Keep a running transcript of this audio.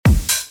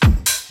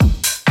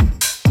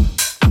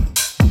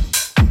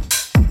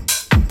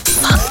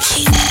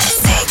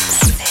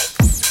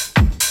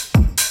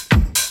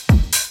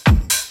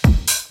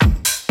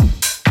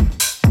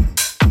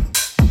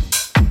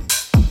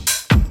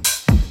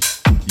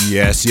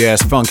Yes,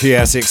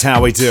 FunkySX,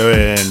 how we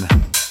doing?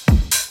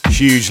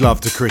 Huge love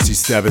to Chrissy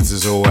Stebbins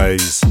as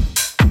always.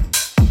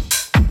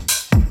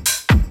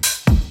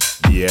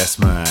 Yes,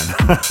 man.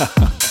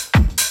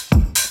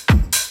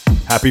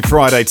 Happy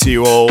Friday to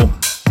you all.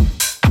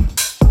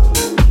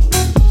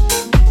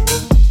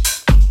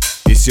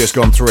 It's just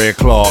gone 3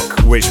 o'clock,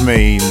 which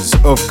means,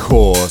 of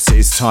course,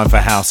 it's time for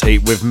House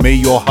Heat with me,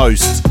 your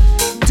host,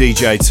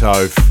 DJ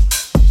Toph.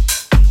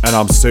 And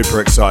I'm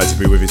super excited to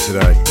be with you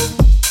today.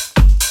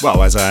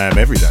 Well, as I am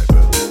every day,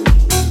 but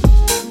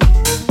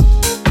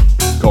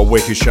got a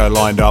wicked show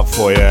lined up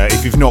for you.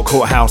 If you've not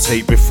caught House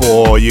Heat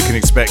before, you can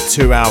expect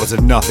 2 hours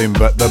of nothing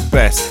but the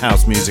best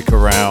house music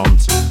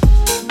around.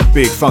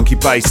 Big funky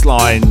bass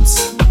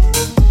lines,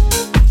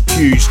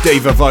 huge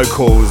diva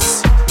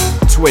vocals,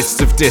 twists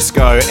of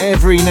disco,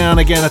 every now and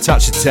again a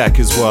touch of tech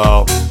as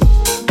well.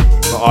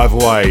 But either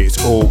way,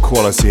 it's all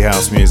quality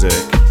house music.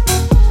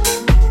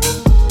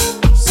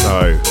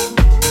 So,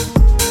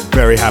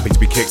 very happy to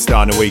be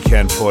kickstarting the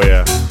weekend for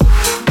you.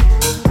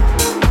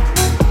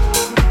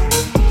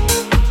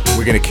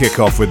 We're going to kick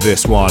off with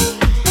this one.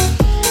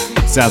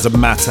 Sounds of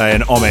Mattei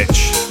and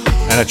Omich,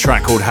 and a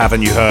track called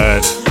Haven't You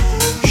Heard.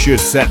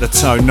 Should set the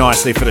tone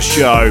nicely for the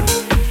show.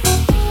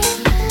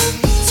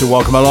 So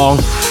welcome along.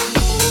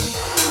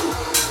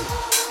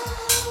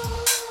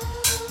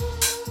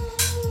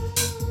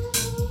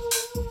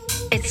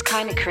 It's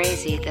kind of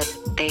crazy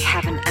that they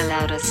haven't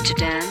allowed us to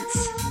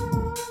dance.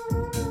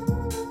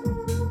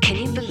 Can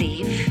you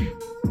believe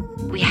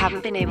we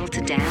haven't been able to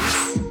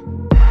dance?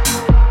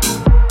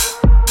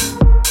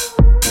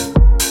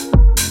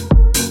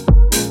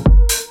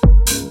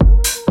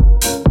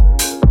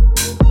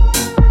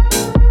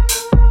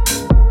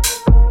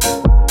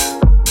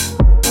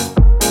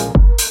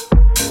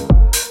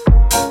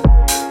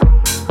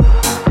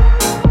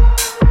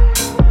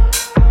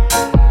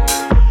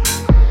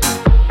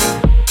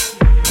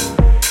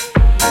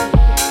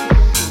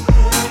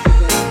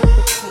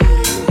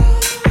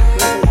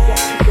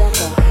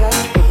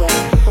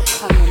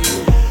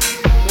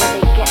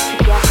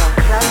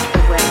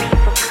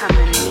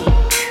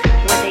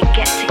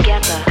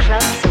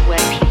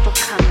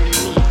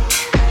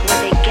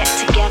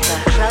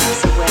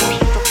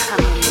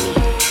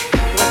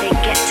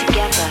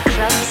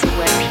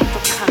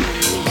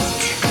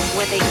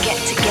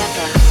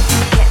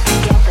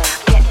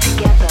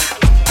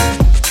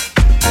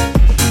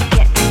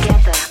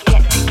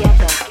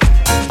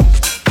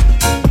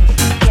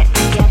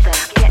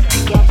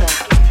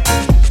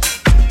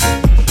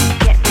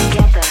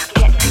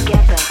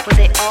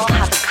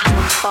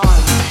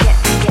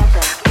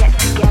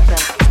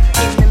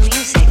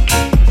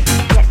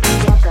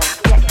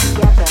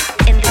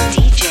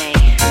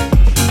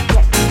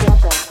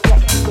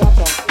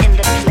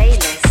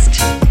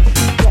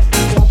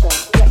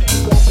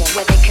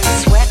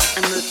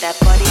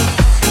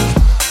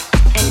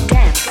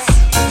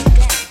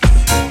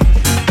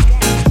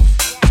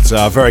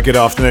 Very good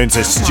afternoon to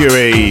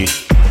Stewie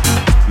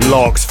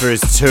Locks for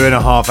his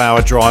 2.5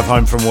 hour drive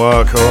home from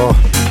work. Oh,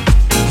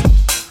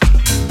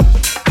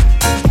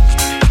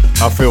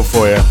 I feel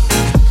for you,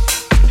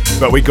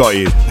 but we got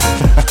you.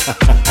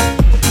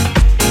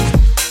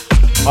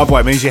 Either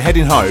way, it means you're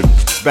heading home.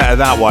 It's better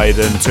that way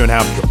than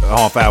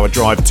 2.5 hour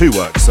drive to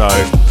work. So,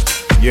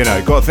 you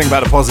know, got to think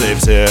about the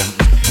positives here.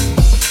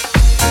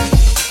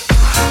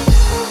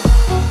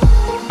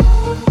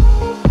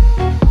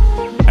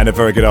 And a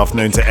very good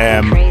afternoon to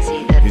M.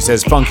 He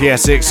says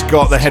FunkySX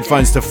got the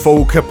headphones to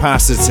full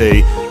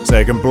capacity so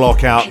you can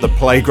block out the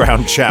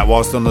playground chat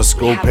whilst on the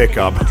school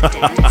pickup.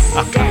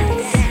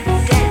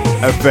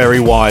 A very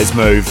wise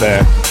move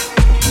there.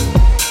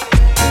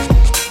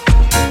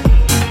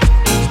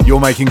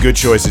 You're making good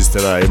choices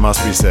today, it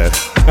must be said.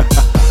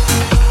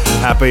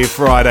 Happy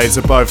Friday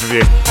to both of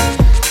you.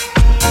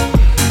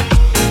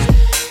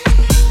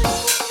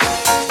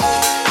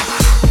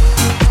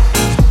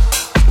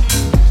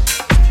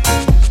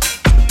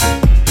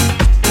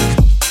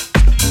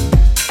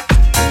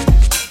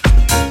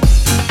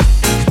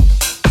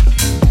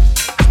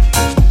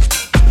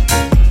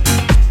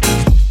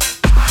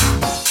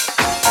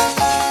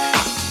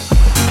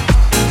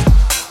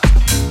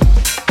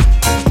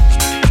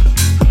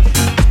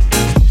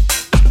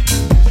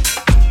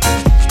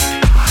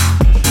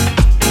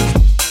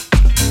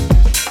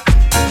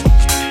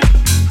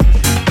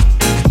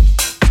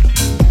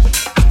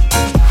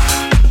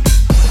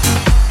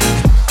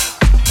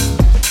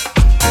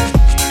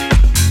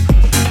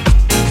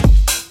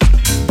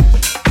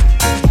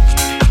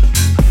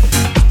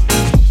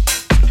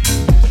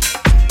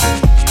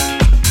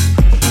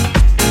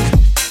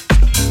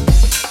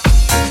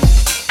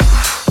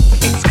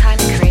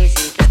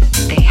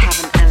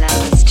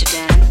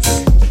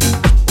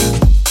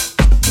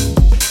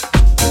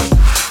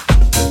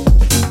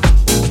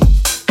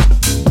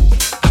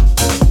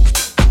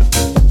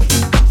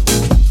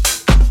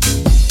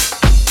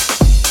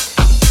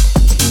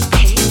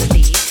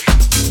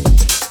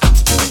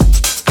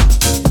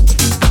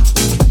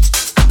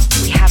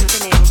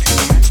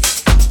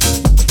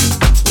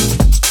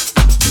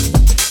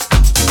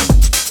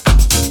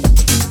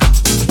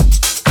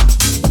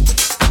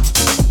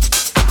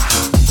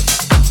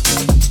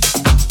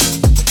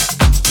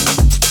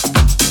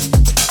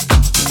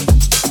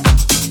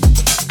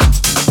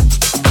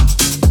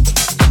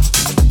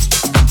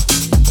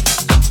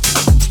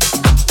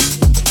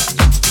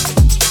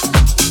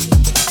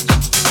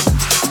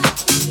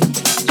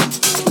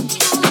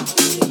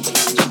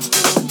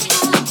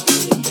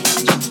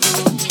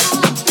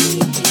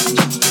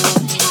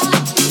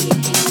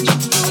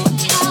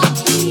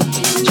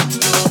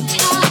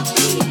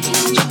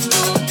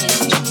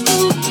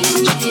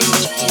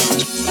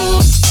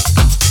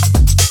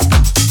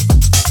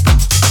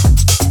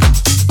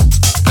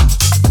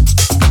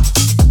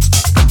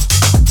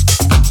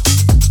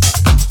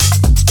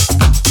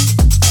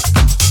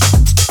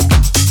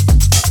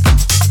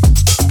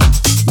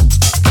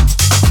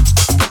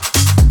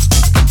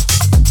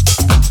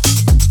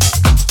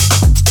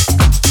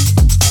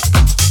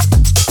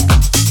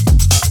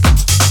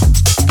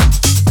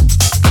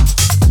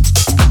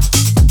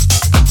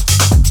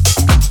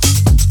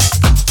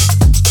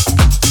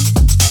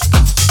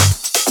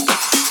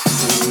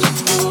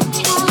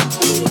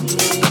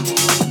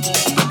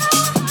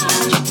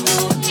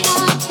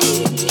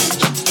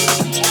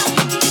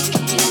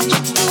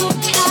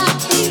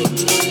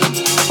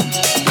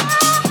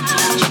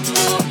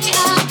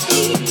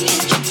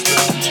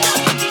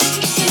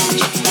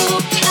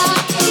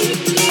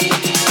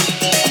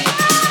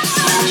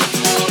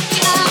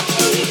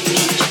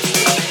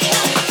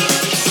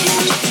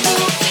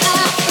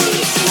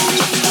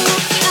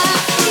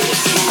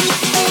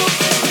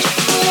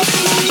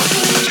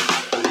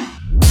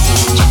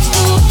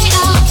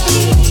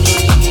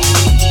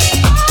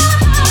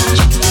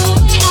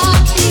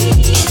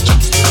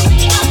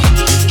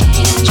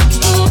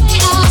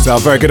 So,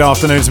 very good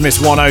afternoon to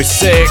Miss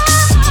 106.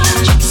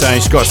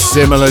 Saying she's got a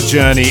similar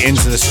journey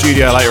into the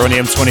studio later on the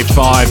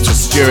M25 to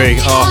Stewie.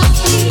 Oh.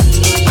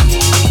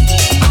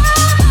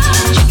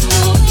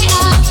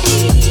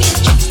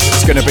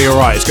 It's going to be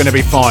alright, it's going to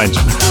be fine.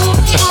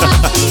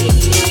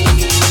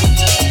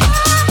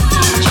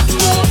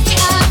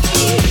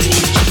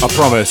 I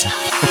promise.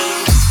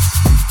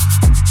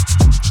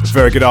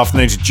 Very good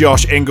afternoon to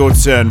Josh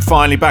Ingleton.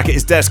 Finally back at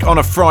his desk on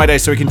a Friday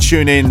so he can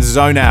tune in,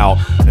 zone out,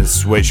 and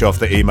switch off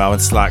the email and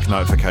Slack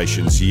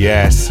notifications.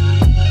 Yes.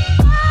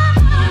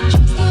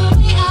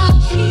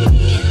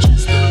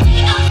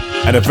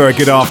 And a very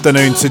good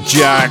afternoon to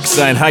Jack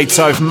saying, hey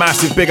Toph,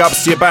 massive big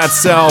ups to your bad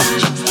self.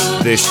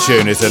 This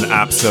tune is an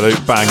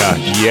absolute banger.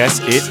 Yes,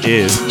 it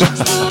is.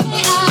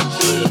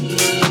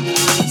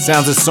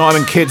 Sounds of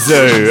Simon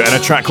Kidzoo and a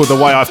track called The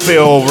Way I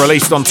Feel,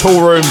 released on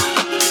Toolroom.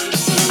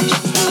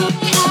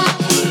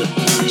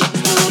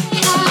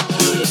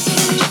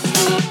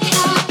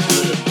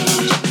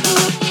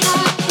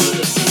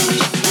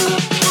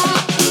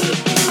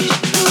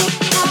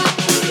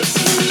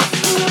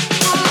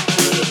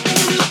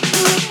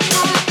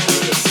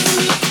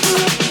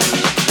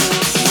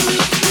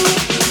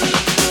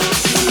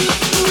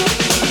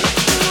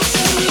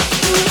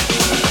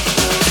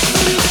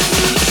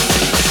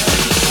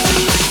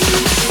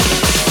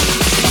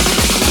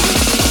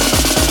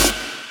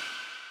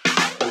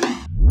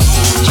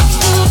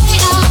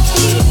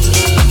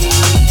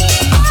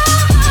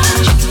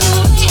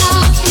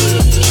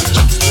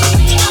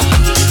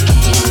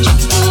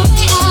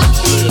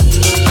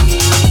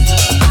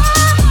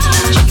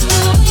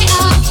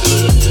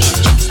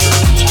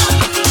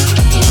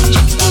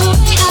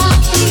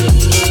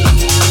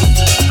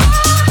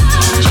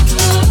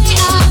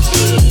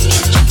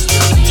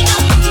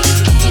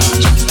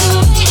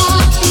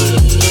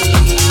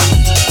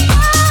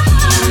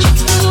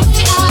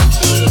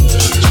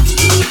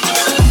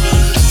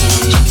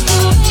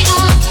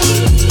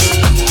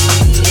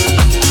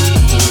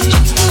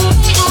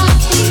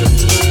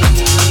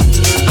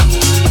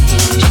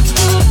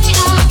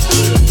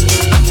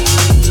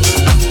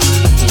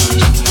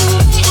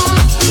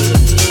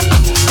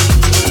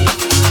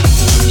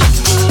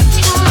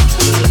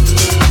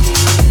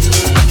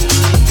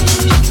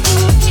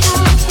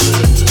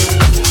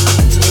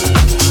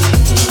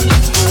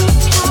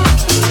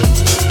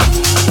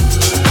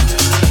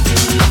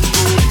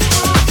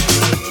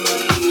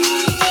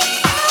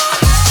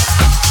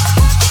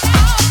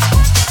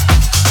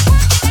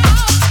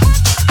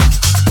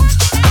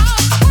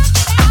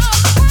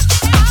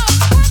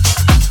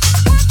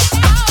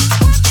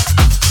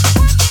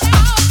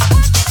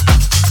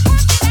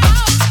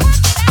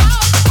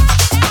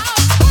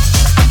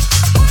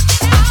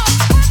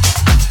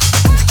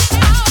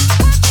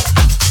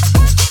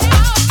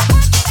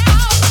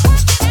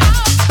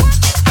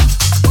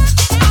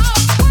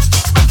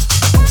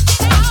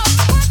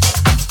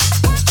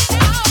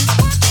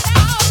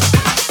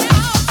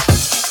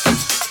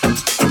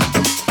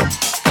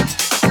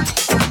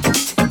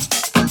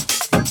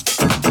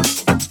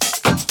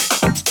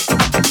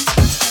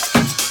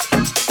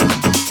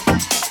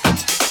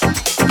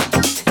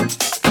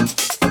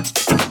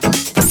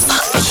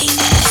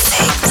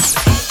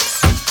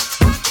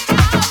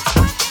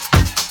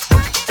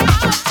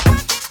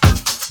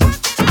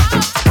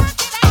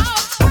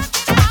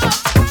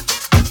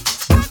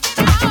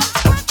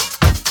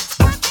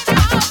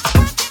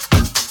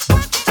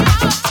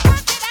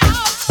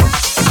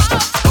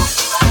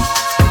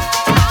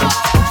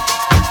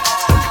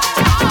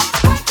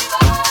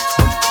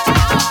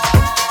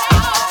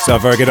 So a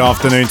very good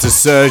afternoon to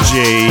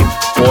Sergey,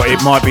 or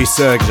it might be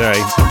Sergey.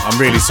 I'm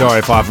really sorry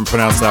if I haven't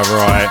pronounced that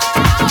right.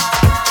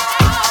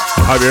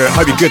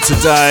 Hope you're good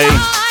today.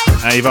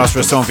 And you've asked for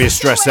a song for your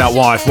stressed out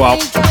wife. Well,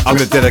 I'm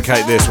going to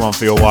dedicate this one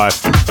for your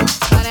wife.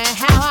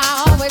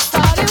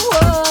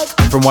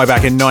 From way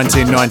back in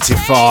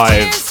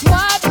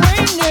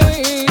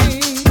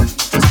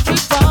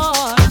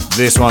 1995.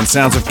 This one,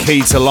 Sounds of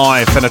Key to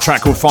Life, and a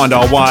track called Find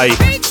Our Way.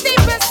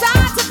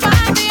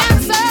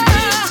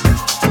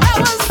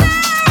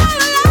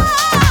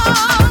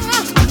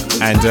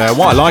 And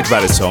what I like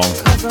about this song,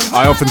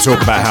 I often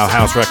talk about how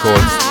house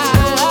records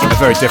are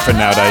very different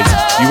nowadays.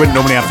 You wouldn't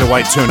normally have to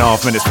wait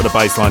 2.5 minutes for the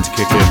bass line to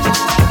kick in.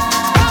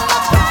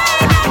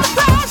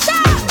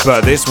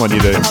 But this one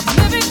you do.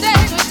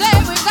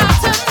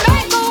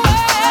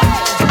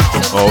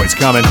 Oh, it's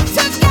coming.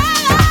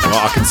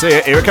 Oh, I can see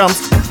it. Here it comes.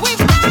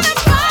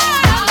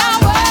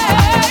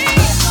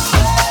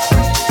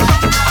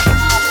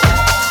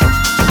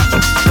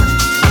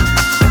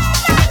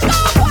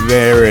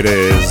 There it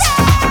is.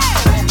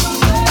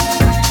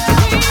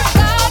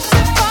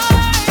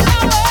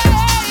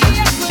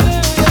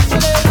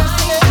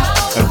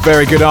 A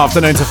very good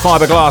afternoon to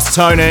Fiberglass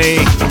Tony.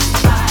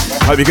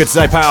 Hope you're good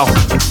today, pal.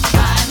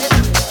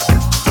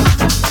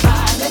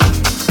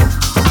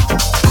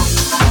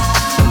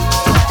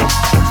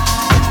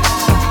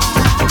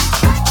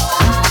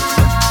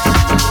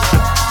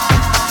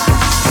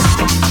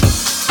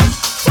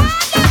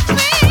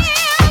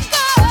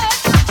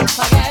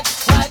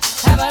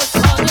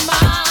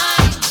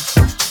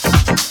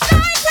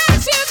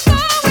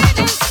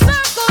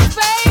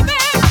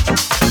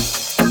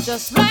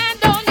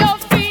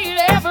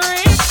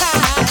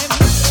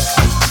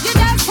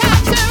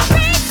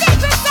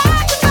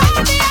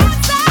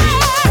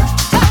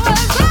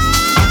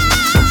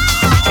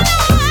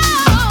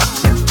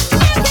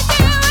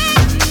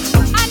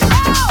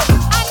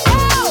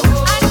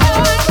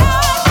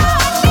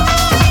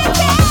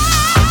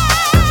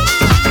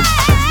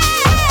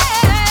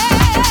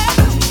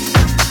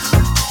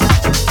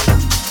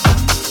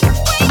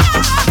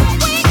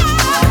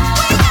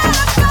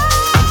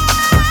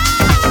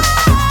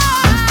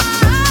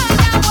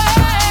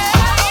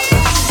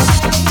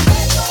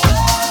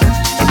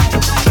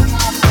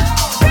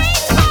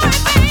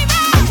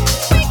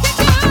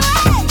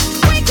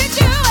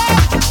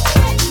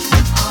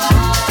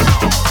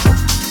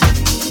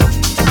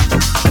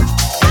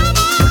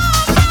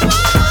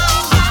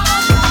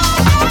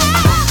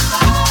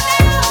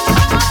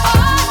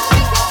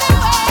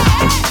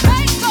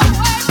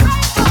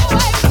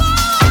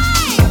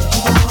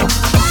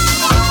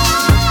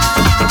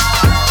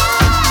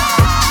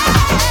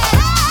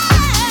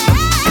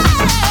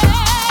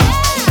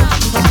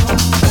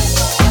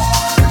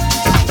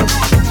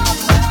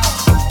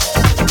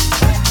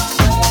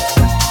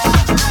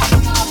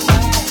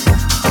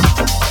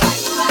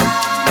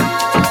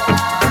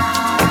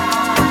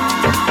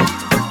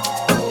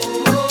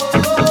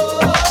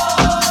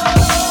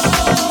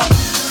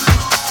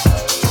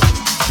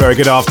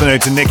 Very good afternoon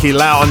to Nicky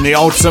Loughton, the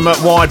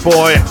ultimate wide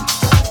boy.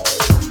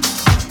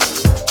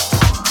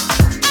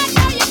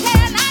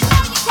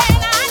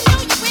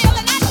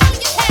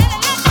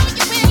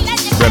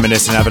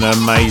 Reminiscing, having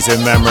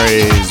amazing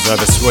memories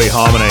over Sweet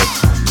Harmony.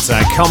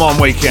 Saying, come on,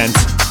 weekend.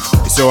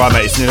 It's alright,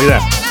 mate, it's nearly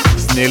there.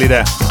 It's nearly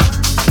there.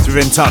 It's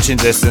within touching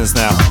distance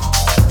now.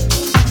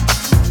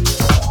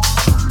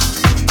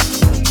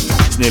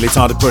 It's nearly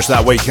time to push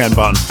that weekend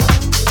button.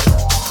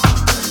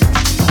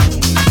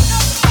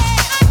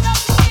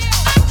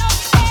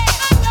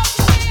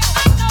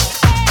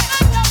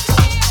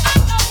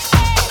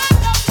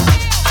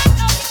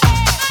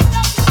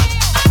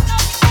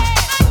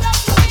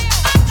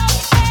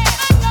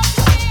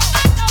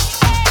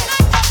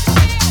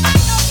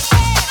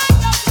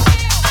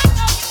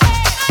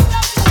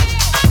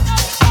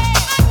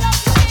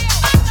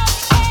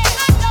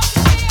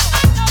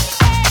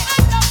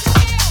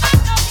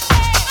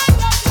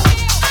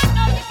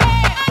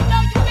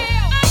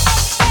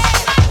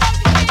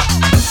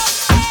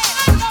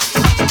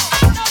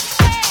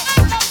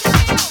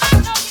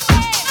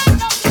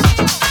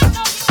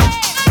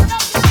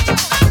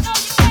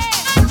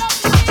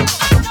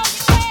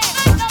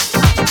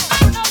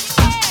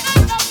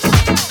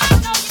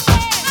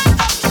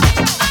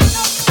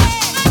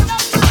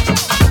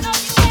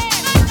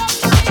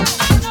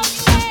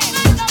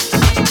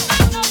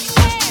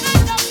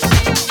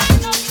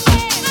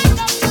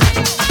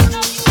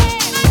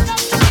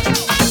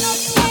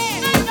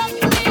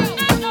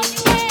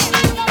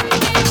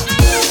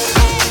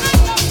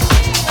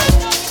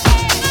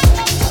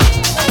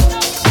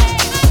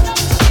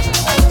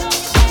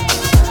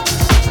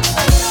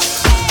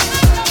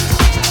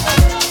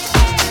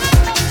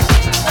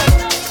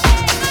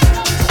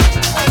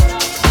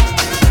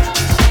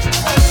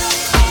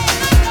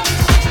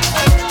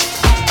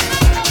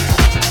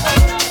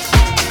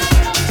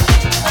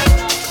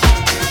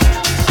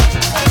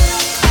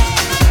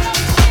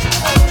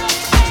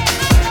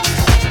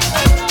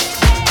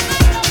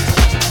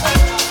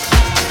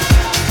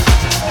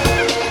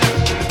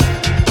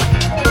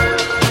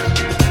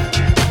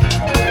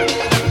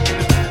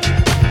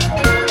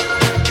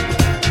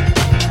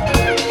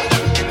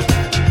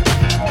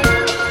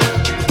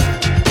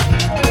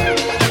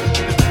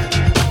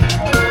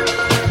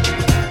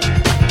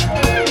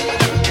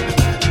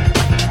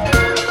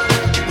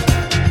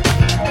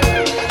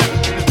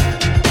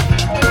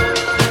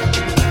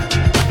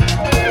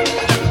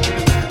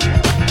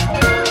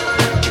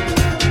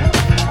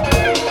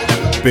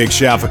 Big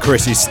shout for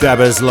Chrissy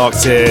Stabbers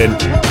locked in.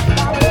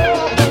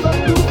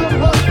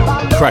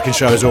 Cracking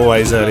show as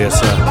always earlier,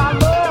 sir.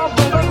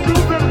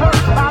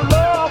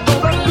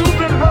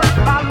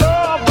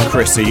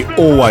 Chrissy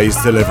always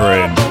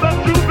delivering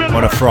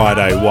on a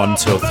Friday 1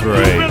 till 3.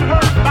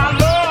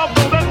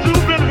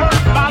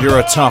 You're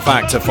a tough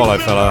act to follow,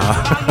 fella.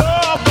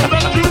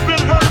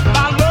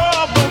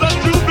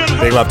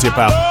 Big love to you,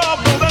 pal.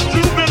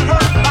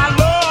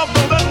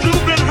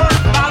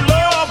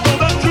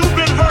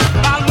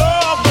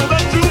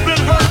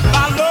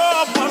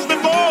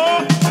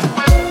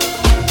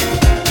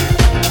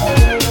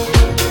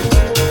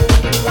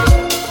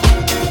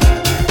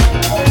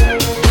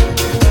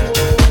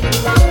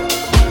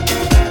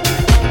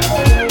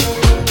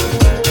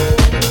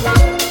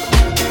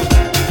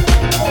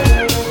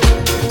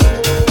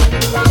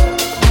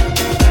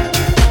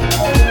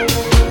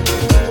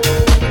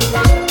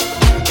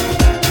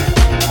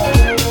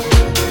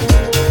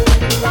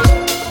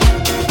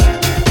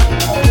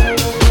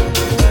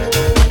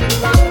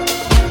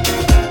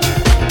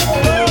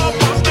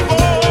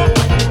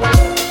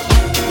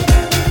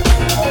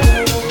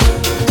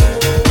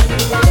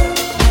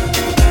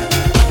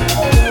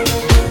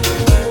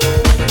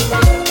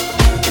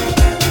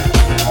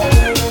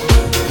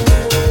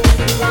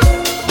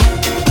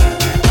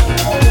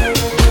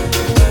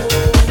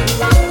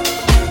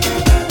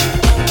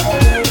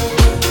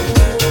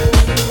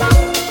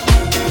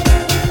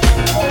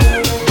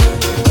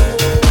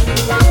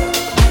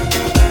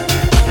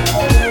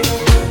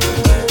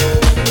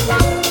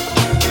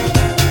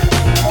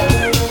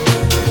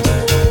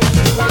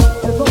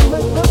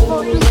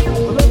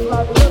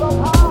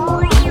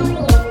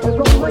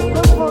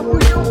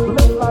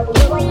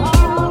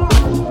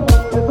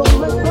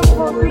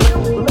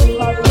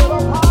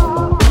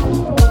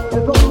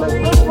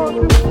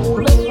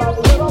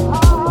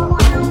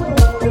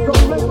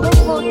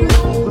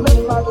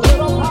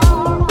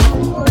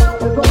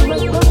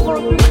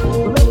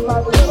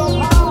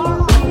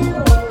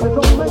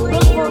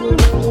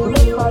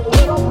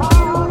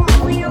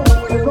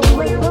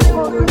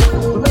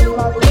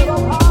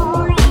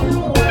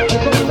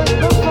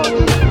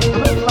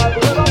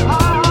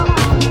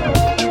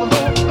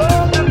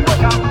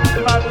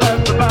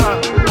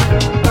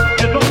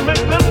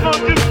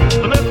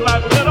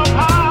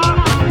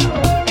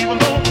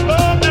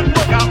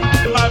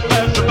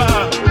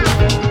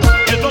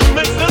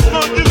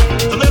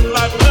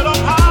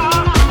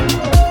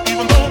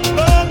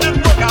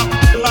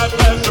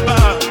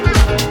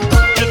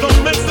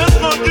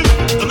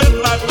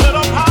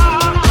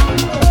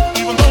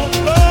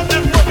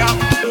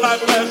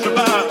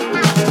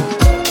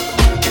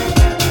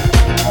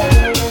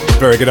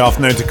 Very good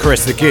afternoon to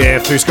Chris the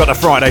Gift, who's got a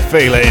Friday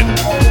feeling.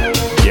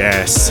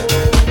 Yes.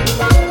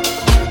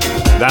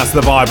 That's the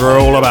vibe we're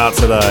all about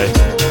today.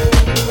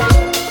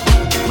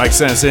 Makes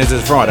sense since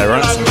it's Friday,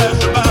 right?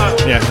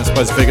 Yeah, I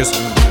suppose it figures.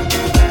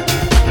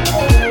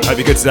 Hope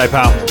you're good today,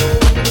 pal.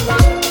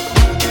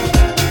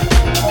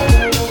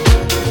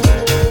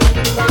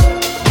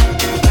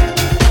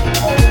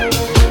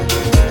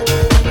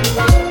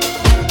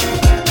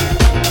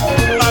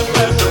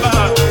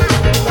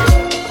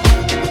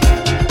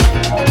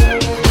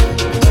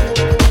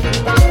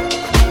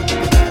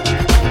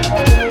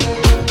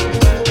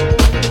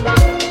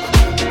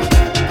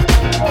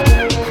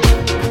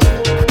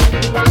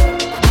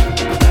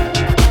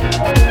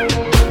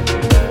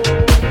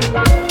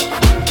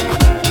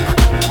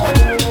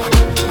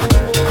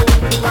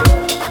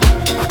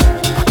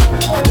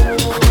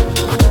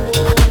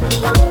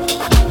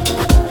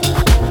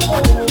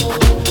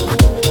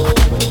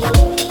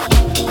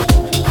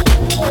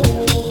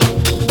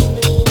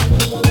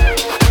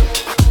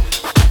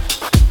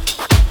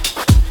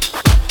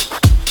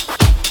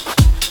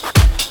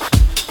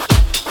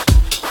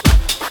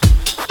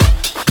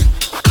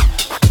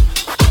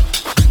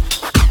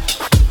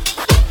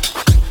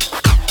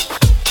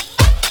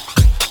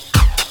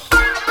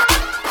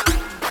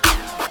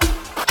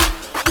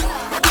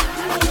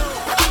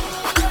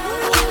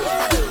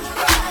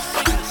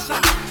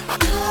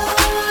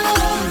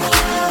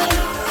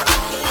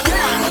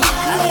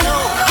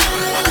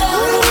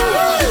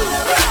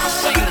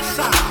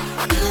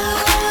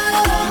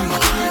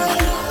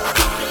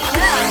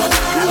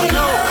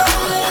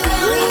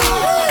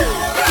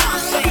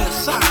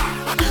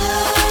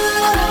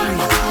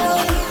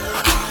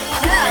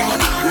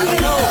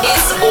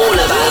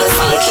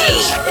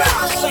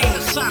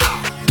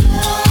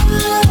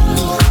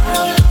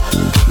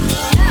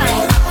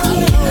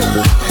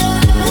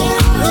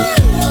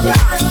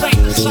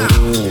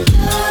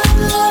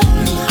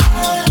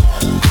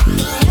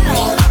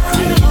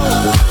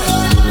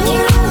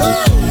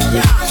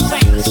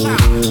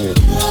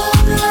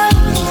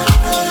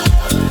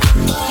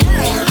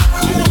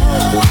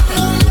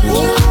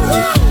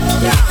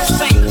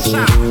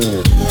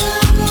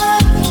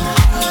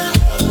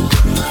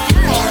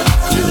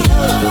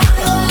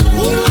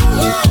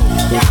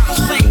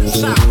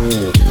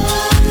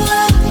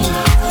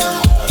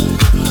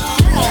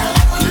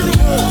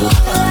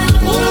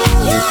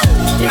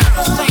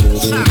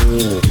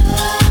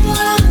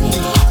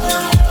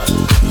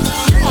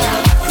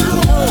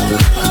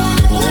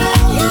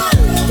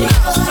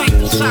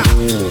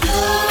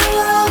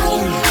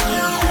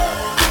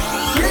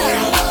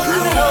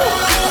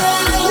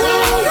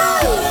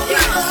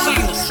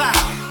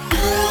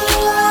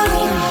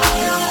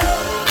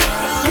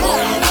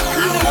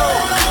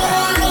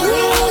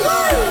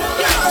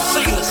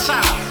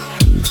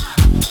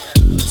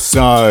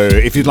 So,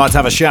 if you'd like to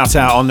have a shout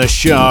out on the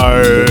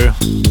show,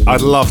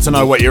 I'd love to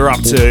know what you're up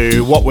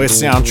to, what we're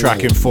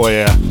soundtracking for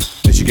you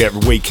as you get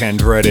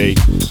weekend ready.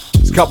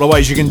 There's a couple of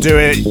ways you can do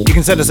it. You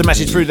can send us a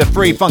message through the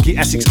free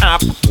FunkySX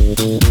app,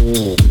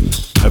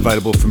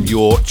 available from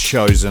your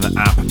chosen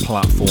app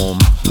platform.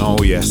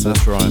 Oh yes,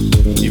 that's right.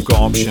 You've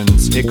got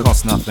options. It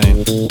costs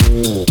nothing.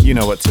 You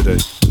know what to do.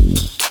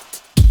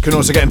 Can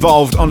also get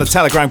involved on the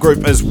Telegram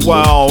group as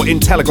well. In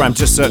Telegram,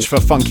 just search for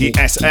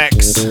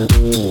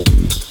FunkySX.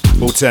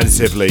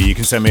 Alternatively, you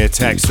can send me a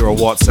text or a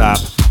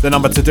WhatsApp. The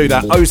number to do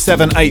that,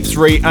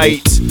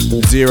 07838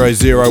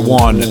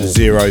 001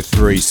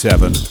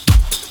 037.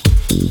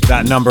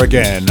 That number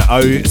again,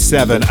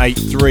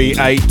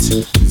 07838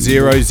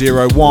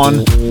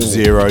 001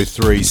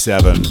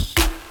 037.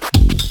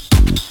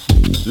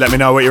 Let me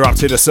know what you're up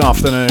to this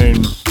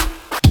afternoon.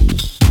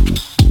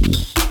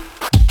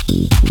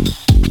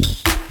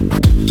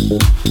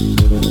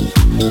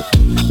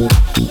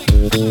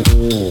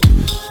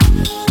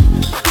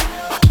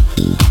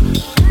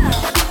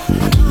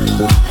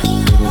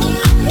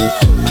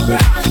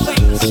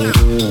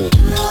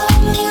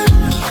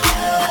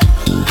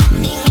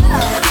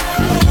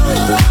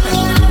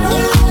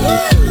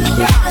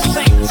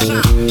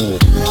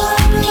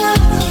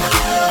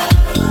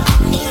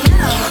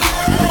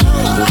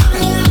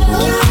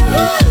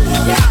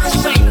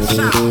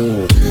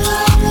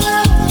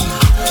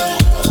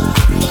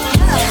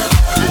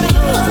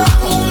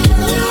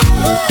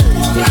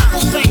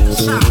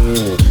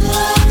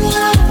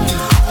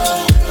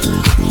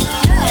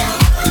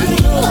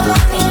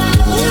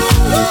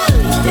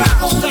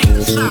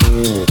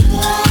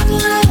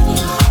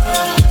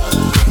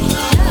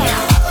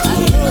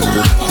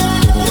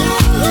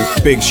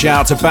 Big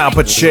shout to Pal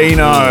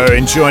Pacino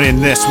in joining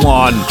this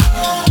one.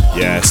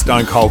 Yeah,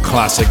 Stone Cold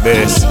classic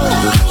this.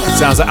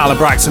 Sounds like Alan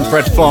Braxe and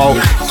Fred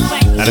Falke,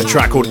 and a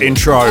track called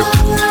Intro.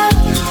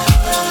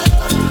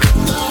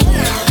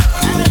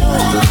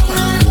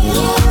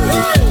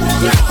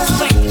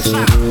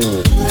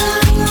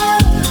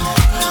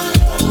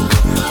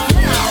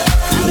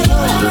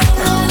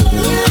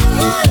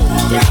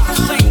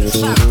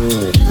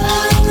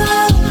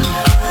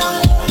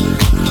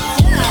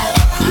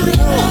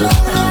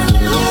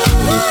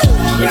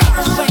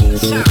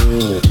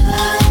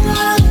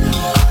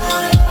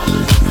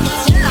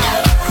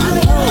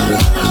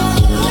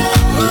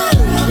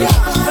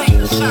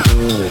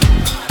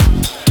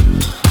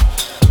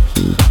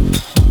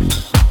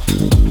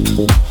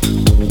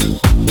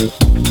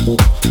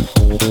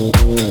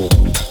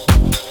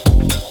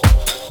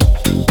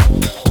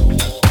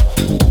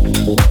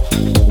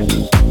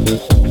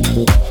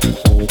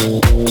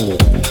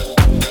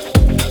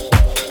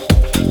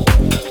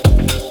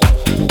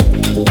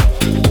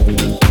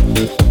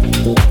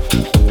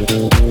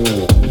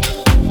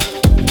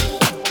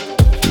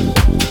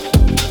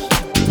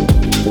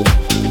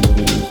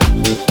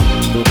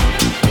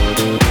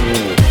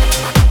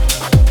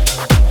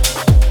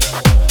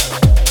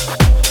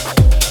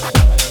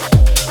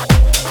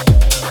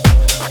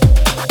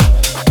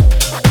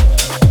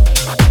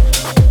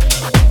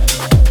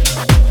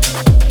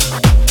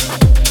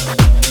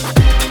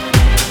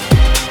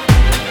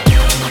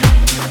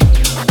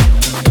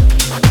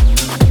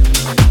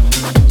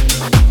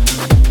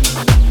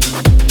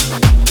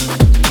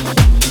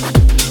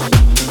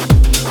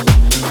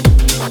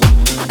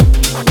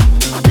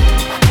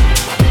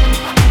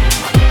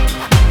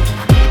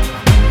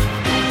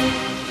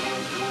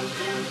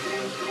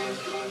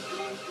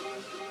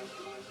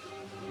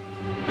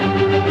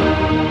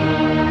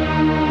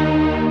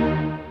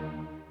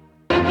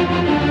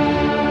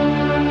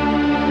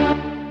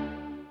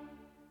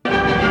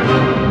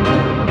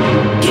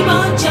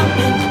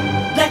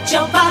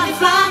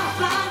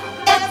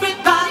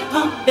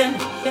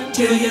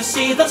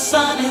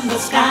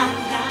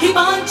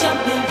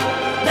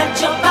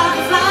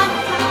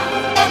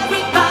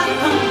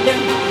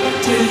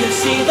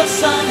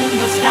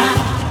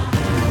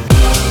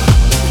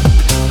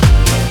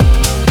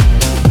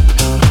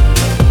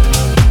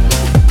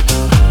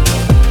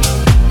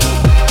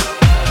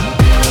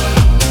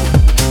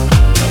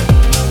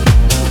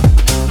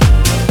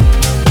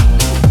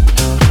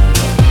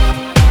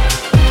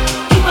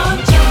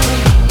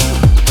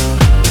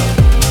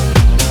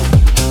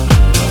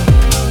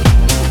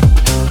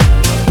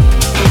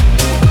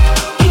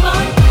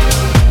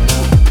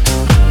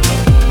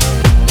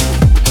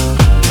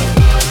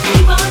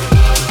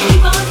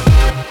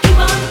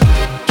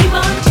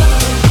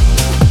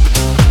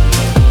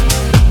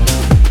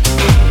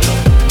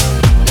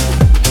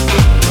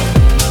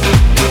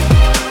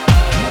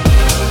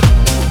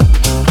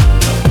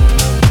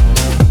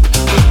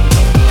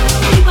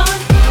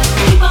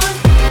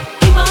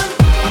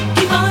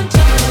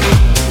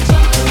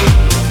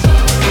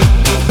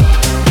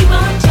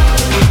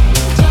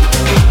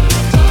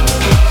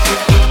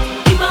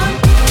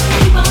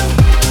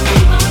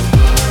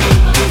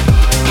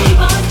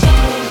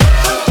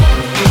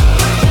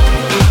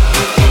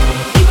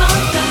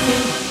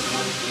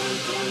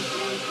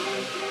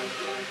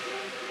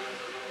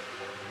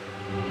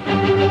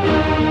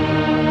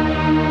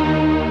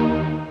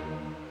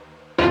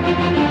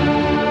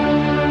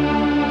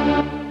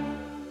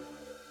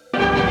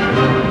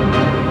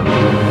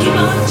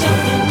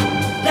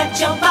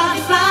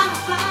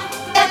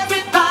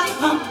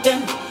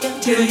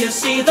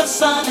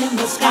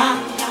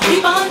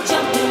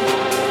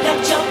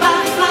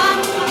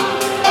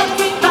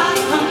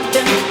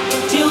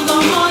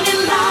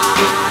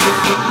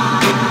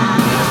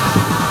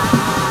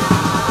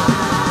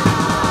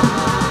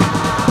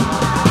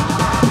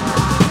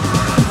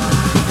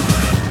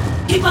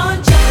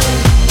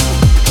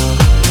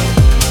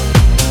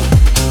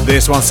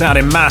 This one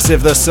sounding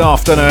massive this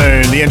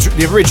afternoon.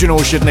 The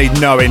original should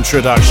need no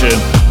introduction.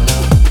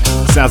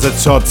 Sounds of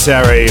Todd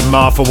Terry,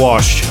 Martha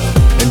Wash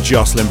and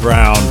Jocelyn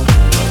Brown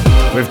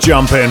with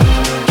Jumpin'.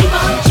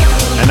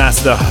 And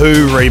that's the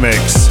Who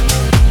remix.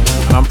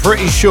 And I'm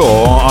pretty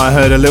sure I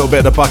heard a little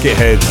bit of the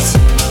Bucketheads.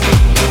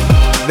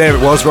 There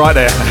it was, right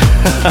there.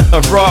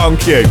 Right on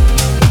cue.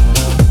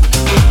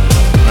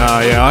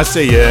 Oh yeah, I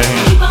see you.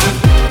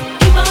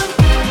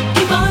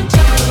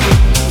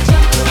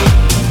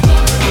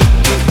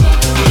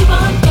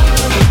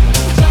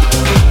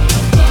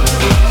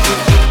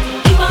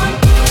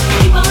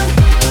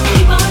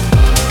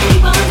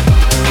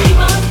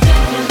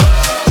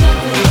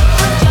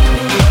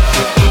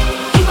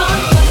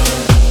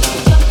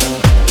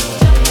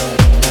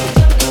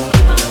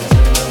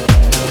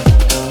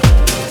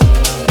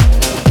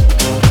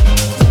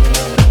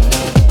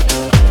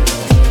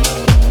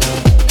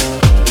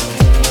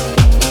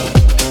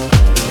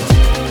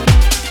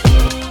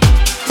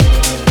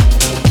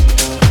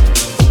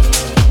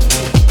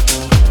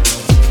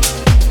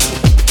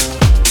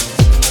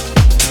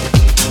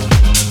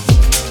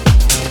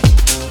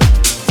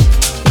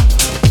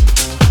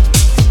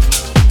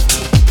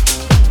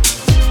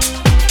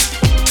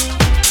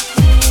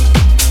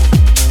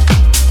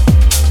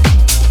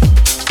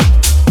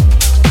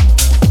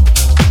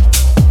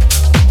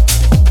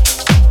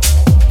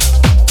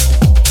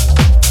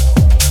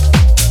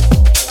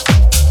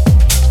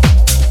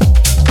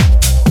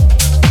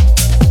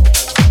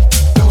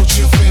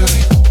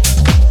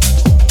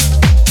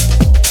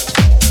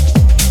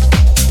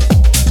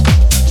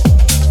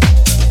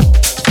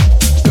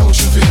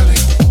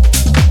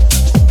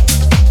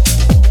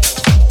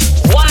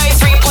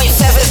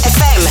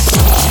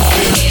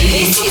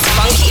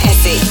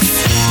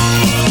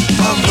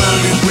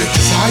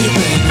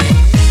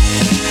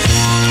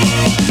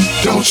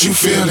 Don't you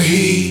feel the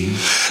heat?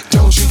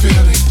 Don't you feel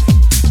it?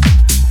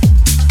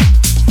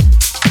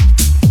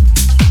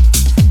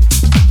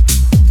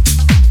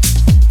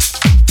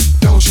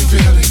 Don't you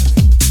feel it?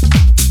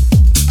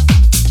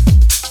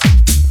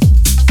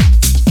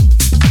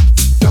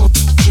 Don't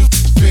you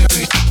feel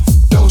it?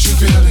 Don't you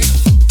feel it?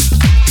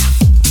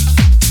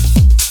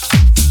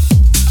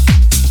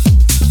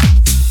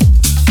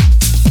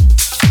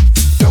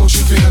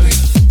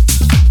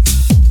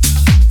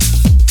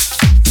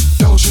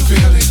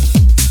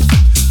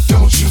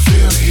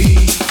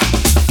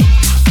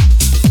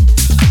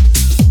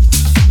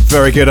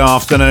 Very good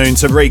afternoon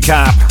to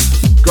recap.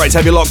 Great to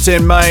have you locked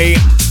in, mate.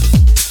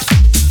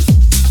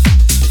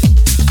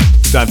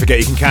 Don't forget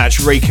you can catch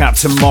recap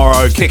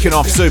tomorrow, kicking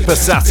off Super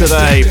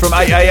Saturday from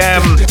 8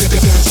 a.m. Don't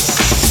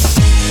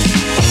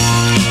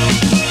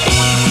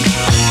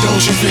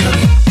you feel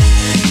it?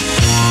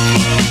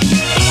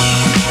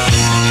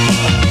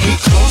 Get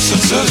closer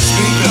to the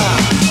speaker.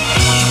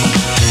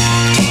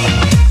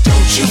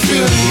 Don't you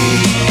feel it?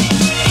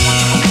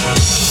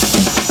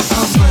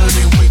 I'm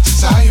burning with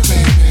desire,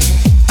 baby.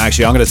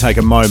 Actually, I'm going to take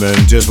a moment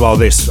just while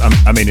this,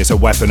 I mean, it's a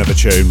weapon of a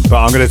tune, but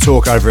I'm going to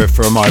talk over it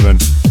for a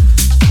moment.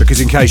 Because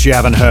in case you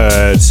haven't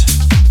heard,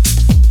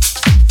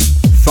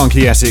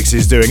 FunkySX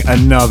is doing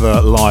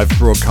another live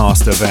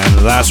broadcast event.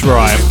 That's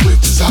right.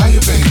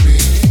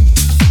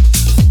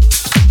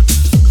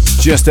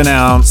 Just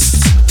announced.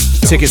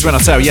 Tickets went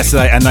on sale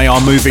yesterday and they are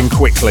moving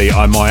quickly,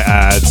 I might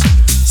add.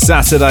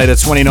 Saturday the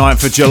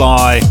 29th of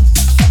July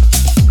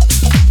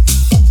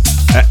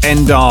at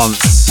End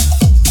Dance.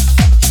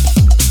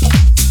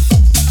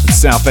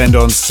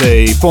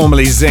 Southend-on-Sea,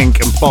 formerly Zinc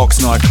and Box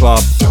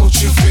nightclub.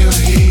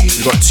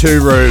 We've got 2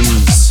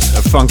 rooms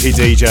of funky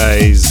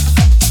DJs.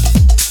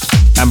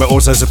 And we're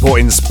also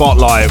supporting the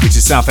Spotlight, which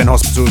is Southend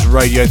Hospital's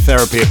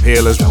radiotherapy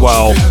appeal as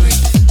well.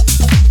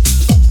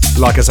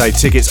 Like I say,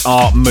 tickets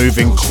are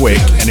moving quick,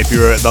 and if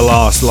you were at the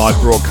last live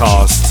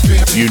broadcast,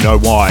 you know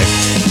why.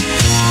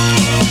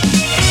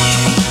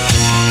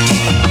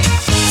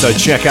 So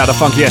check out the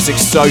FunkySX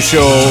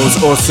socials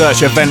or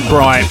search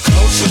Eventbrite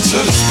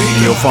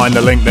and you'll find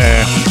the link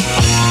there.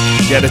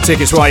 Get the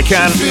tickets while you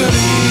can.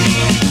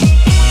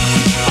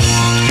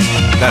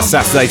 That's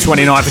Saturday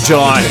 29th of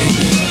July.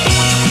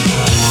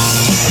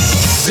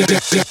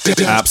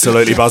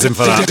 Absolutely buzzing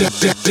for that.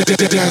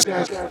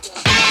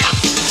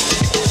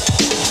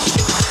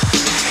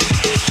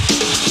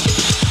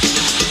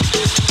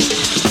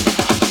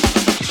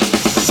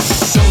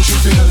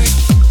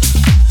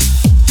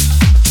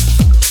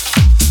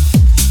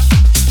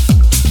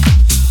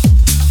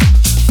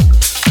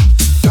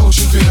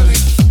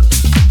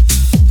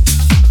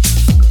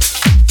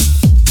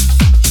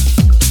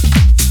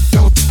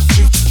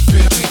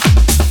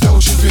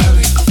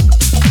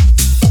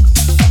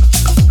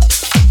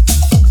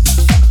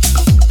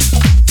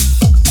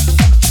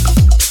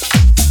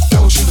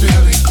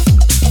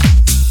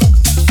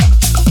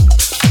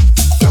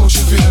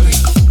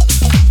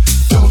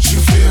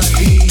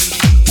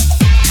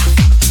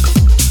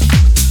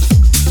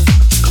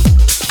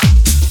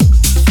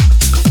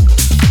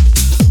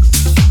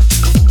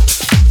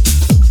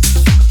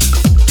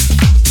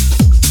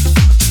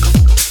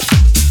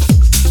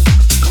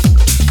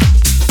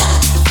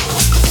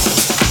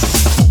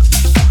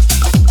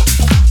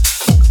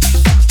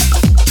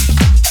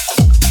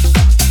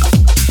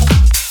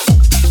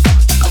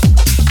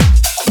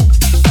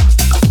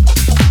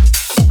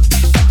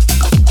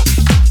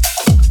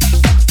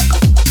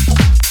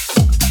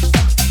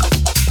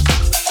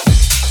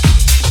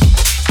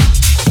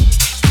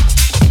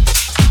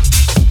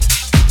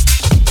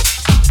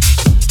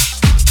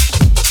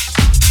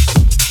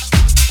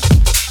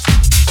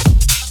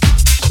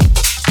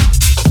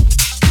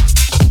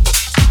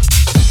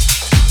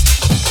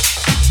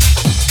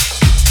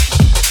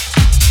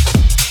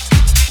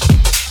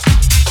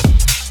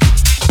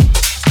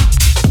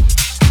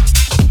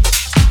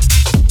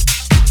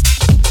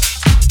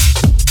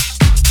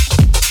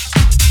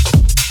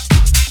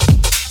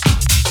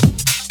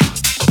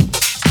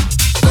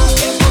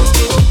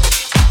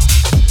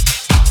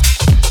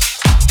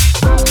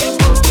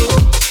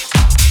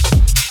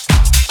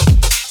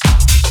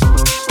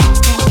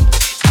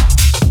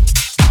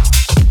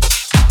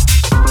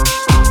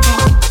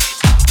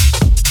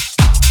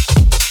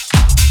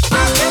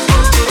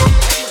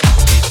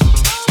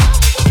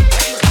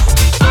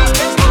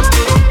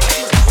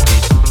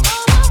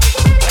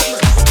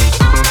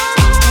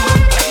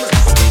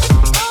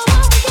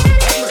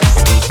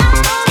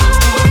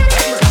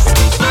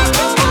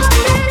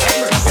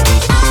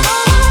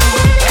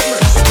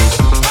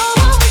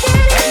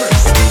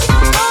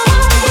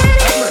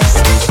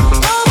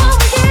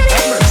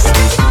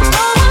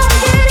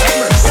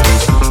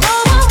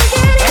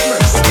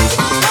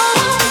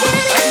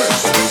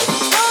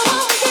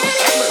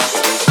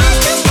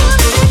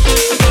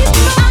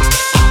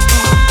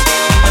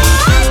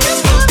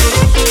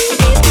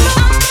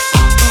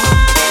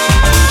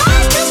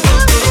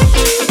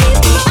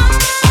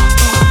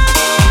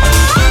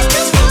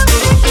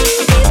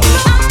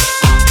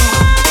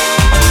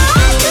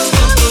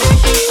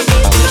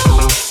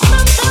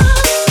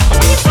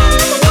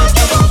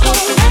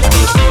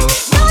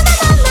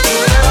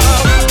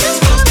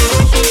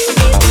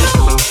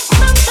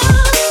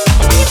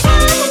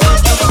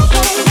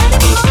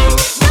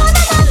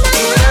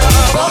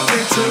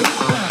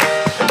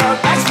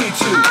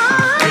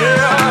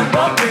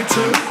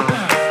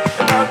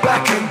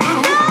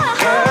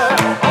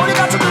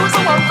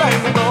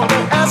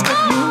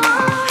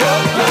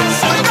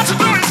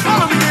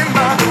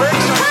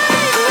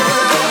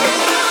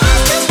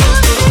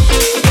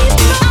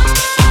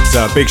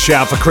 Big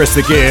shout for Chris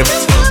the Gift,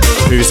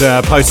 who's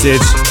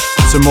posted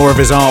some more of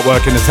his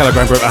artwork in the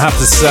Telegram group. I have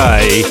to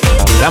say,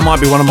 that might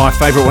be one of my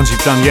favourite ones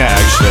you've done yet,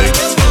 actually.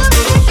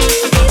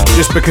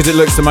 Just because it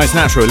looks the most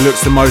natural, it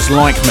looks the most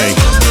like me.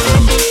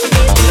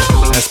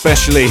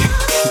 Especially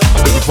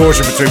the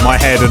proportion between my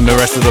head and the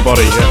rest of the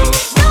body. Yeah.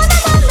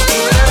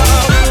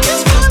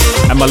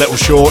 And my little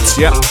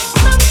shorts, yeah.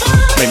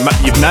 I mean,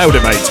 you've nailed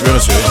it, mate, to be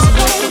honest with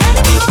you.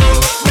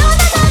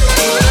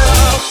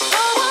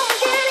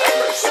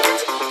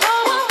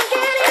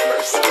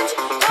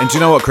 And do you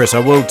know what, Chris? I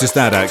will just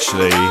add,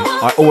 actually,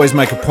 I always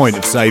make a point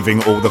of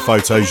saving all the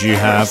photos you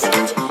have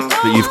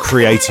that you've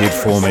created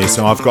for me,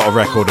 so I've got a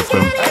record of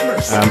them.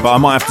 But I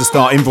might have to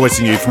start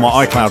invoicing you for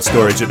my iCloud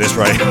storage at this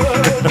rate.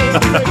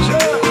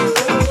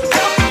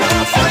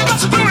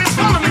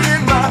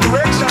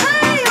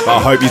 But I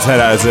hope you take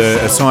that as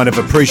a sign of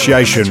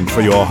appreciation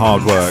for your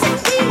hard work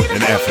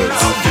and efforts.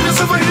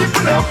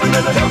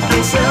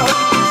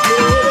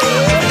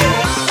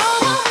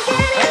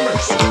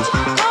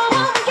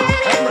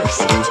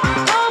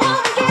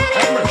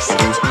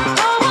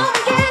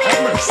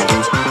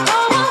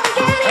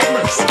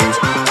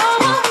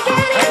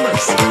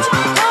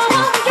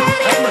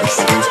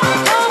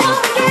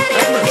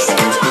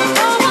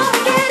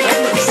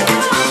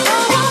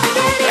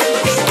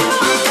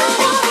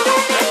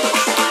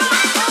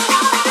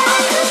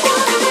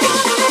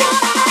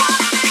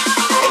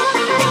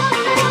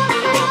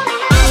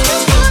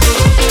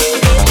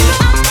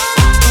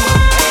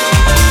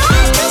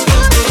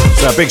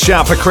 So a big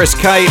shout for Chris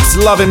Capes,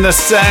 loving the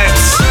set.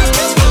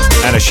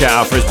 And a shout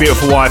out for his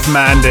beautiful wife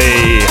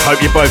Mandy.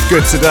 Hope you're both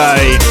good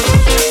today.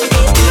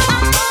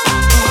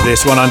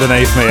 This one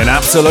underneath me, an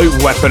absolute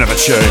weapon of a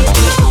tune.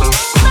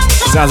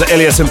 Sounds like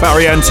Illyus and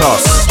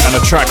Barrientos, and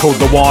a track called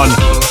The One.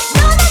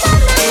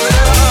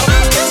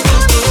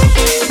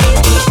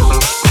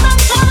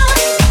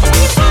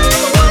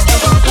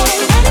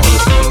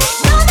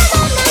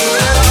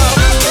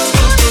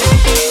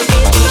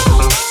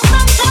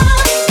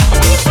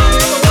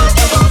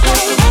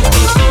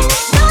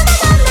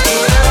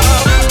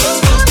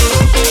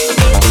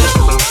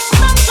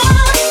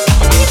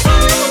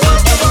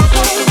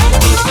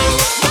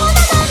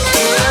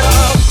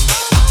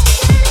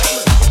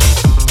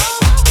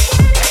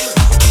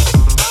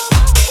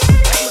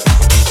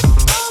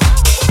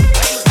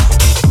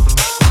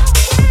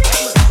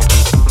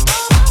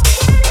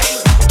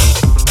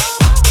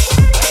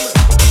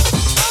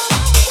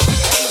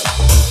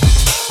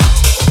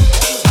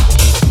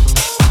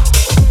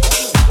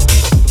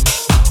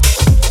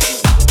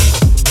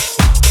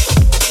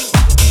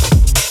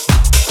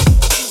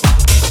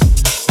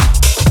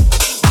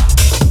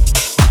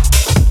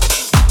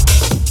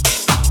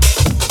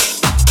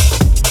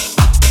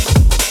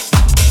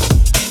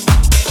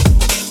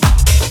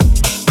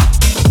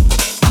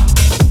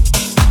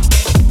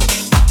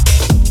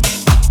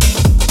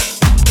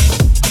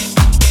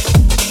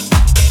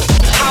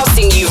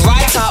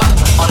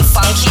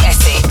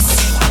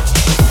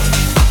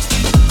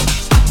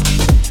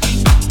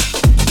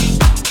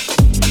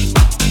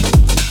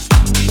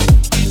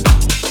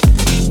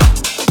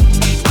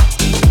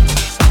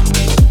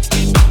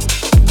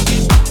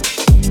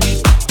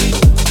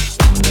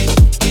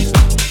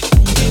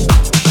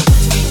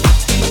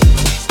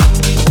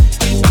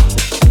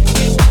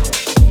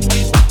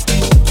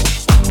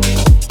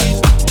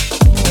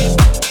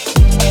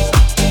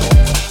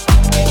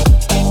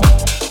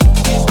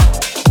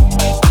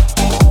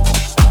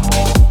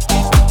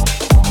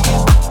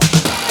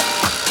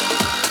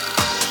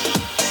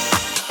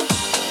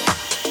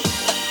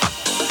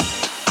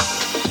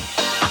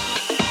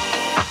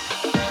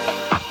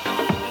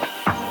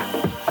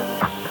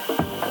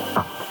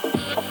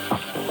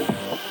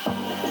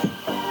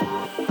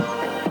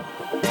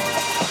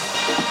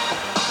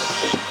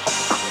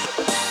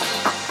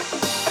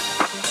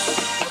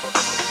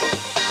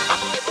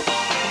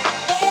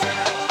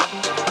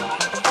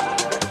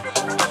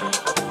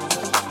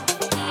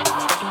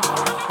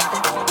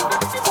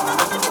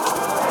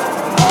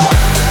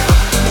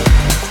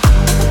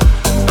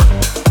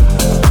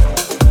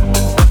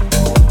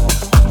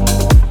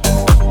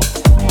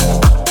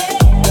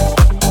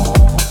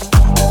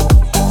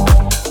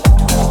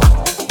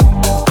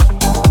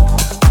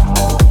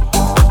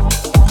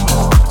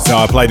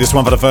 I played this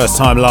one for the first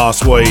time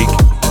last week,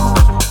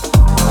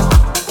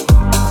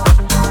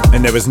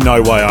 and there was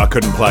no way I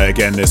couldn't play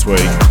again this week.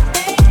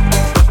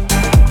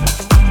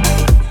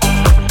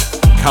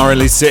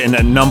 Currently sitting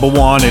at number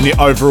 1 in the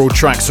overall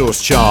track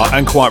source chart,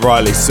 and quite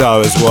rightly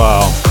so as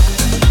well.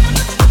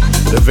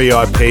 The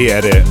VIP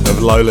edit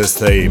of Lola's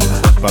theme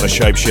by the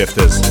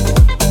Shapeshifters.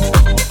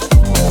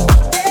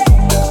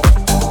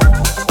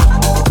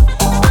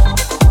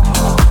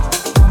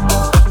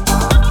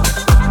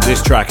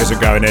 This track isn't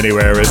going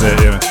anywhere, is it?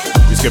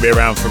 It's going to be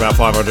around for about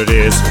 500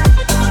 years.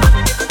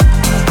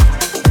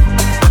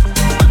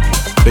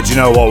 But you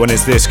know what, when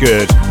it's this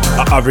good,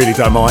 I really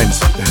don't mind.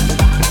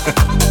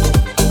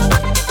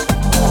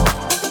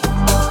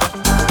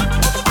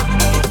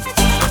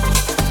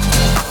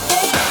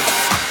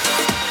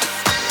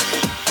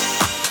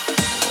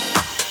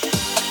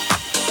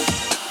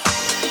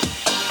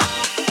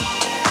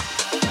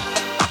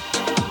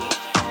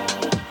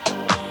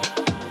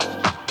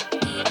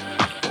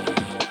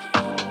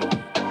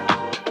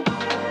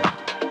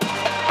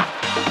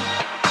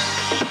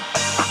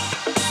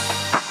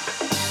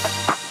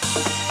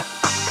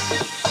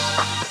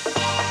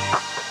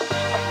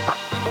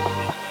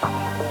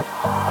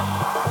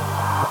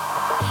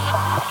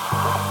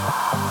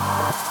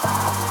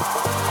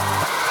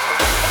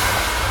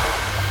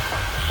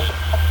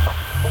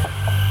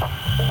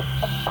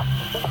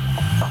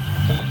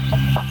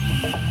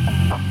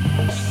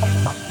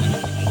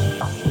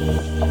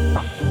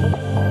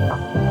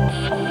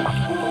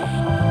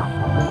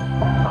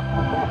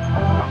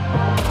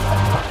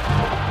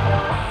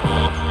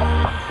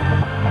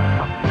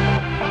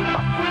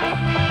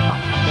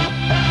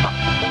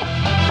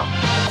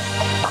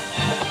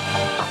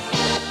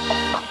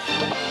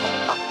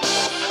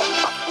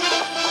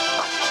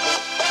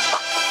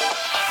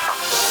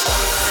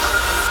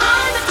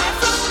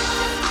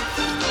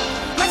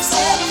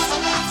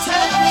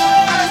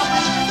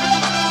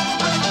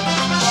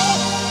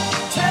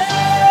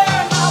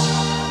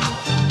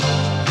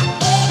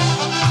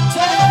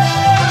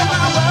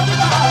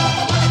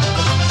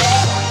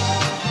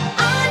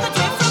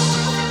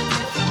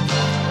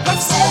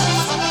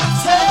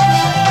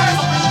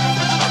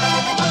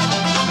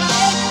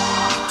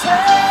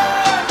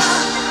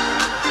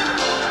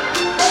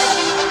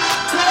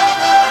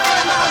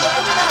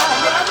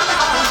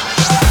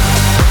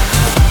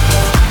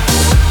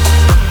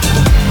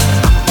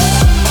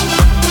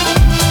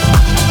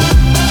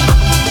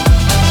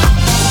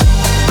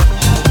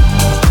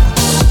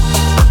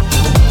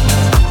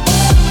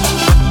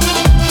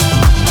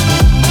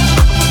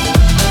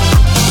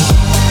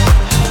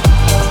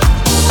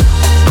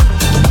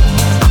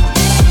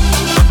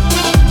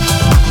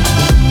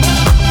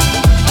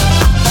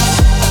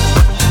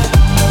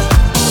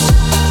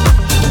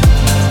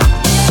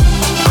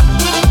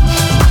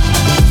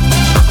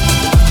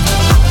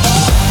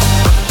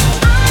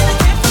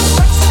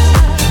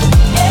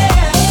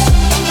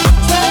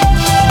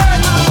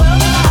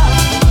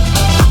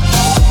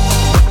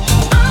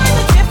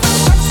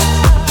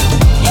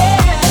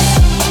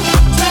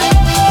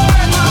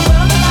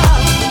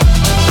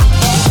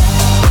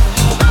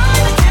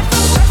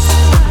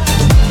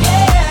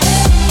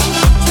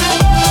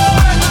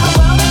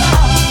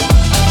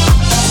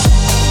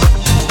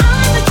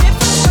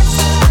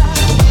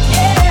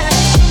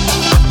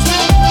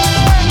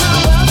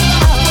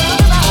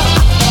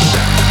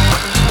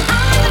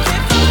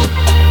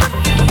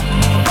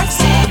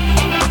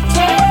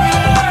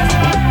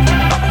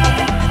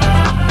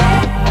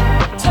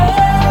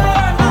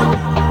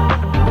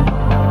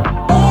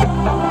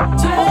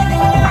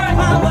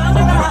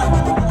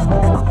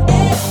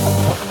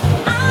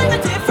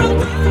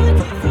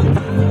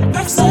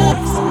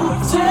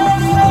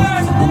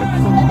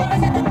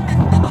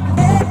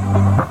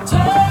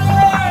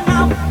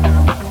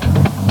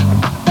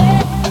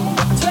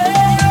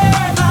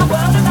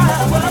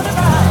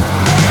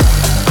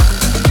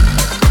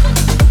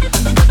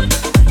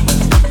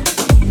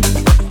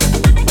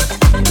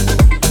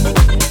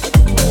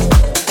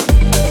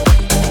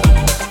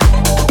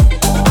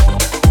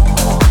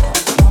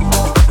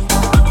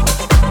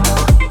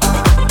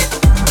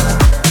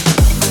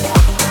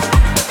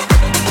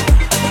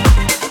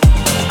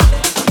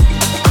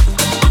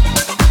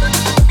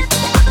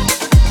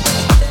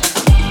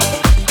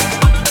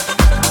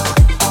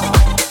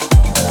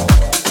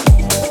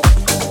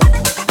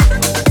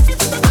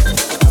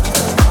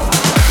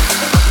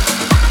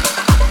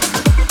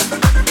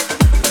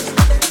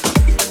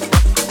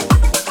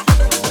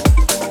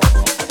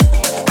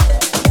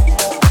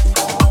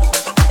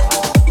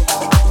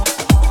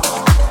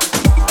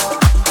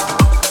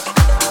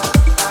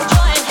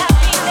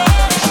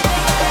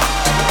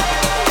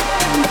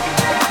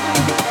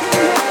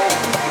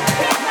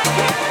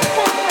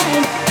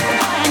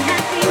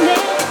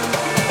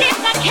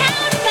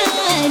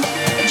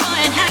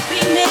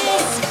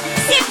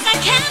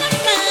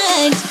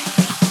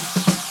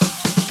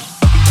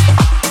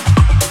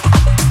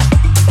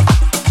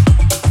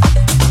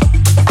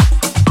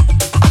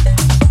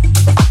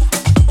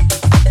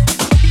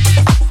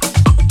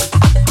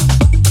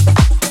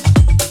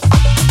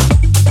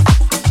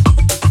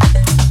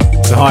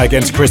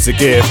 again to Chris the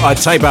Gift. I'd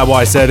take back what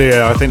I said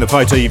here. I think the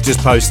photo you've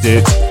just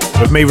posted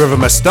of me with a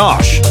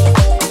moustache,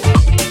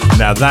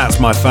 now that's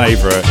my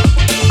favourite.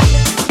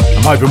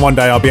 I'm hoping one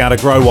day I'll be able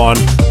to grow one.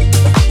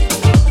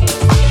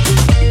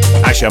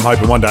 Actually, I'm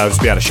hoping one day I'll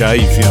just be able to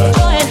shave, you know.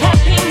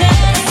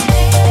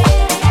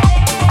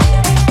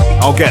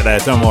 I'll get there,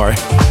 don't worry.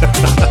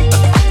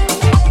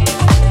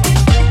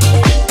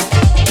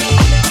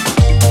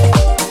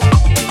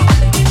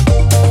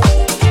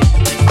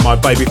 My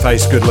baby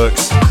face good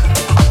looks.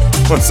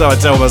 So I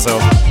tell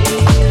myself.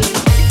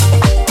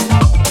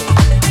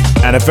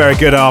 And a very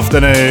good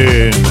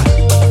afternoon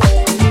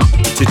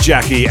to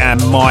Jackie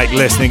and Mike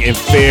listening in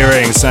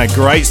Fearing, saying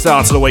great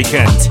start to the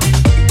weekend.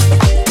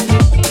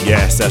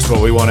 Yes, that's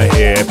what we want to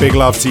hear. Big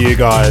love to you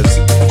guys.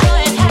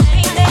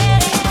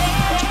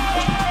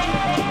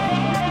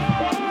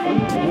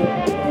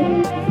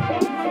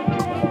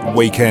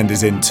 Weekend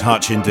is in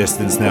touching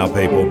distance now,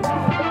 people.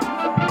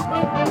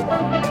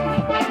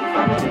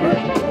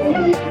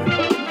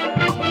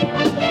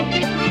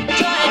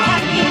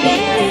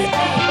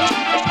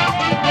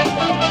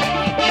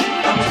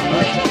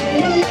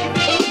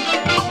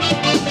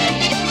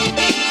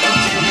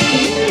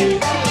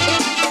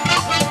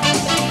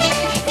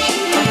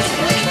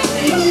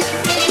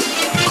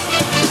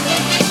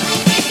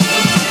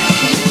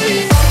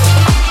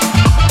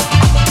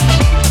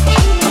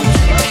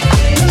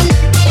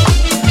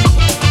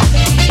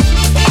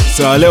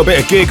 So a little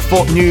bit of gig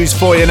news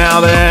for you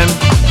now then.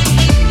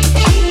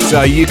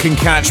 So you can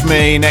catch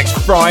me next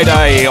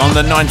Friday on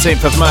the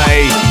 19th of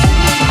May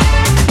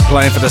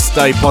playing for the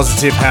Stay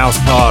Positive House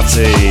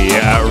Party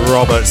at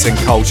Roberts in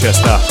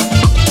Colchester.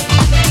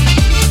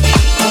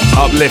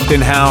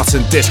 Uplifting house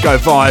and disco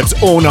vibes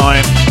all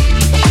night.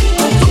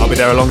 I'll be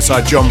there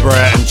alongside John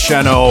Brett and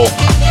Channel.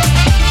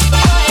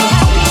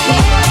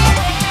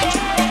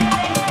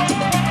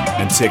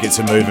 And tickets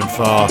are moving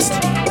fast.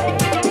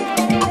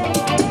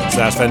 So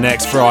that's for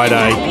next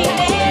Friday.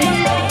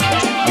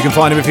 You can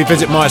find him if you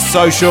visit my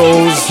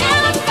socials.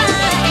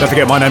 Don't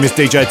forget my name is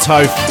DJ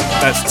Toph.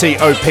 That's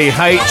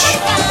T-O-P-H.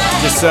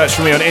 Just search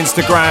for me on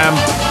Instagram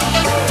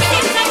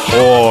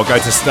or go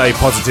to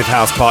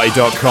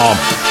staypositivehouseparty.com.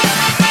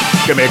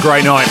 It's going to be a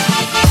great night.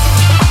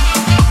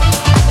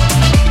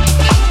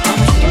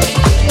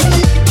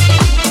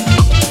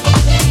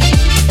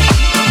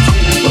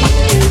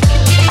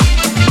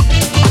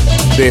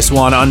 This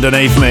one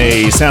underneath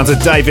me, sounds of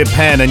David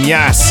Penn and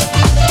Yass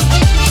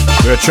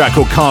with a track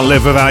called Can't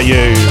Live Without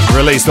You,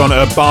 released on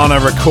Urbana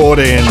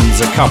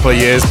Recordings a couple of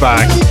years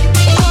back.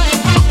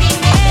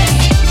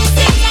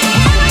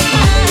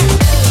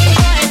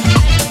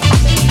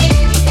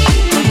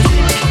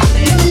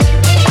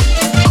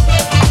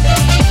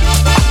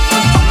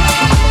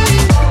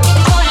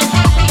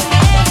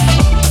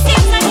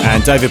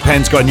 And David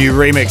Penn's got a new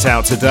remix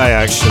out today,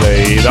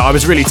 actually, that I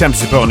was really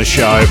tempted to put on the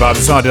show, but I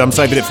decided I'm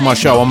saving it for my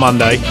show on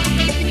Monday,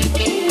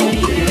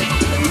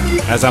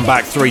 as I'm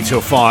back 3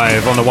 till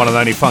 5 on the one and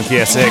only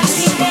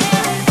FunkySX.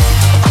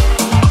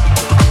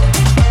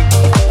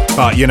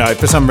 But, you know,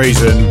 for some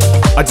reason,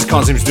 I just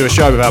can't seem to do a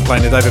show without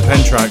playing the David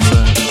Penn track, so...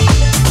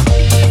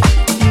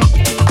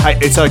 Hey,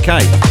 it's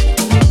okay.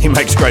 He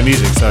makes great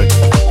music, so...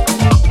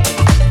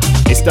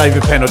 It's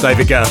David Penn or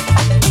David Guetta,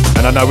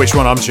 and I know which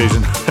one I'm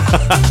choosing.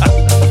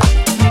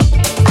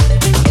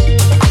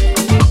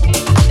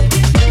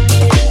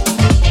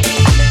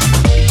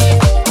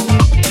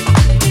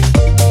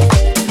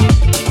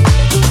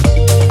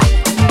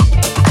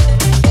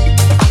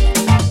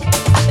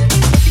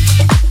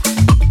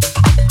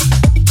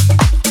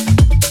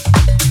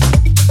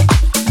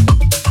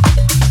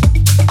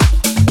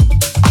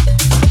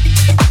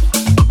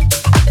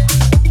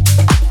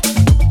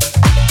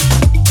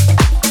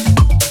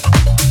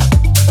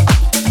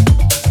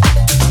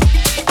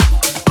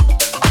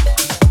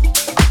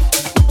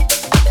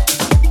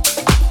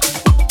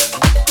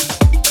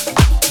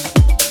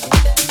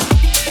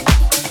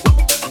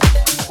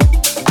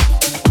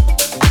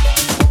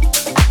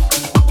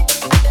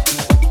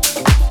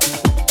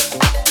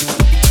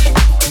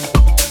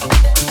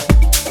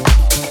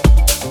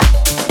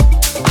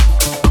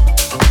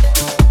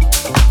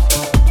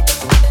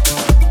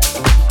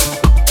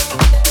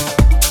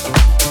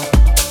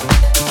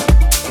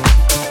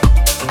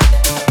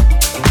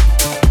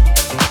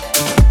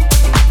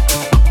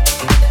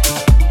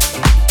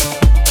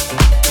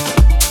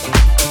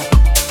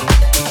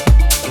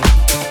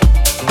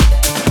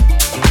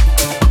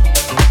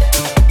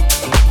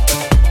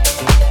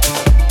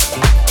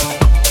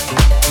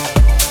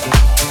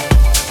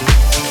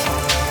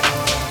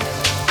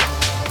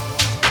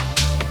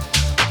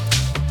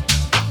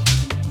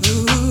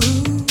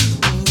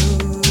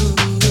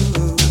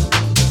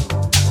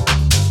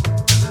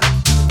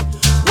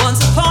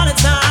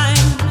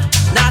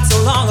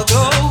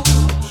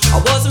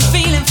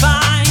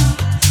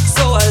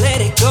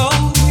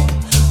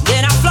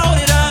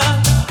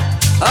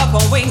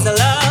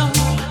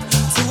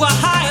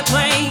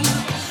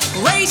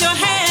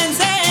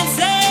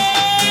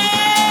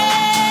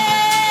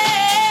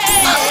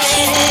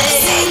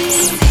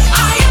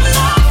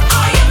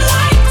 I am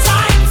light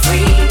time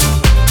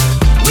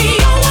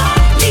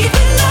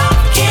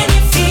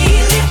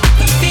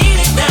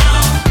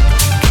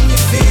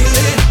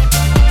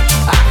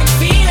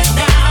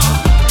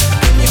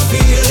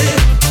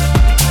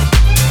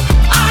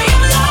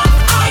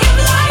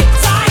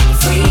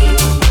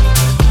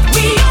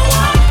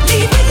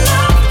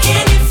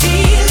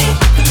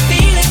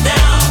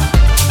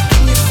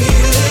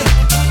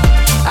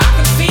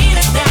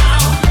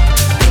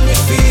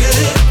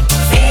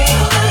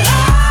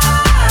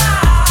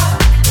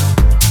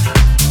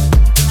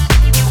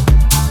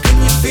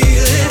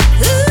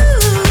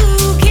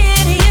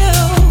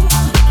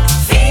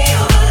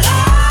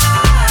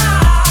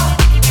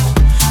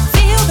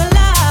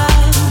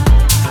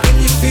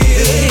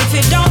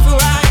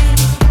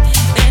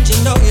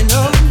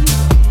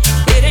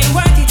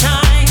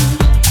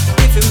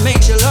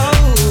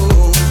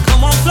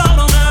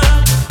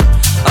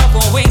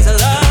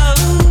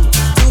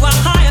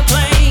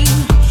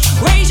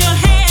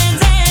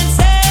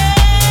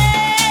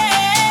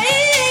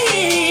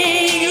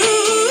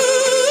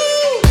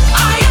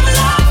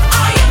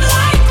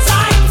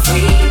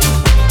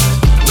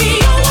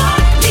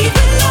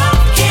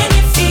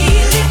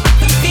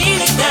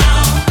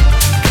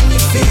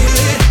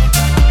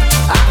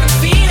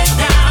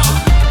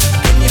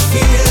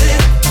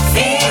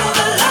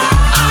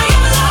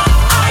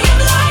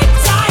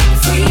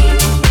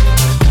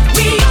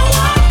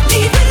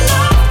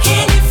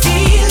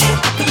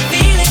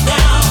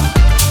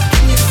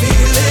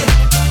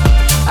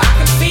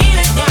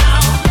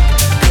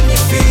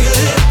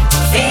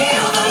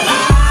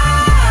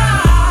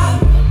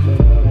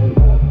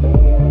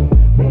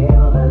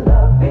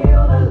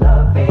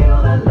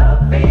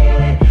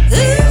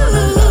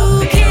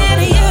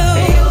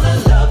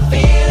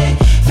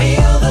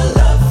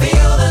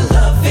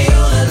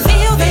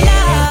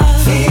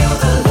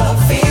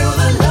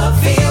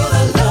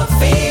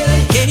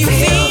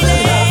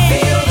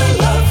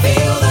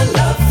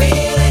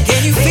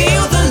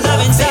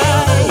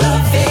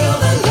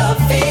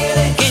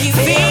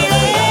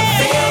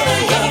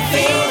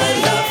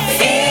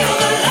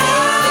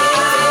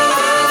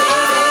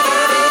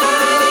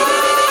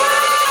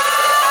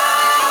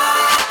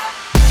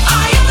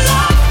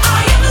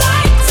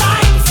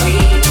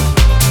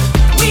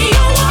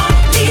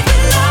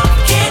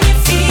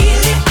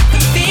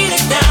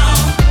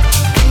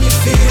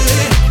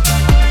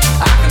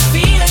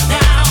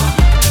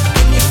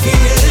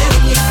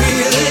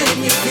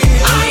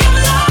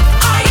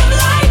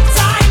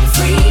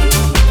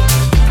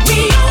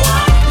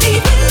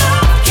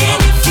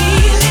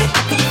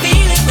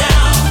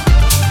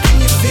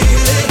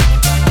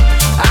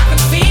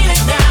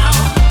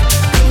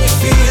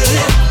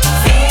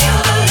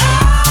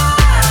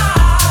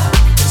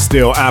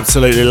Still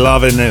absolutely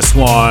loving this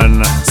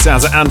one.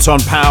 Sounds of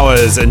Anton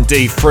Powers and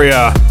D.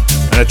 Freer,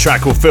 and a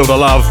track called Feel the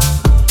Love,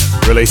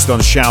 released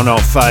on Shall Not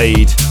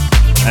Fade.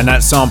 And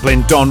that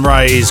sampling Don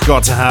Ray's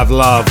Got to Have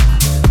Love.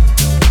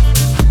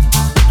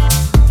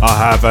 I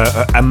have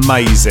an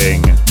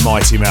amazing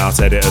Mighty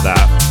Mouse edit of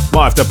that.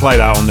 Might have to play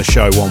that on the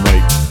show one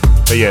week.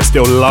 But yeah,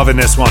 still loving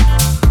this one.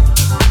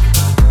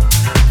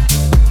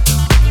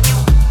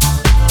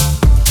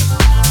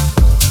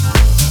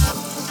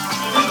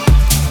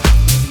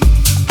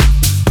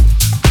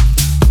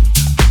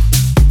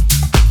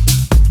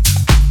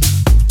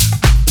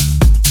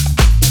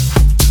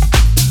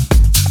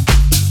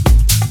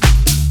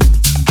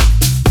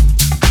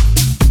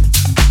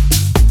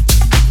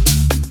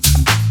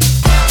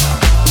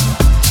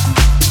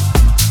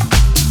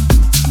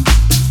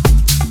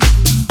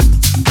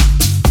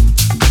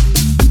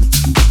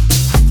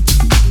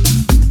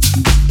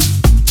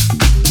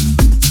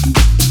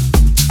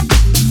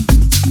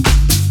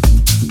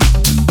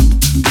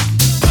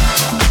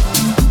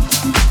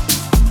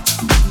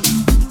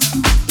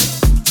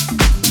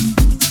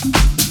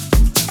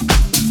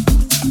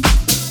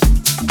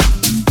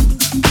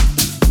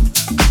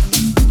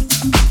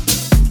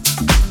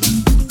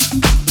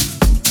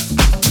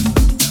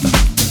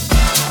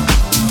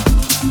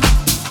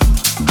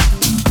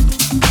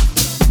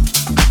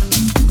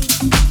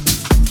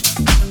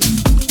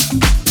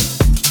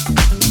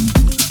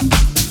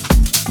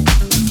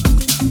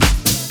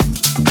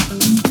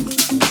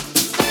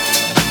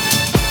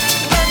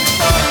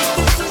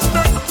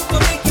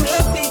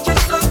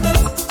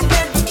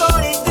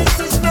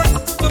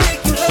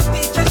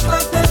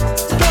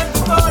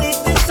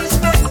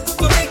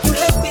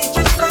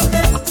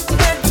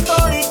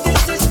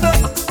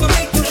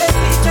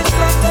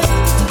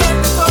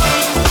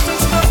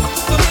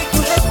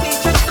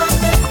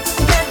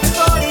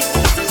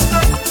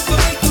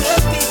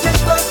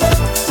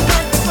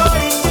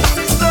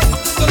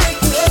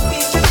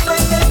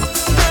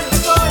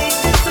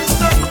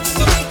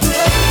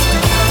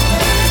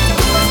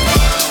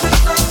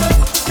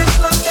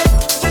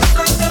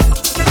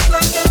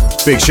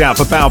 Big shout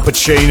for Bal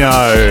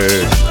Pacino.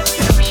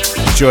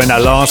 Enjoying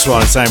that last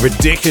one, saying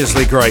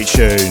ridiculously great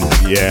tune.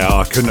 Yeah,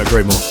 I couldn't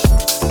agree more.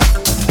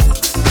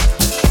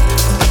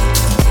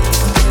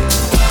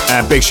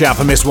 And big shout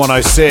for Miss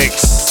 106,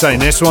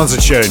 saying this one's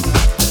a tune.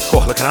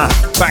 Oh, look at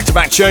that.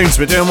 Back-to-back tunes,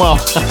 we're doing well.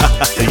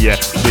 Yeah,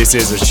 this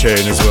is a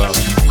tune as well.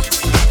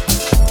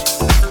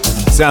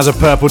 Sounds of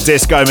Purple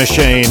Disco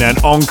Machine and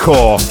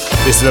Encore.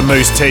 This is a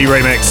Mousse T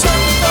remix.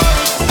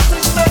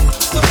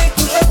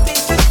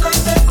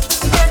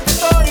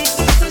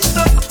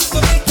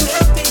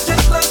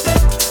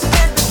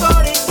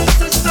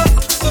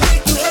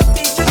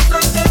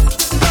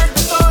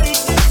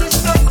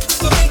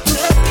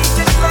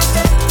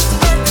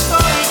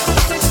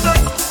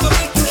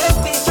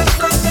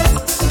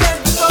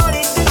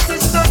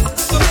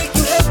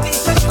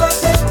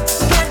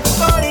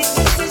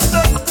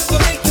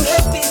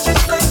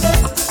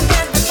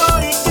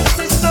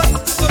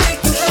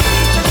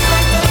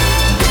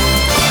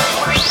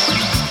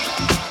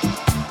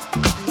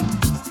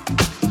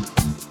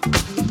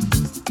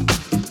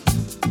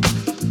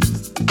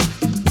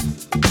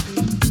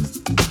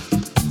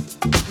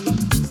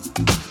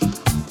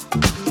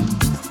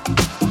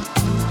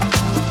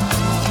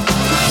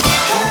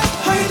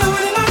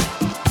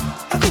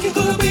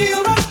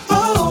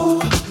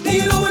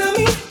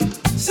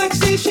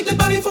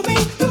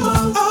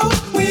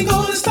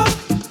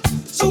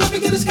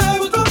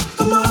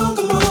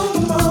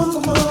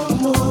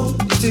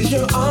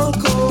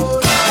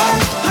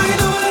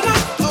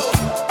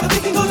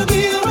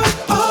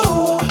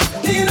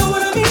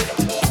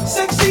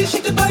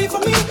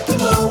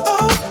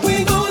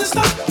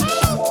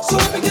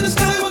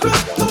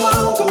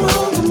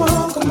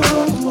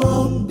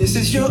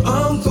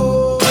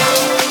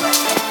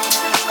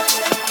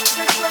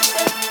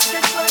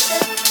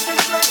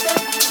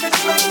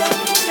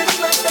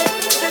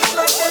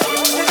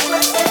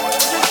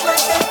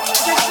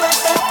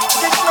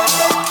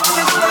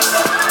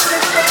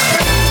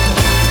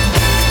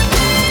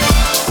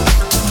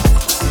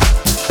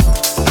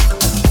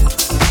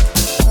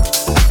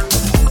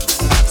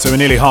 We're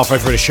nearly halfway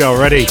through the show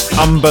already.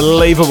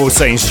 Unbelievable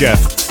scenes,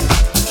 Jeff.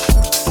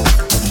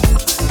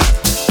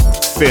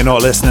 Fear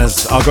not,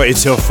 listeners. I've got you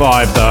till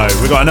 5 though.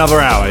 We've got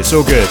another hour, it's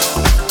all good.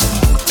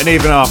 And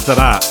even after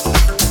that,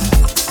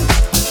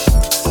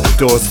 the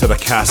doors to the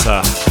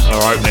casa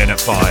are opening at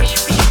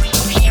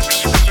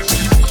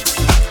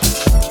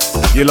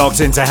 5. You're locked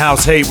into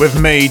House Heat with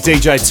me,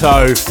 DJ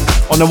Toph,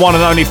 on the one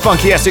and only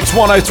FunkySX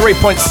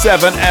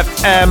 103.7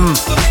 FM.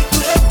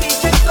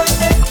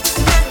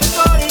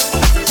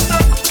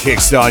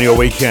 Kickstart your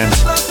weekend.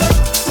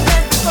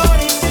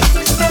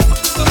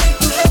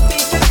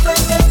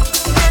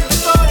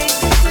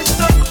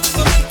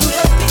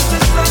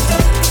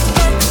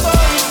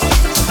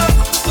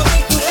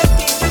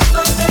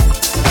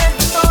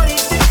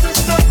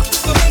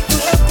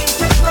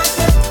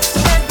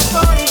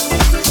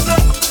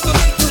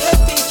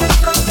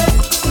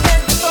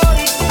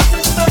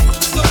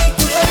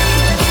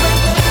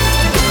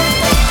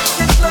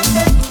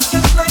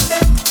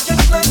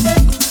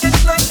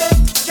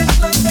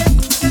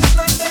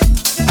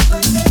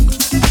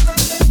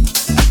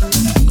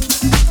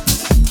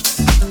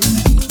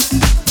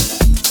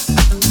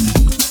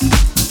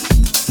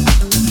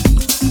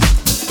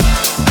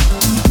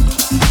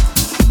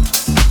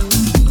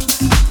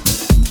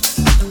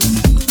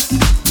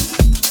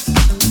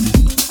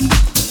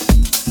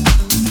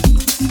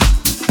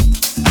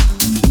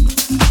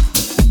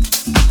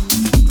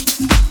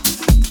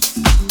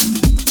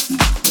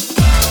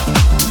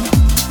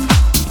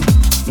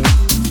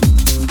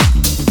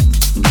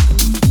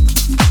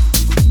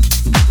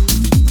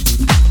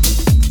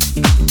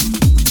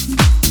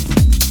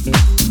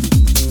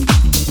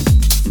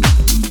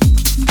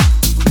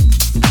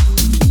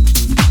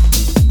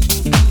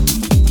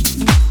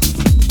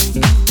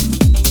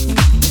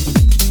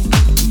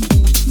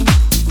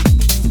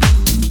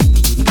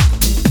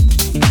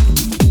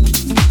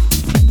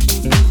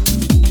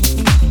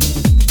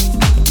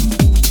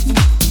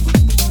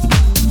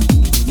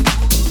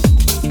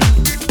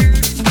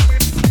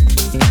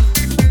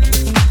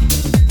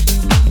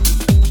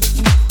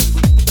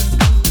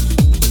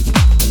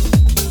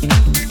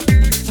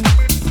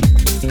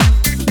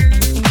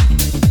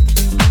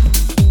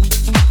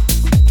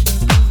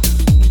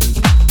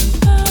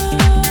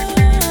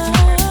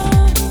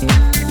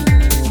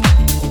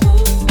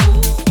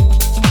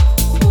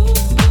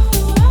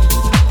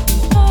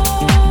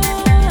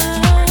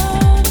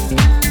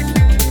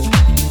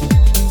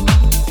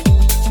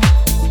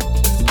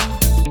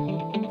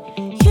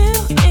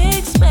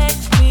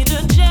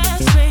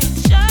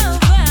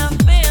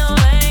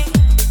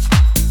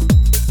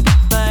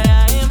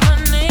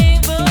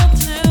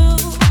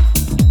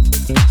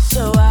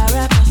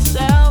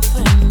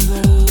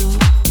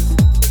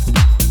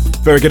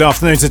 Very good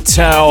afternoon to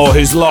Tell,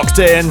 who's locked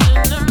in.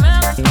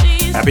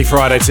 Happy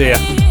Friday to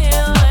you.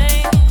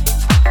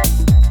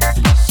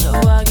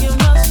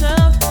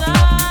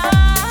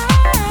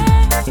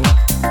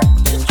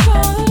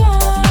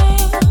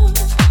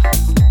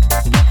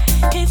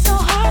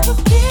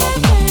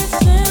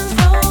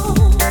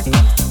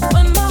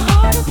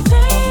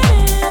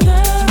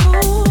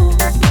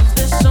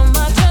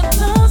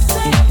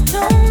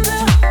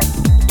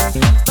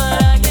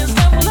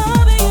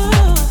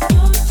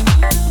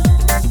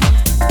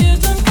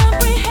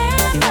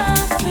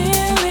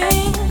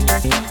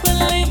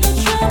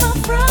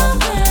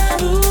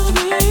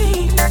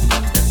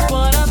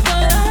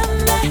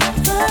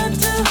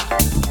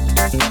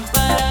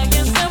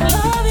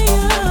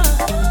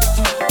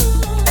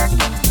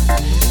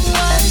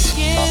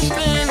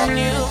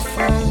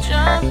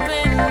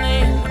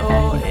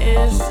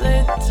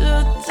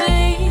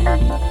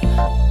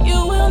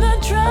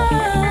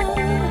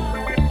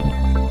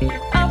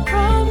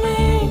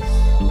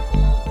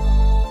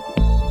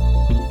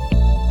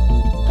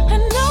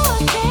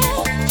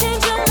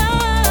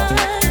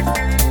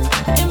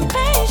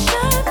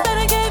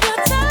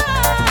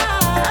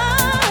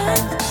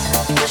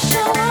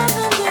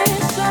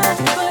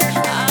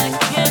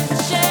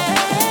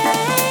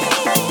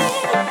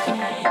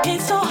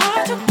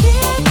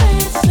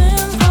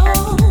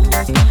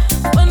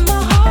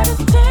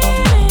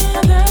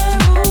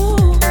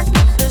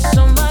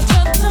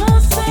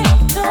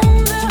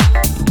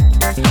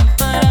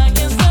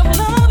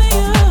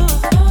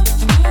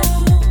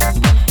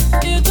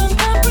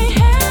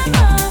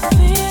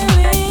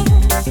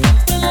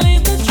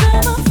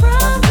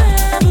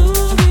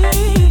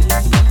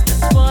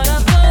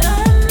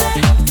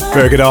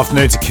 Very good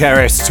afternoon to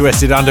Keris,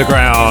 Twisted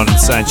Underground,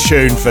 saying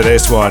tune for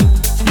this one.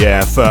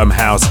 Yeah, firm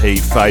house heat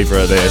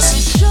favourite of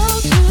this.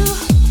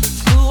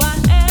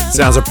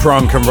 Sounds of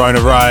Prunk and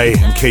Rona Ray,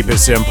 and keep it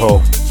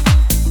simple.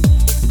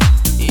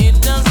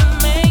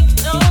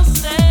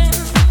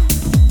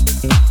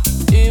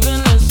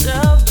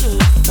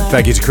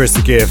 Thank you to Chris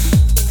the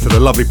Gift for the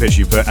lovely pitch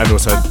you put and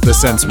also the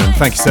sentiment.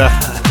 Thank you, sir.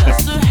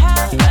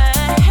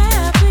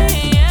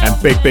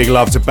 And big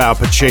love to Bao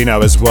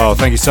Pacino as well.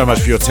 Thank you so much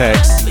for your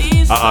text.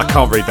 I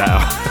can't read that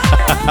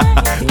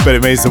out, but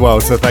it means the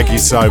world, so thank you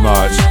so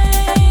much.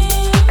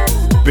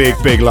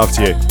 Big love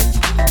to you.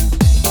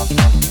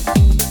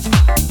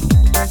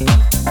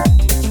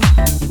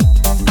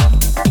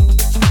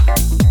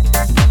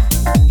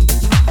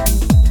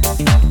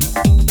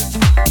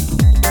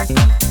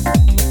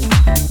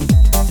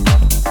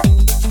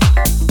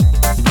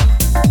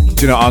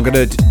 Do you know,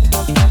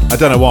 I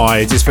don't know why,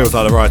 it just feels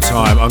like the right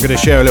time. I'm gonna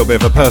share a little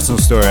bit of a personal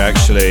story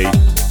actually.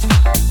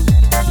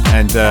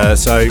 And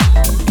so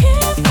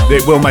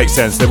it will make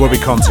sense, there will be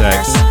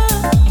context.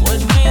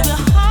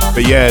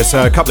 But yeah,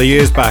 so a couple of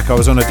years back I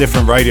was on a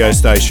different radio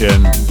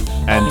station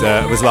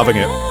and was loving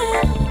it.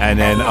 And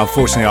then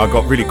unfortunately I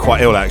got really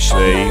quite ill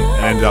actually,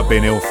 and ended up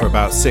being ill for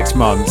about 6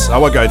 months. I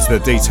won't go into the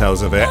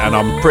details of it, and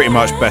I'm pretty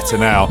much better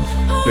now.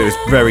 But it was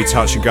very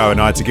touch and go, and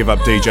I had to give up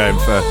DJing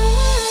for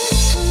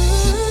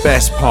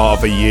best part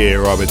of a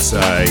year, I would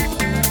say.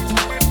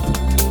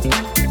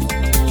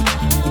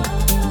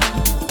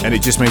 And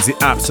it just means the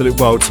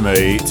absolute world to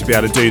me to be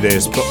able to do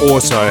this, but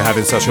also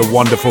having such a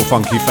wonderful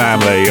funky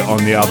family on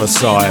the other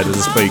side of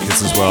the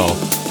speakers as well.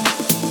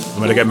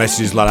 And when I get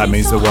messages like that, it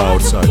means the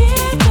world. So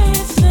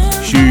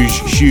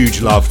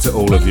huge love to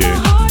all of you.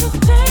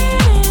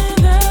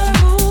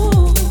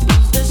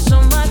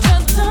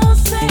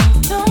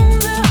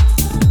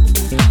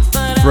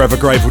 Forever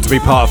grateful to be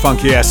part of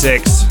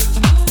FunkySX.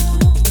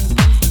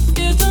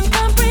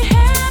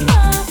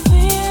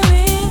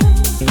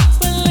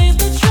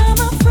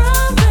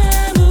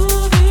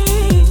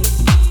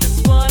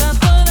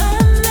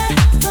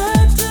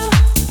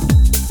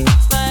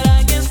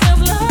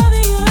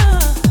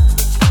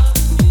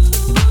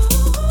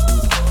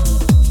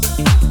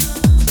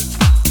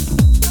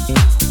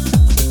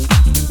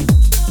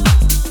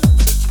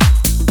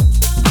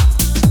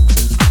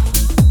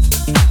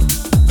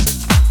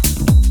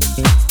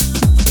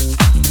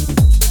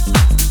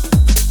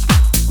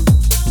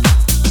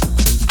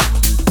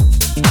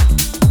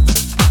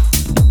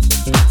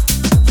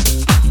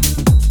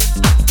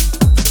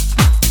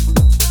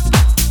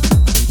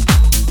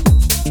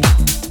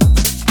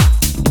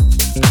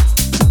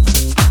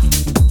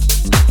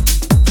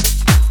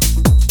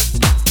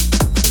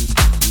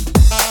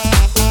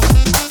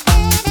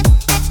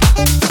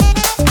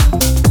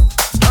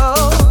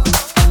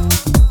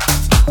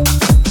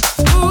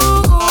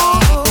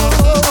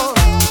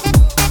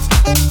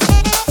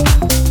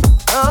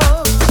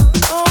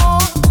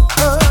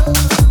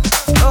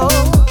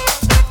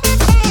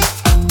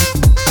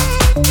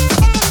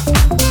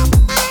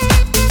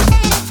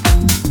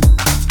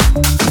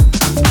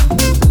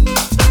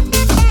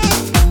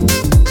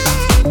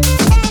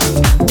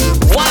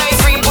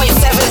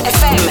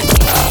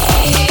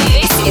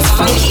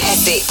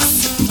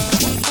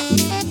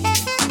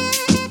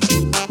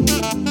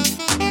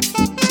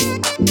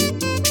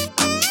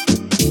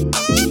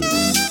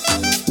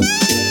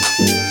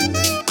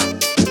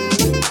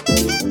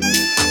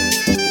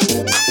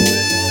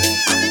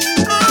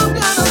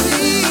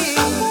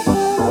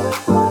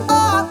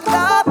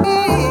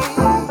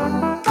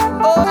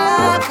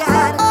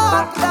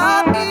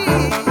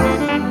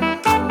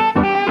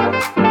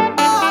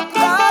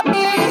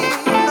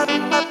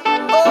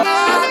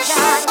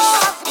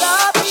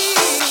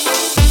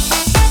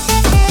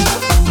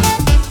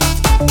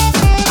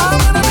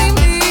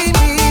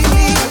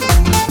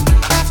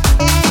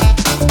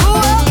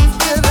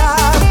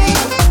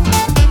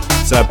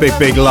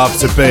 Big love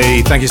to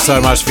B. Thank you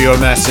so much for your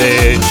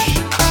message.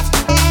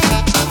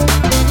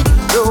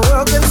 The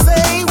world can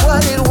say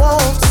what it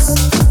wants.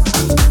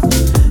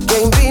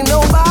 Can't be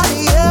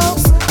nobody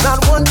else,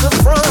 not one to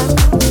front.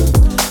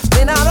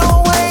 May not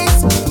always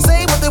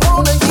say what they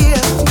want to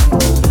hear,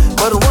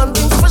 but one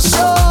thing's for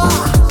sure,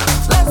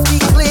 let's be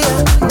clear.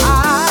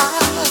 I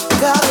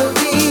gotta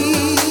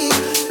be me,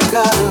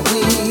 gotta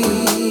be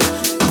me.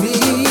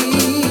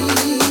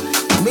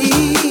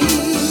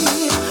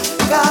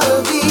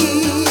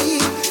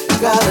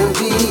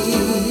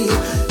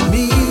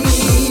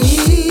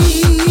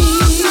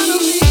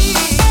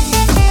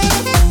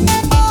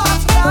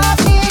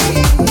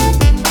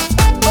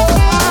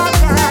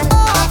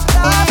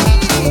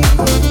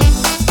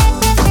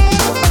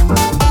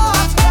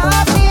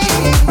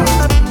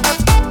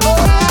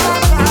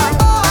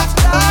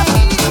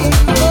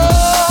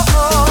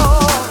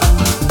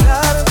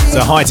 So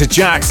hi to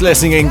Jax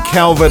listening in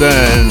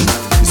Kelvedon.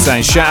 He's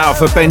saying shout out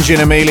for Benji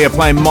and Amelia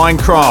playing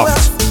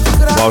Minecraft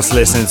whilst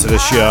listening to the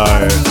show.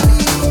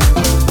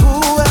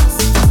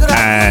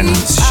 And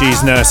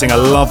she's nursing a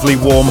lovely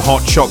warm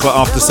hot chocolate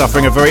after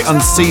suffering a very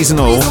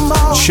unseasonal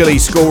chilly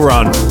school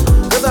run.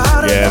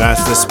 Yeah,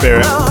 that's the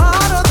spirit.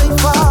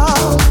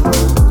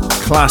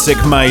 Classic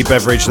May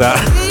beverage that.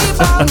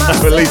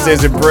 At least it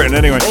is in Britain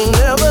anyway.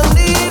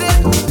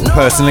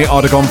 Personally,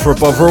 I'd have gone for a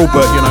Bovril,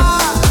 but you know,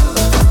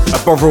 a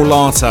Bovril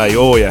latte,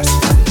 oh yes.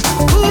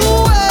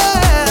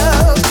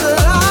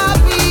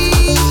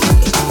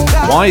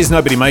 Why is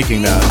nobody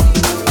making that?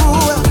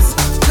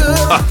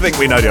 I think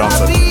we know the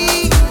answer.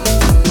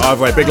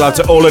 Either way, big love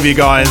to all of you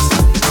guys.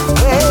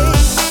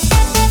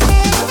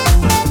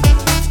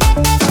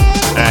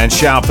 And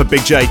shout out for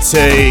Big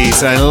JT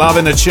saying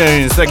loving the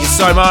tunes. Thank you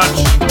so much.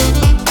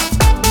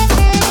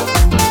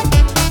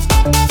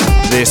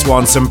 This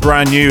one, some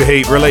brand new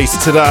heat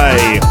released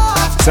today.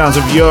 Sounds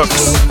of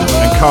Yooks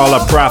and Carla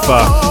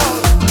Praffa.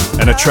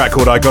 And a track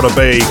called I Gotta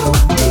Be.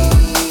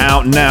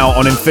 Out now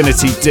on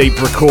Infinity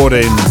Deep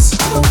Recordings.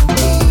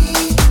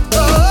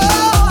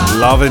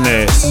 Loving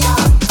this.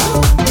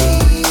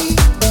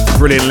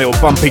 Brilliant little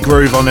bumpy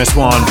groove on this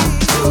one.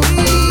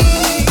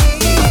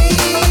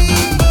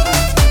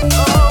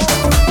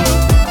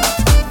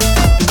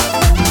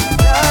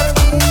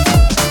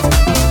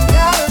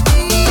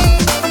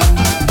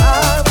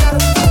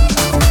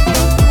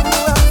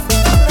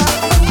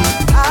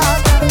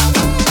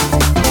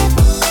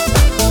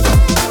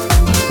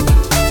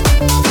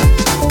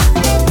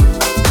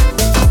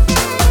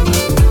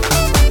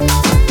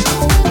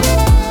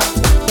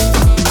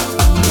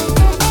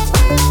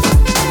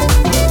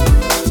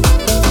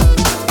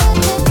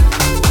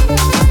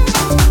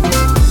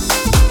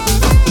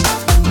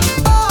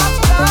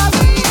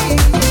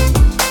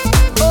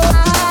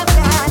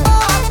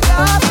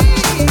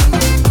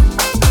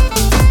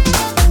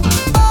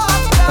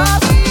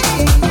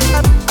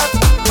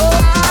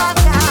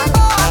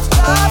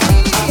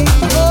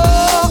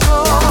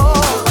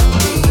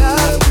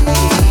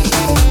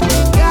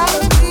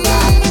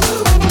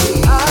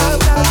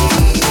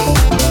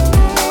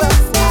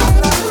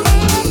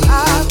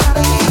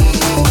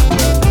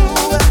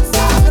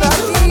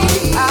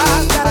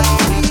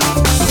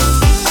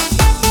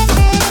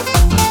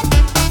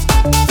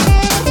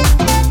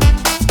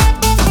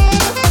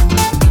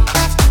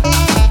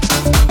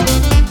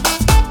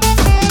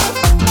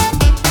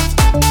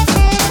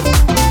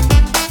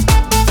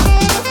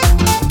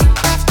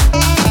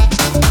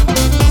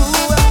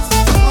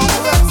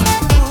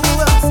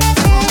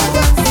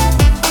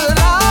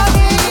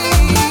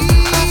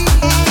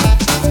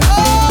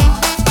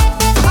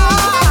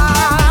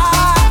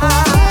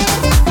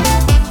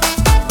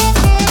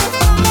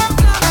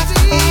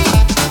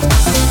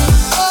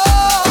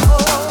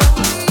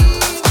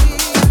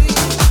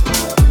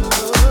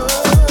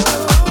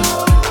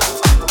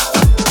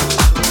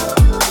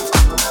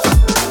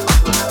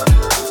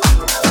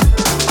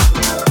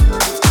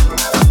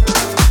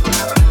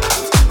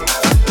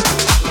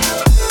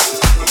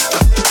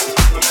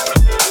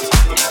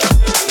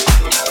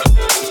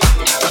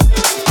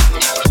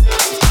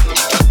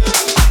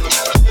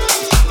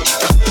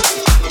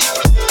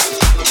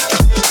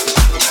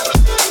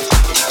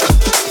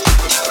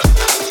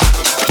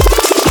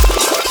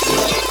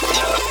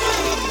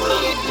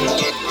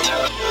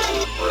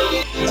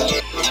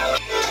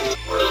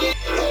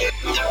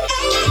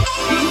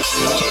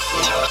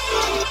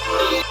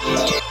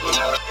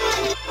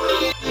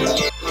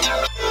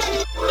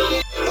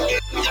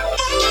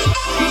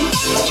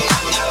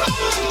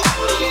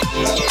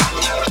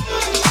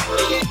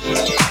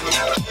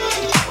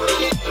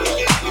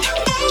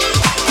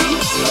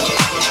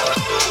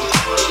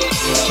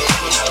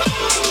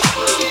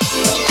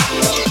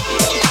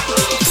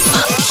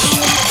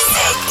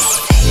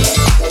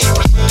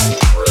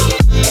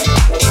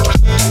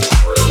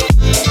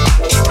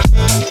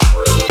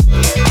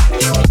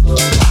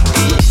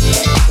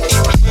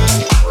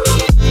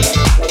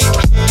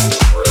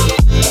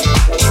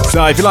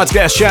 So if you'd like to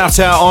get a shout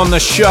out on the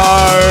show,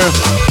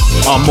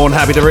 I'm more than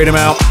happy to read them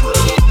out.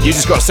 You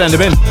just got to send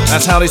them in.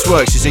 That's how this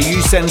works. You see,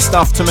 you send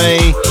stuff to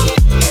me,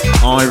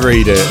 I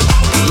read it.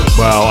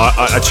 Well,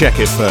 I check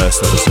it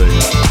first, obviously,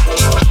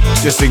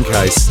 just in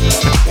case.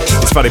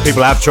 It's funny,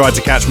 people have tried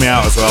to catch me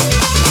out as well.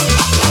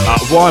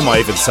 Why am I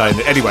even saying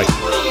that? Anyway,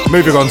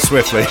 moving on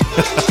swiftly.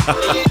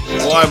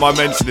 Why am I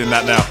mentioning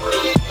that now?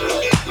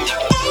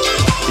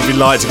 If you'd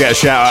like to get a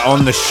shout out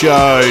on the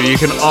show, you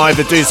can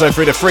either do so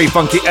through the free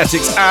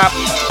FunkySX app,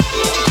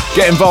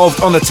 get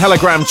involved on the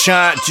Telegram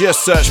chat,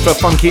 just search for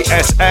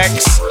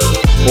FunkySX,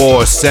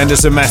 or send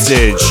us a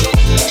message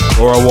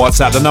or a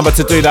WhatsApp. The number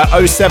to do that,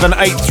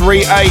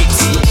 07838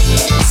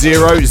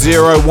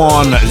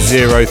 001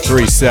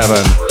 037.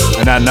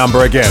 And that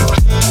number again,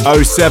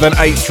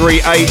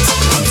 07838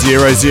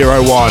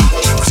 001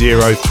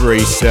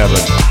 037.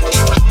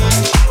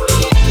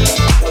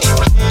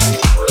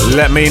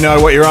 Let me know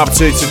what you're up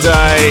to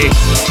today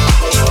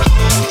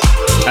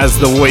as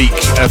the week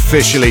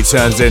officially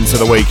turns into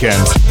the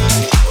weekend.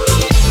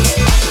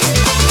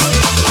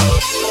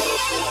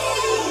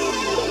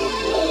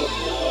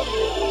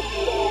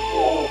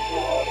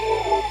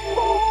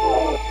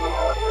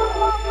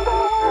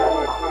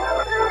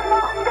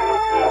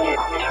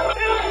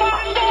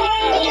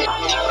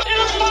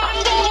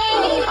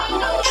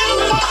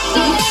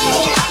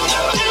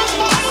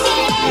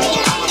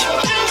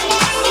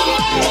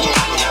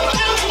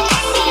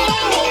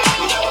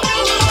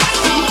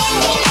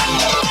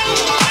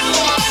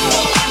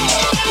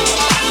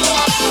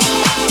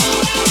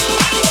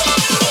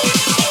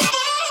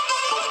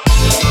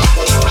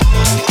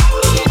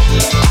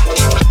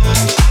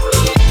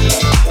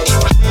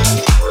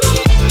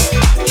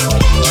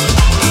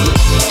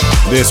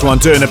 This one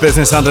doing the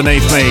business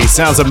underneath me.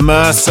 Sounds of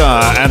Mercer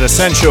and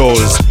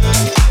Essentials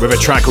with a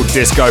track called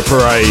Disco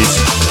Parade.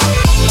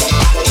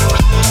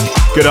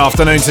 Good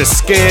afternoon to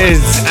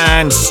Skiz,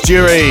 and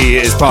Stewie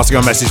is passing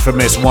on a message for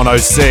Miss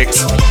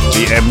 106.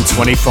 The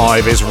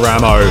M25 is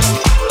Ramo.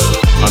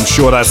 I'm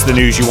sure that's the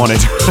news you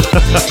wanted.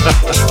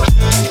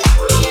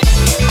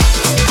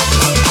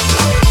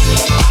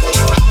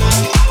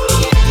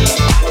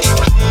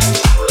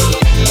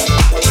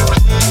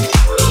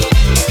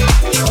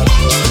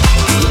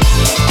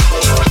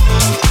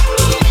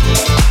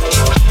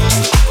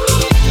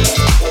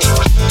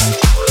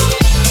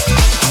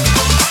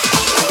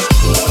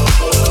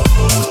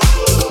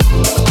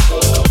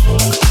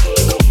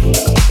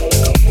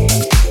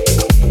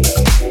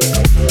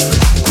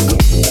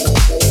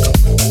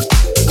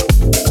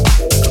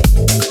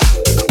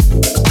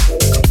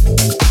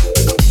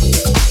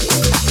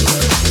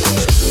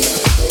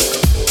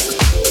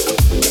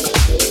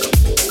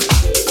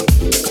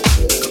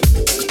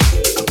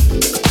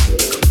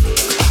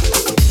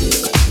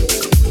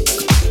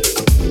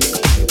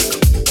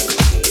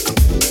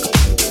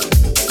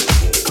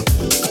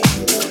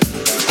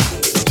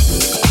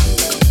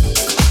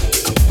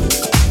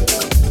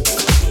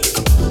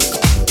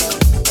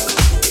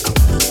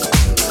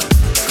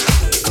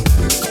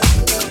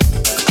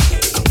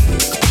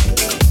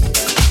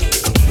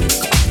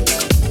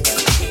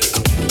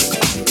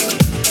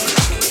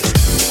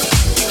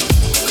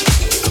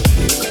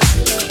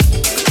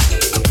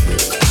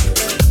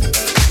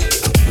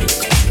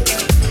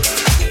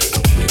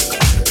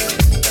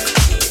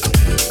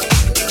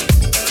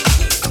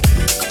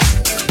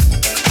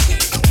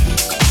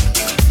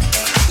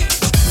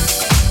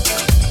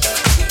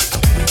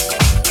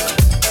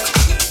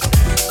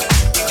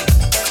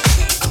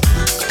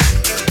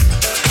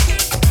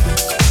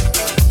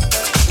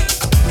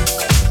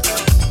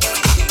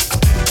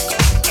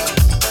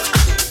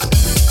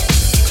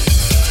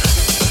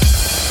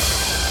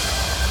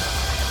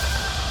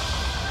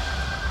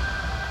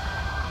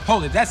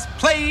 Hold it, that's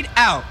played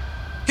out.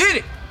 Hit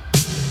it!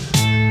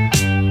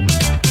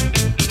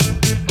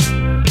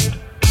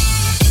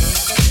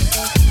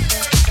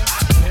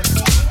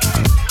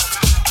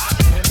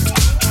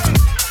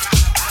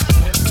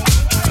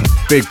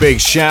 Big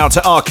shout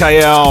to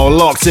RKL,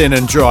 locked in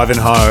and driving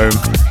home.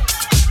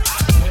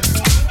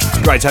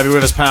 Great to have you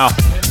with us, pal.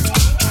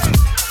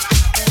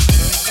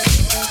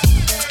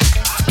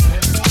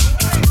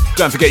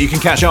 Don't forget you can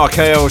catch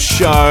RKL's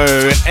show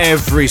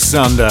every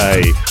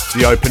Sunday.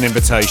 The open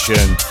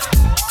invitation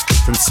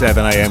from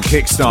 7 a.m.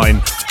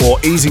 Kickstein, or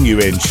easing you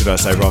in, should I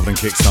say, rather than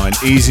Kickstein,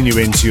 easing you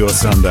into your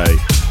Sunday.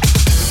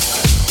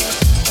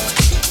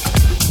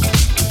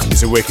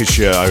 It's a wicked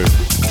show,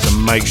 so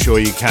make sure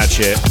you catch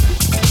it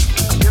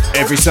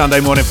every Sunday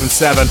morning from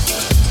 7.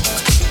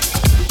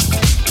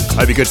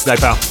 Hope you're good today,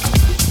 pal.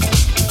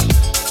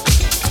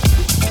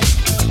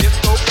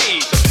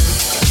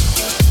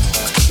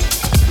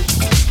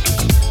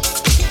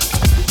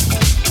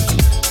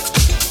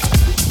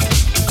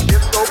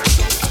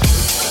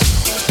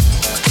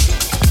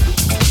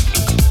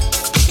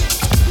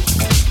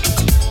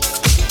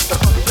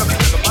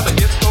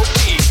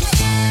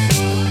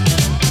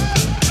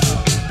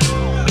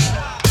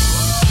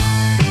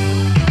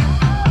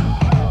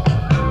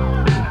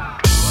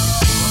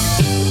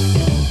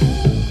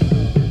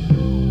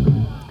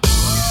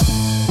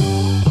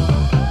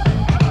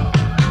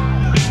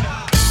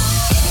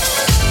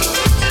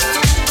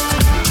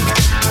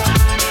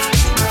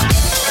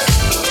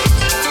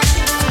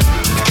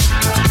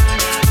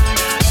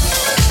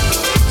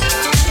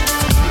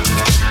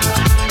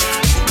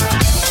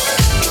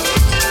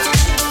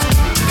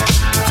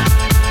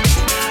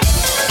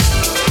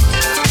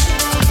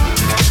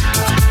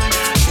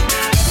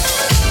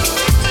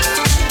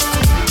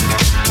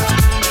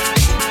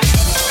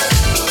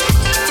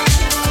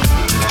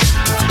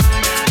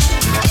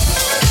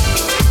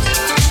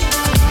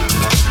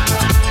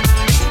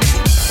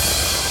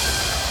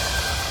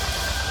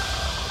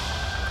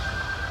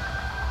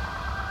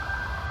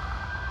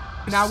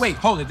 Now wait,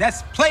 hold it.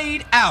 That's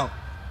played out.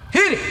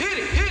 Hit it, hit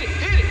it, hit it,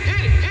 hit it,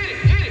 hit it,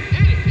 hit it.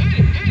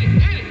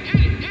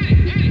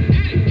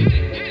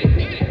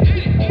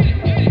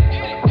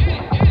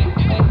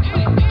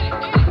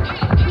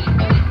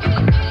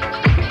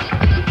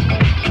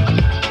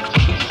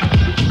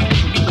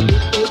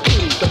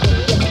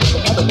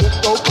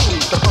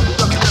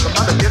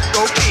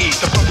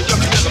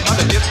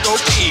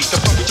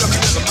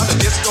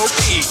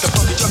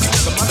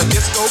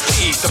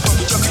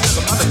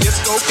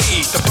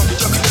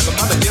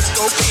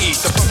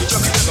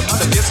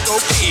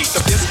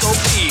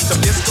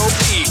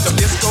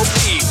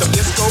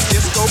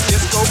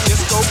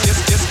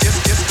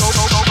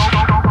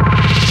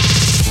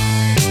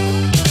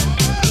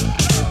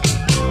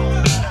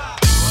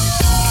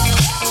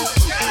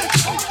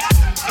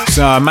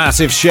 So a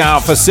massive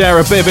shout for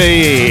Sarah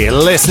Bibby,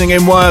 listening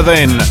in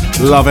Worthing,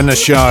 loving the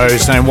show,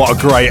 saying what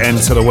a great end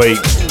to the week.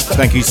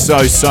 Thank you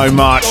so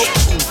much.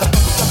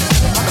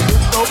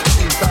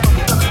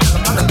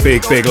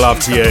 Big love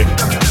to you.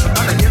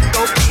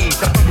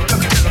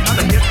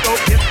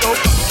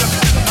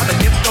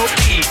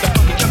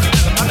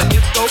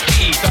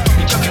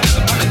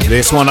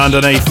 This one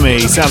underneath me,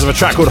 sounds of a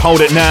track called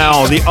Hold It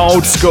Now, the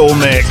old school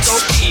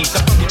mix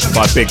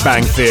by Big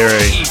Bang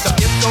Theory.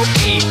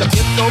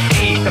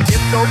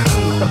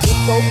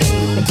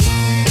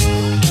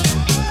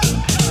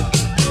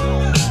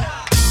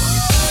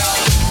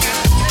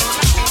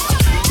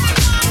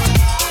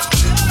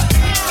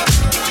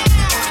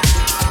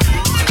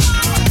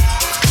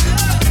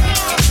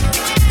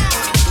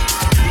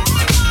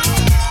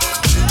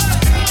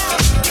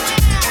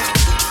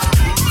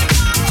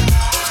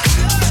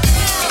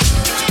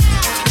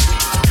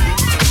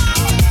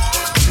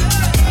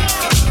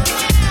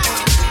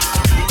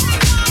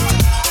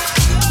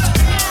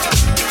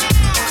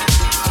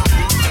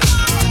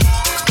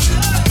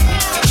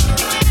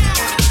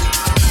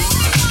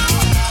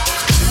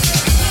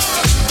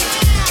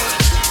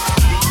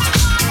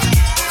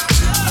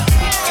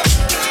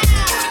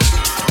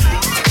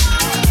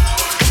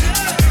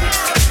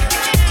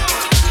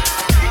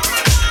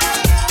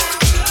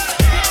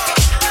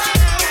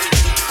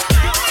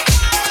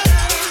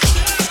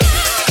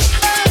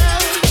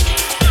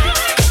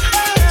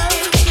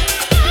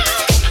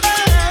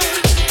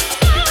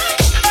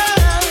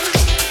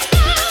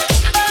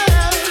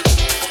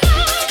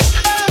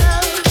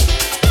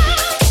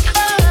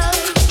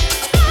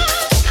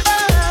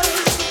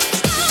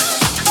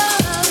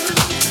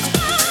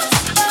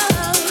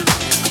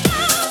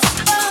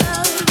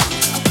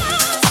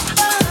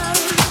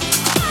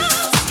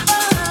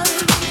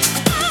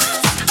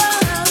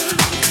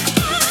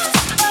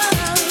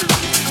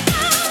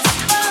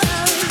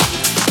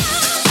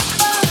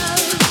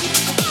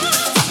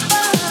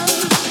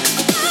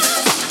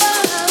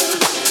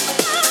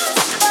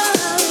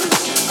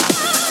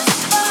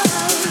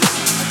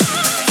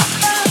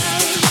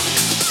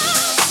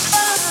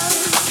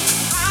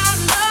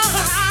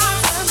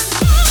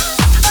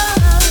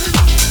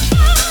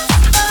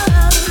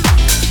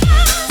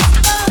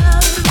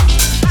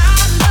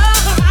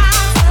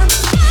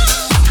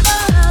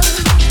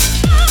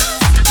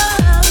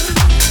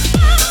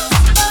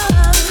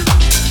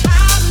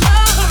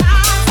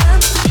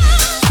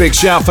 Big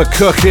shout for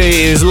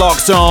Cookie, who's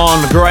locked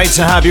on. Great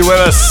to have you with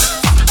us.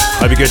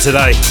 Hope you're good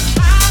today.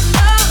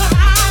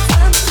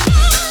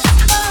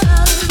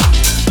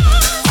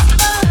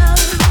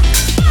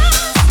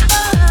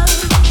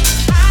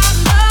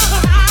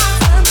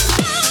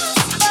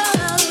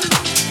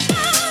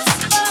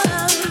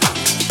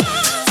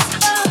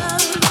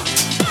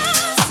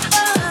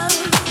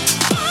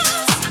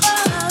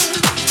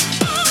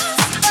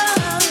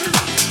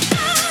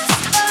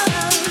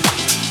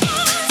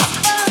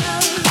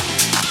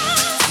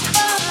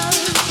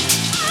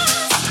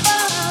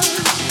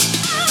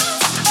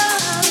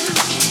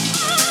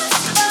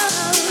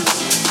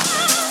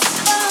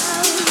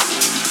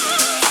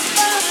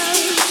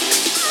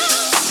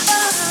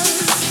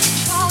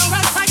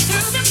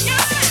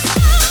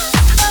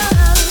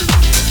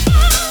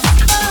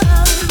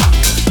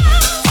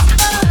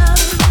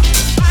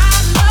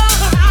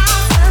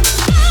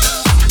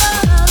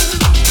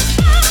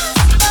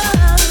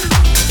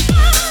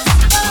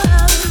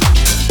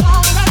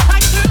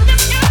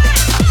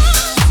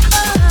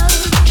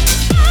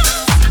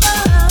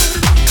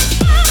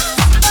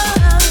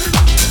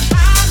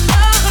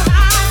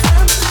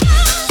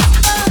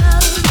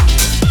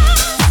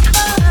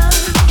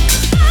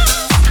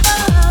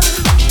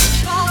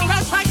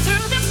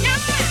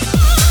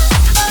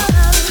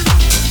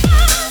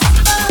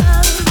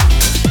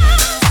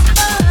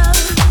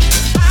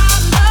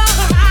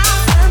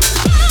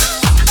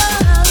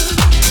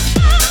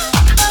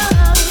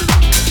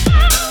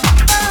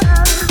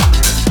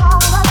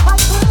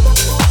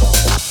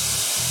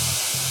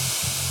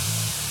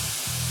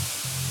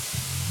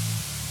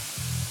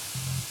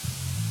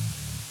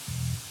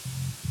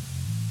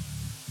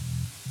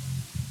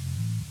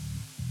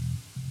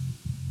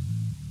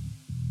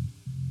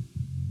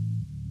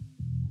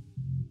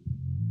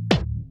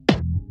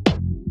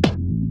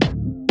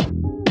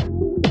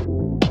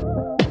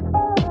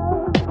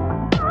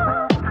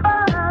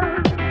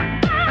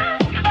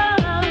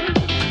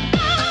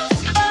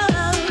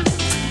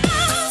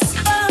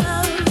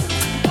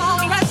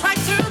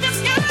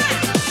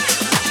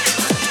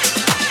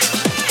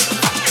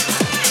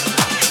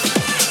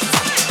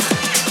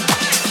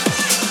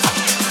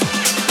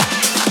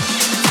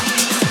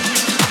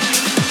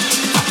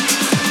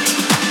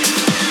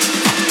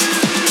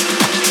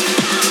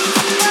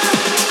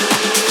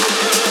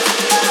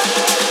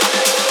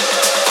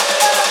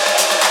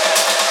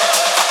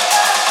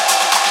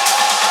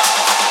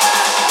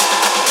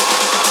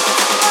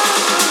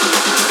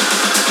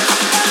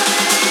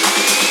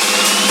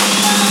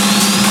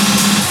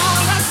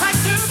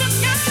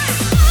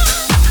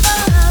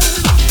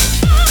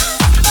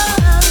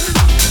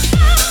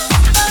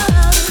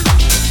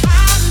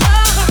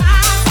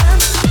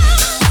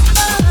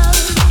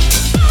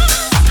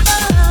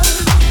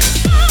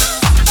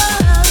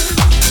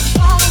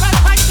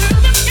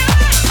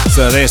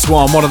 Baxter, this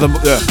one of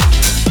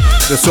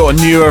the sort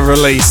of newer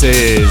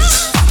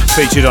releases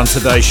featured on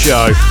today's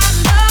show.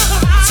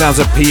 Sounds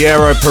of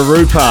Piero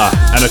Perupa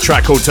and a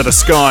track called To The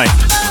Sky.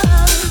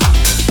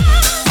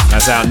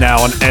 That's out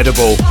now on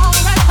Edible.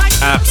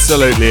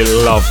 Absolutely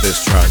love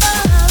this track.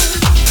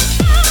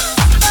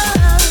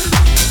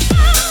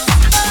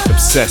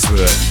 Obsessed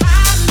with it.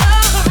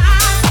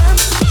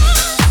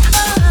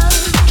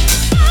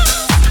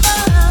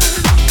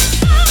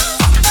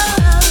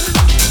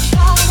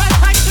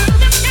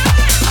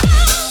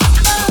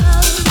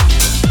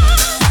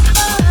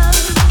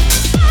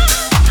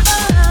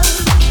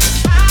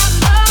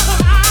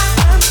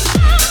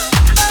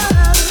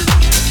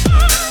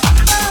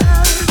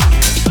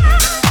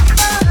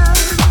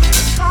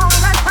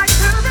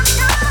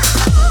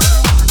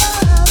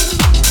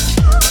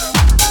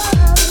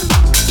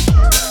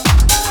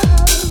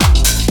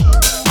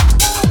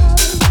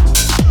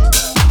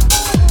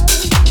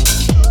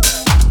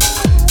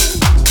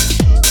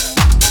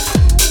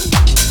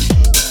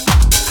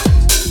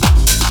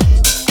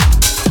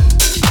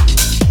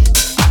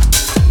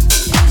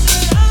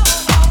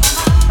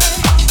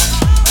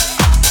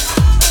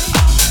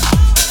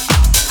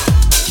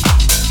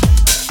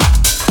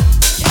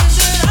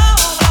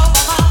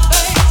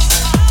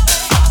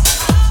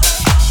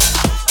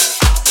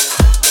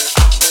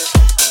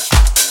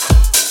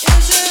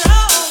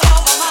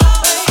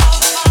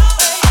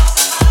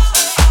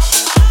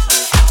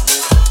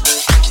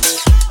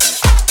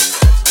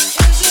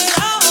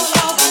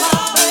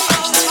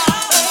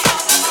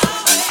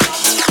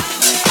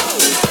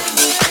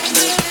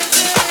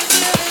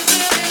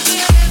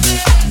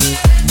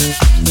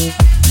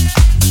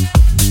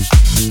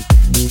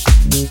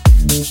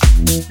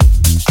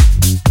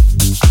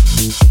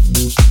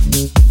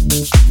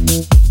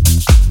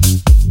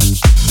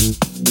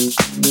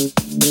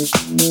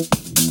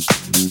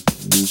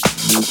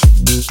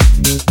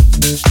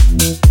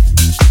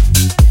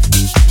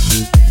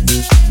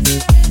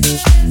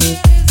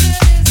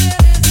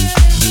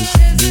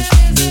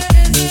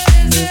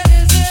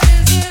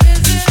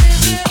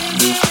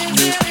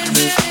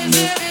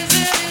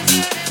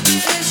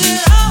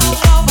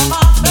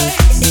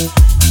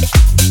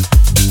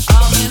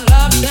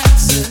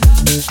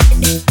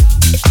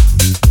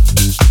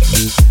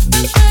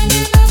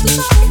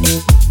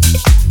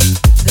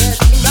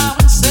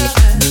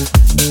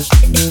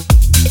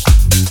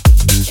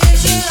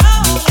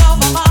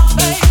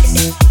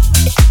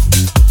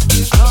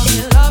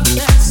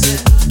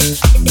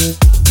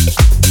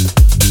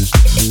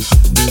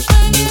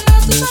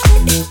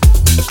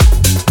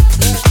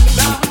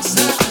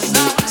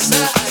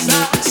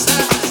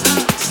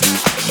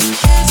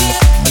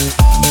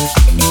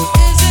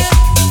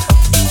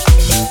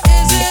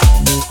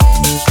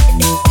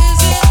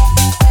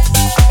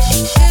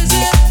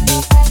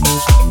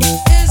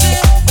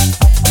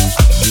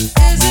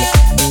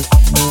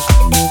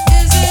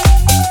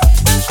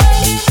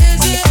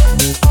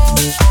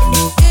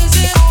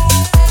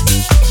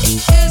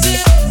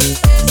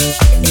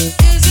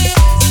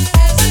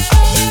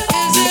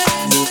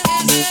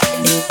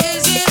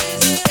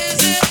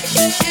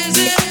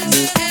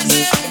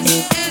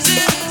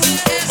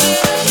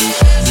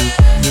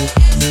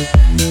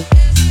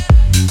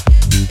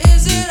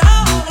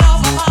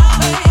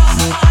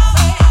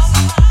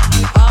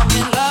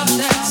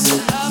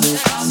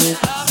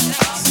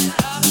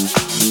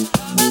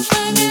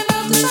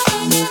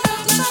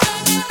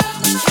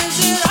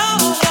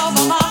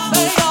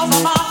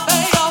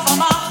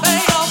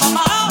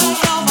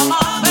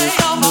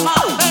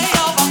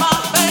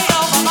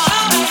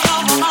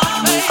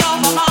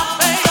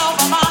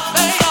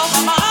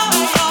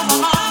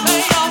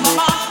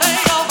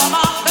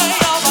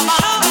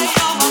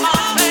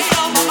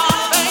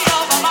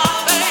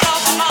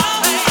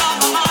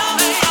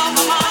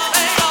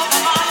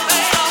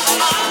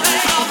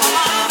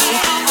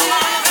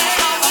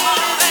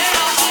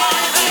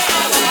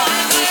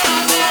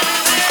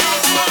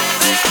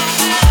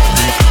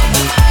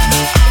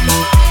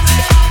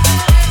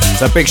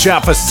 So big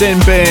shout for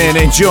Sinbin,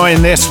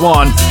 enjoying this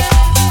one.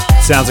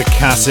 Sounds of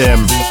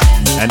Kasim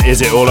and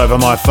Is It All Over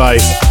My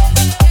Face.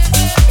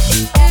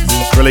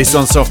 Released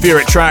on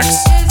Sulfuric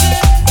Tracks.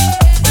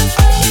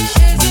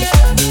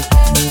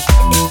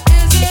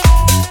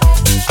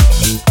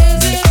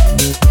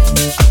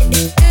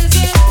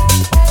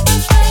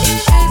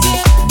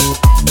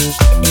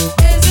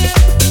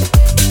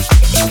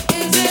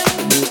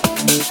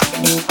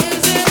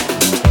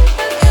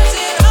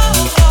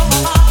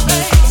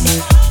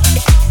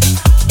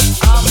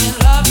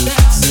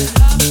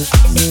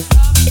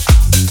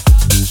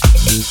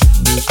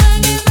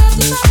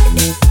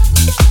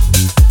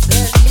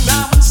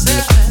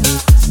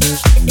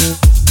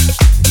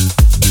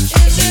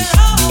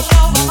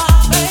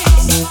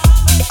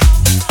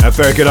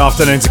 Very good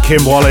afternoon to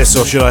Kim Wallace,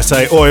 or should I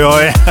say oi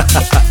oi.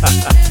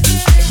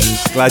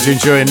 Glad you're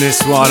enjoying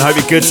this one. Hope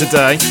you're good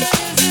today.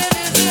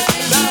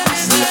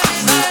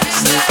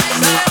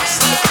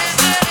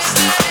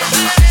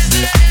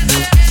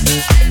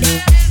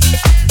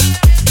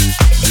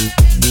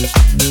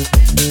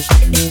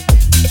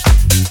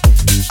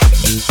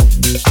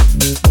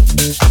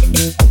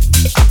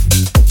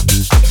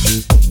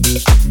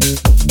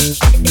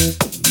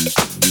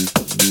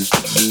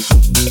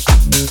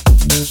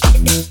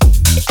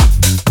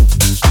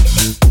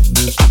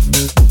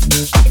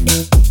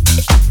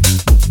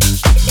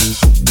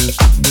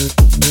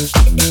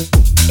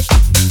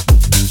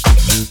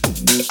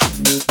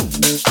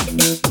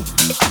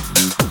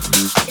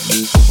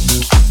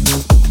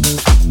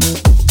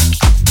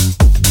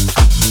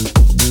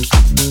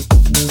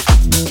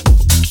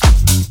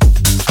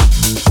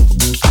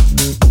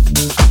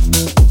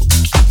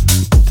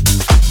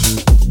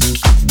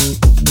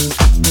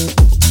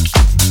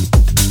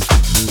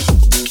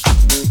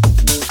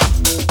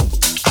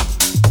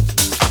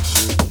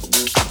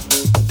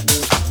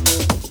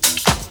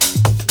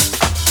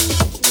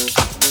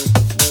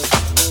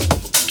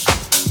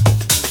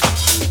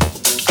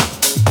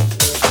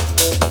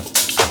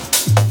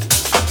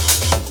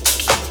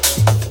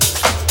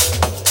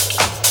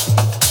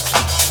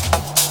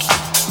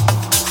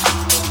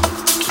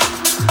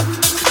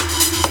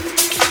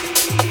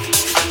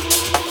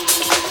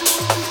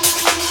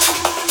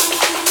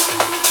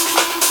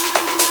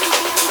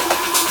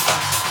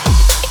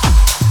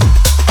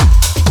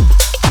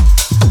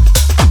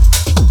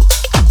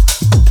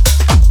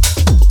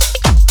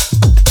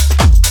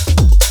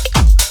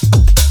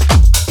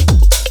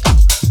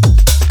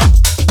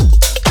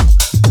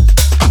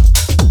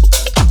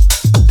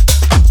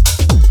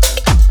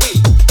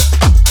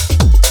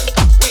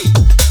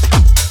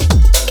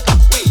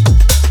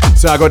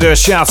 So I've got to do a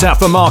shout out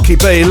for Marky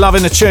B,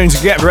 loving the tunes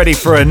and getting ready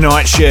for a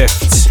night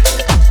shift.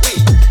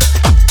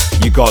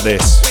 You got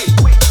this.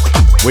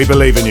 We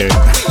believe in you.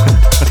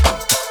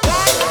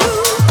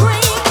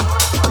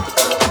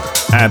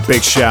 And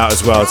big shout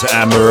as well to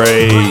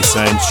Anne-Marie,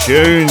 saying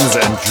tunes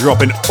and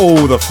dropping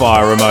all the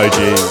fire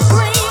emojis.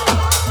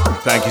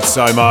 Thank you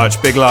so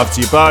much. Big love to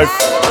you both.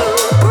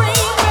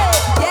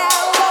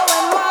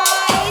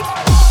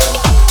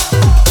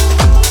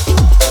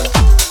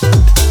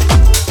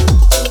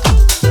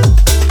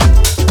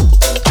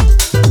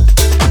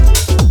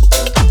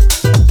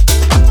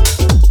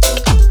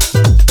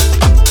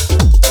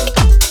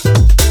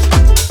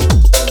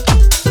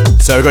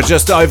 So we've got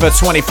just over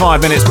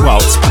 25 minutes.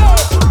 Well,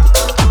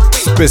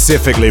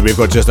 specifically we've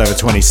got just over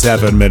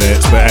 27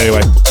 minutes. But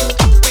anyway,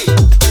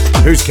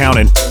 who's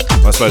counting?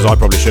 I suppose I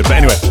probably should. But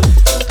anyway,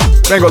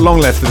 we ain't got long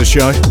left of the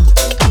show.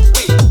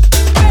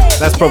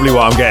 That's probably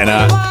what I'm getting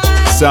at.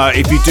 So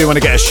if you do want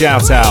to get a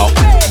shout out,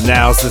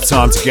 now's the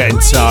time to get in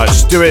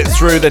touch. Do it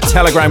through the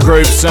Telegram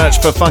group. Search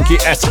for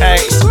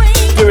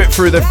FunkySX. Do it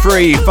through the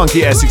free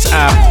FunkySX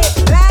app.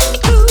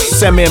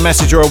 Send me a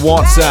message or a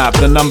WhatsApp.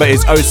 The number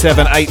is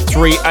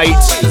 07838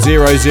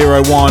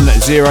 001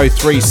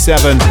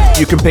 037.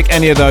 You can pick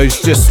any of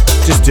those.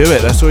 Just do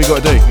it. That's all you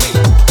got to do.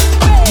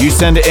 You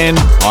send it in,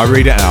 I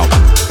read it out.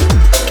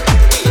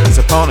 It's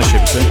a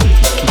partnership, see?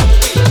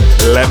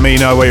 Let me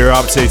know where you're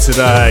up to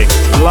today.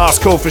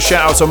 Last call for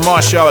shout-outs on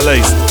my show, at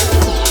least.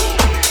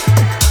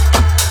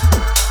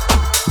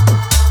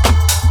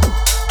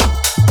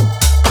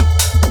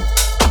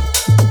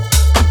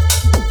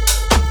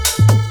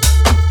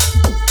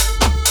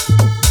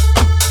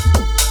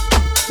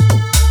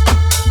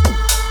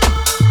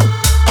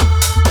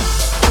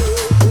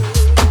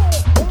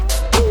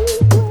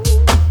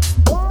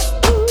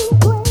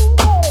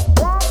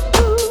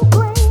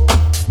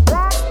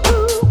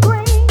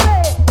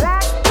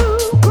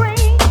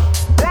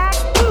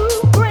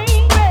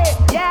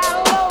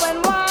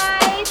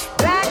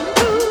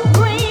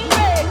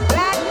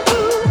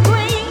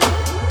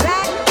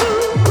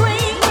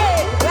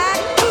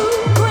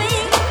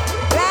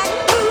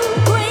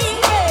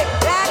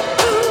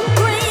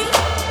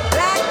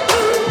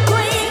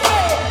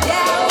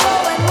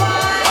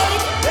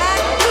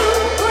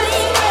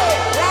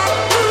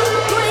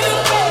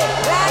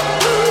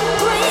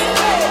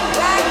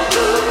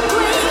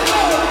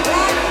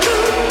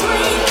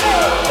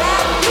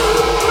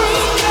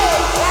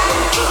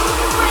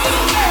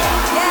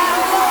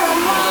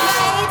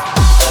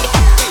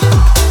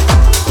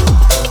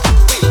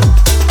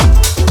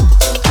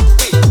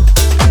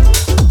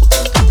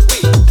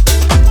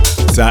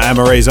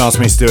 Anne-Marie's asked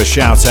me to do a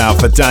shout out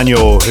for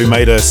Daniel, who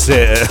made us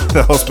sit at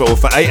the hospital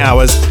for 8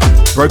 hours,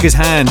 broke his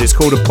hand. It's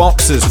called a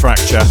boxer's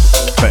fracture,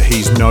 but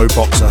he's no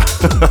boxer.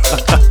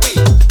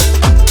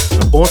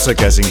 I'm also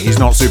guessing he's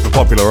not super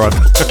popular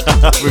either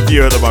with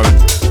you at the moment.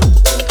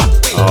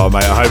 Oh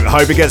mate, I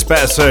hope it gets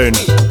better soon.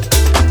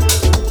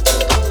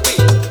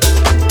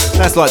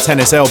 That's like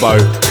tennis elbow.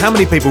 How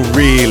many people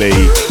really,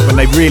 when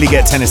they really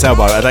get tennis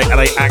elbow, are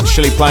they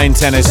actually playing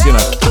tennis, you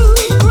know?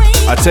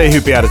 I tell you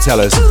who'd be able to tell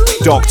us.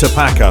 Dr.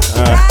 Packer.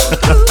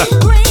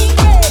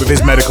 With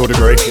his medical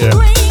degree, yeah.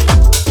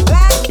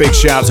 Big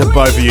shout to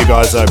both of you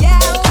guys though.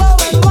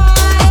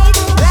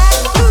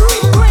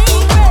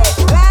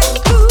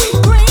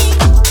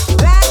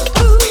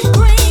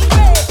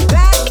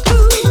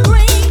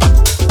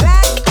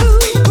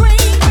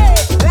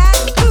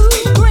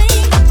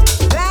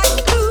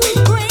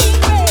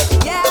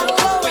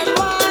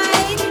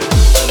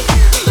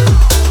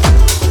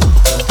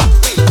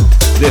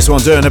 This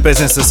one doing the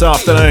business this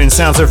afternoon.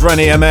 Sounds of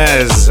Rennie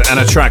Amez and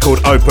a track called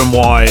Open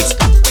Wide,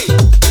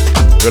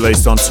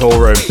 released on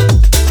Tour Room.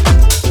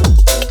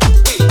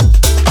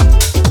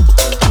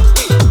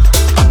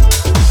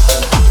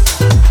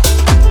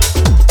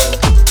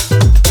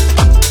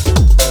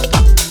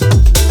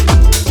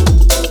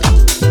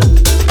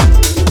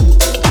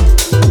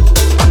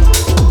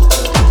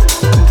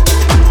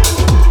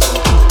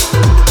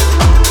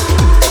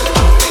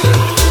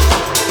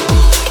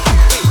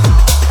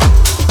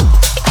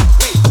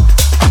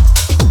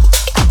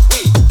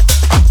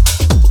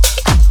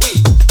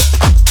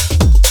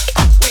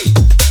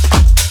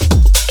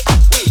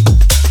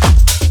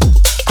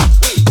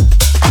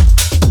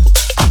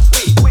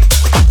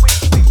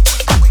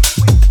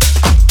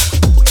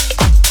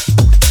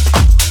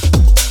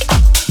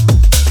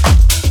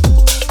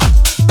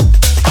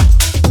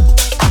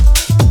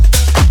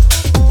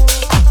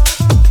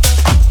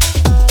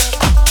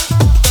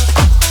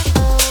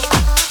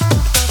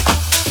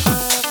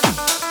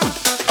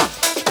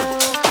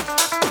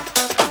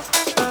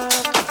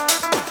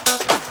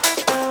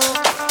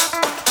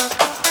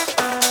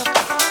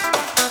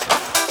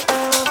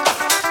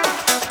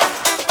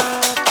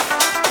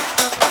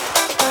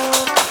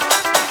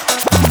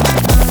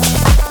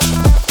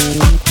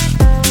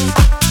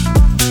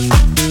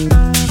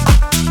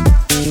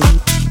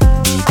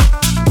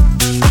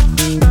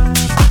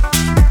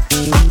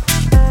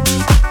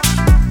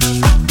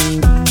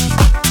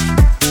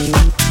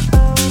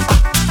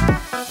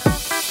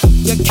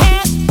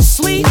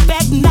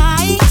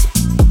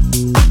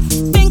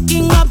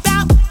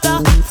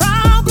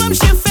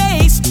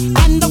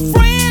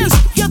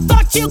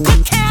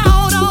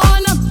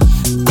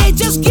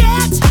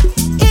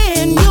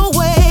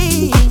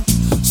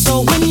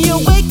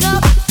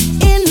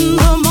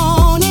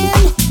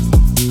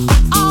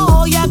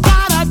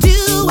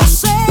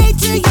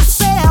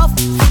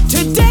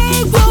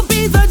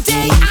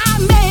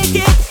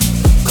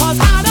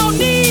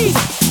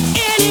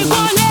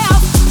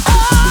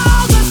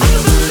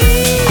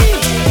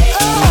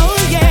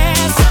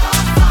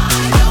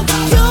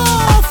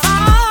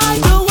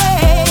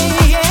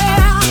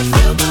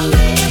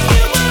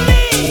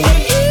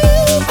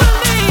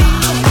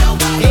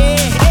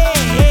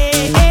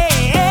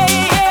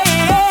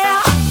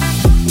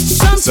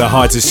 So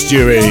hi to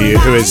Stewie,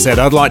 who has said,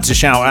 I'd like to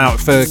shout out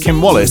for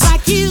Kim Wallace,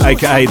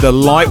 aka the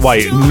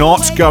Lightweight,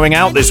 not going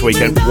out this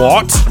weekend.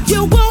 What?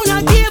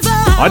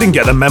 I didn't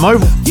get the memo.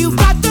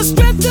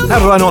 How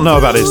did I not know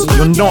about this?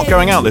 You're not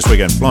going out this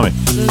weekend. Blimey.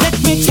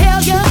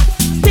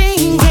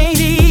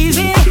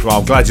 Well,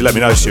 I'm glad you let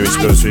me know, Stewie, to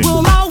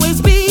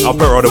I'll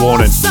put her on a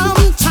warning.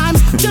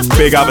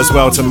 Big up as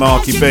well to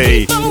Marky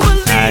B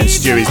and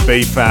Stewie's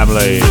B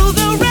family.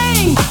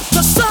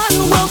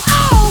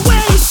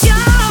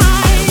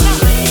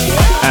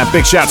 And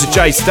big shout to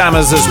Jay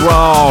Stammers as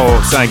well,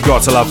 saying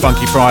got to love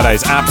Funky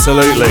Fridays.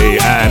 Absolutely.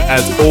 And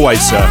as always,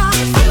 sir,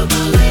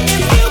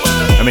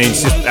 I mean,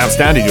 it's just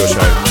outstanding, your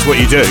show. It's what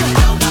you do.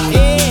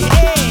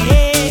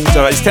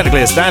 So it's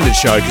technically a standard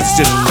show because it's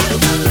just,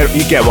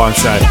 you get what I'm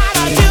saying.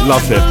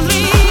 Loved it.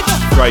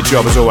 Great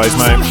job as always,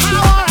 mate.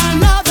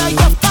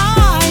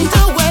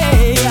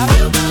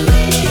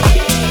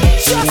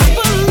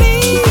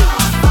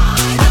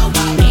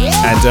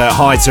 And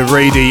hi to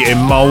Reedy in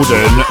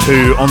Malden,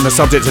 who on the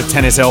subject of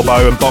tennis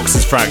elbow and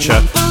boxer's fracture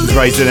has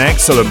raised an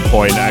excellent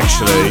point,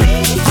 actually.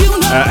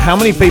 How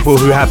many people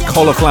who have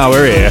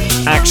cauliflower ear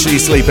actually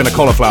sleep in a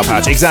cauliflower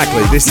patch?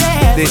 Exactly. This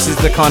is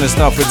the kind of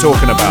stuff we're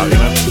talking about, you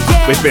know.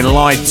 We've been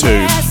lied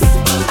to.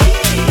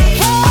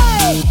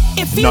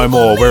 No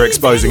more. We're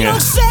exposing it.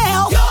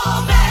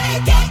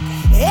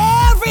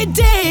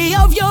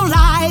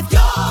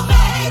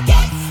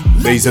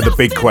 These are the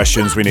big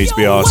questions we need to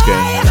be asking.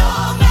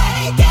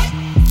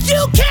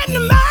 You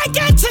can make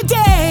it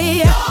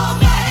today.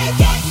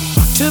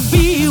 To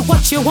be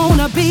what you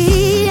wanna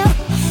be.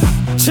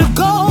 To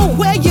go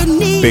where you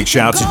need. Big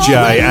shout to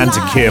Jay and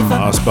to Kim,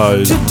 I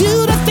suppose.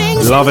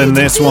 Loving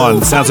this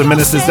one. Sounds of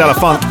Minister Stella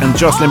Funk and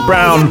Jocelyn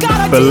Brown.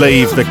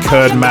 Believe the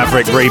Kurd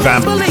Maverick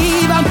revamp.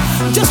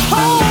 Just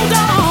hold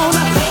on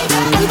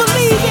and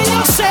believe in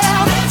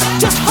yourself.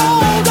 Just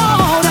hold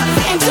on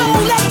and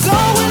don't let go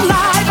in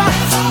life.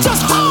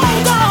 Just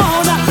hold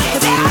on,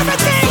 'cause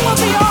everything will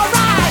be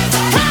alright.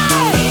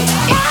 Hey,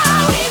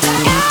 yeah,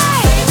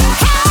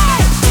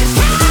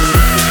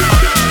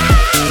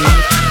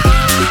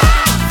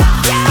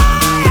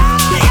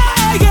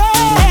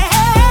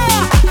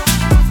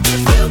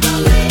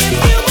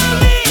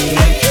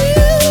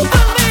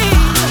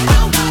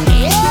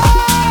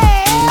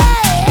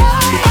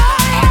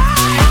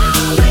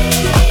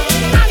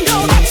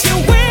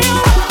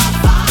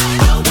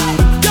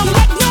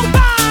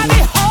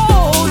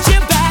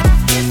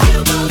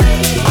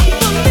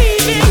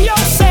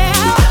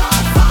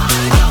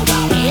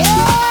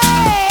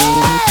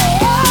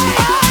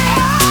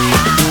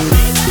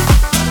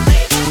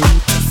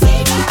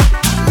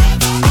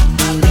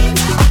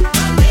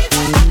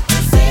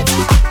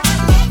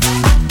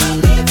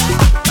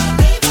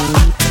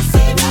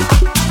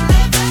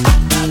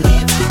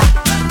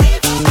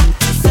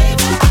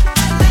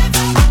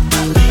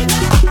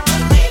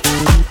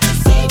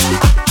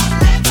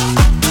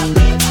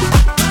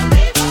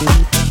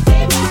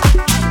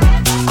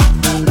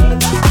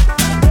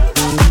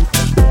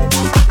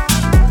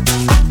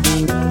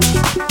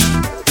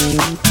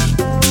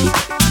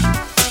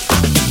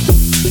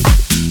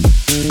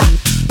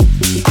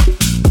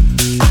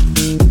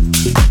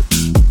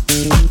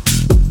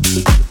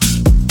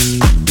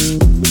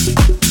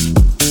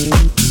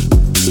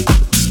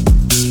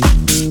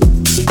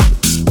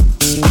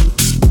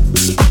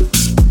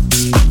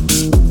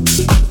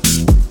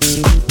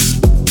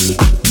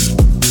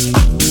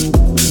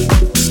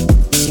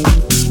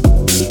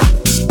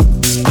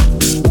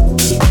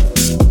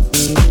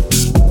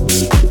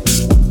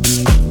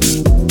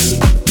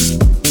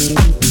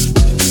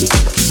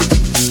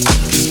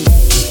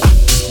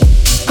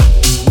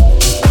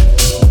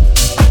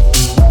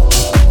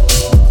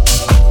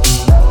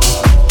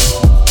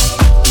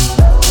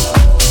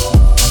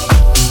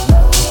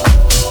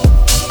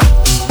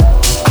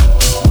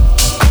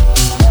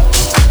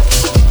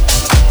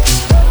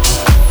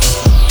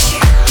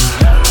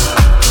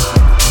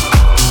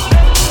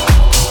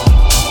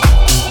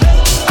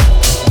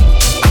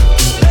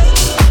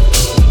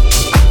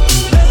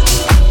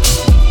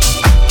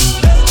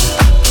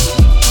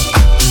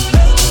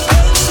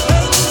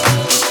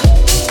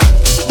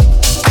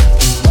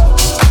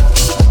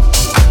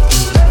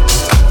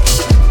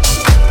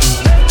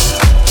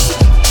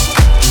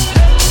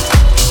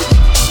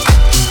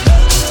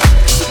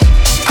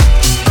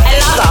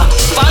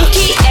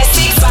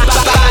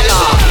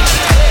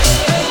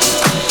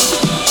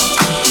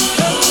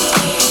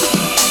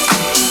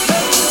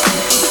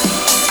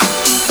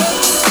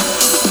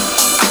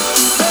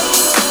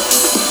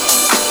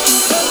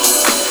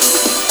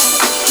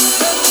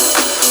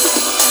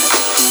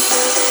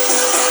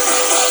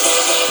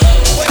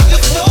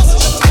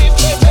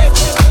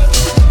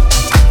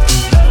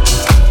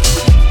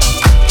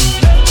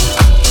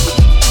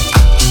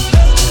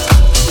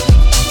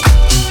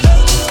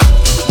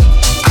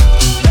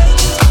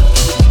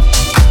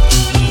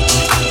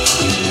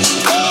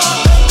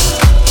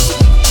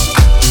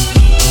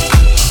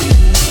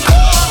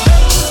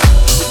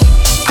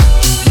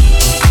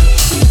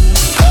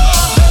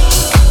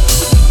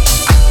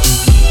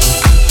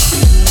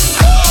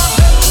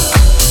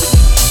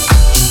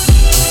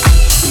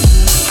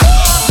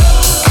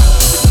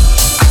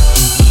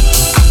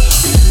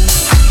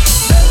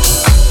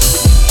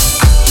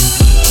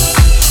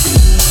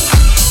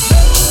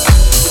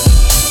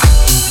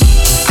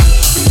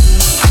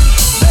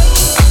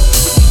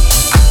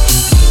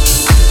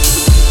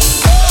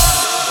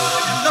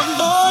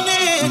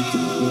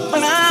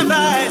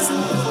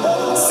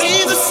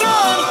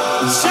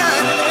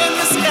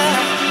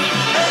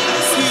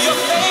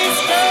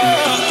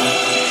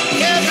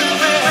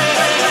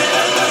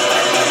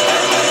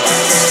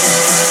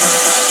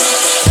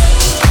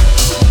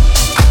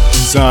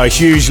 No,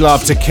 huge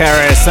love to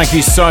Keris. Thank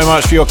you so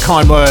much for your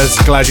kind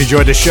words. Glad you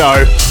enjoyed the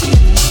show.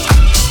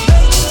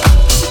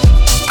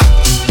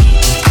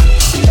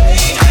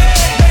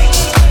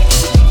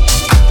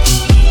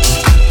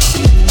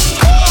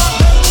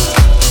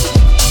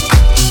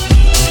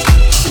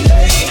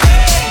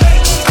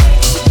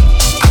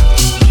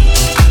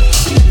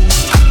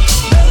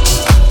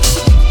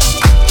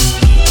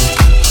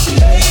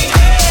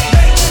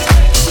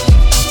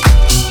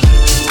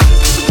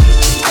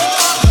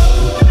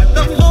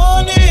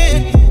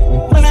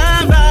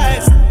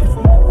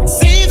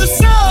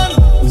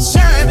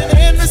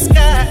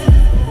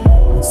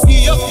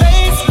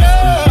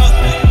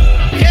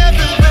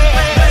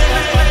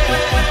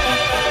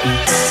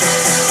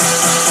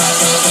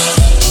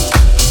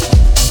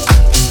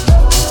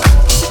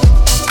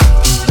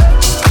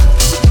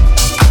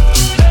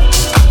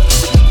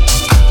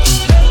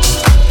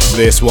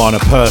 This one, a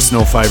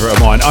personal favourite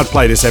of mine. I'd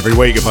play this every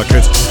week if I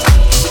could.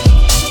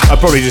 I'd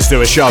probably just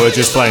do a show of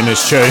just playing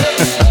this tune.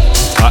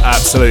 I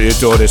absolutely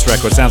adore this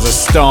record. Sounds like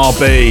Starr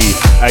B,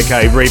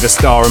 aka Riva,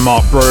 Starr and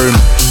Mark Broom,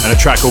 and a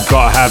track called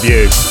Gotta Have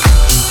You.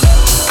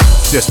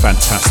 It's just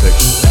fantastic.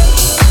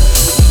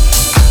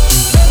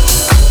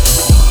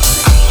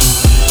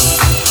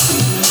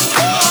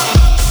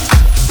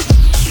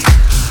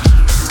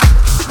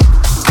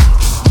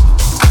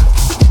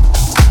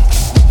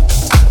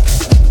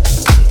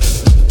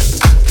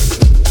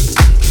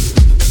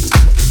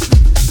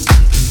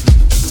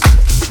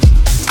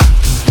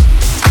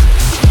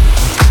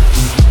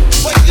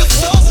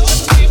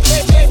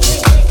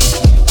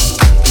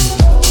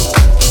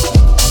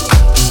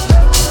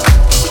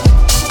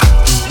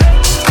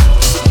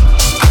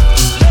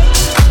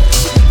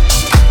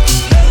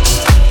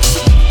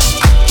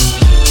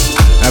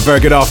 Very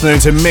good afternoon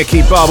to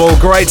Mickey Bubble.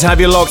 Great to have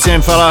you locked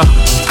in, fella.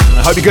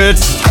 I hope you're good.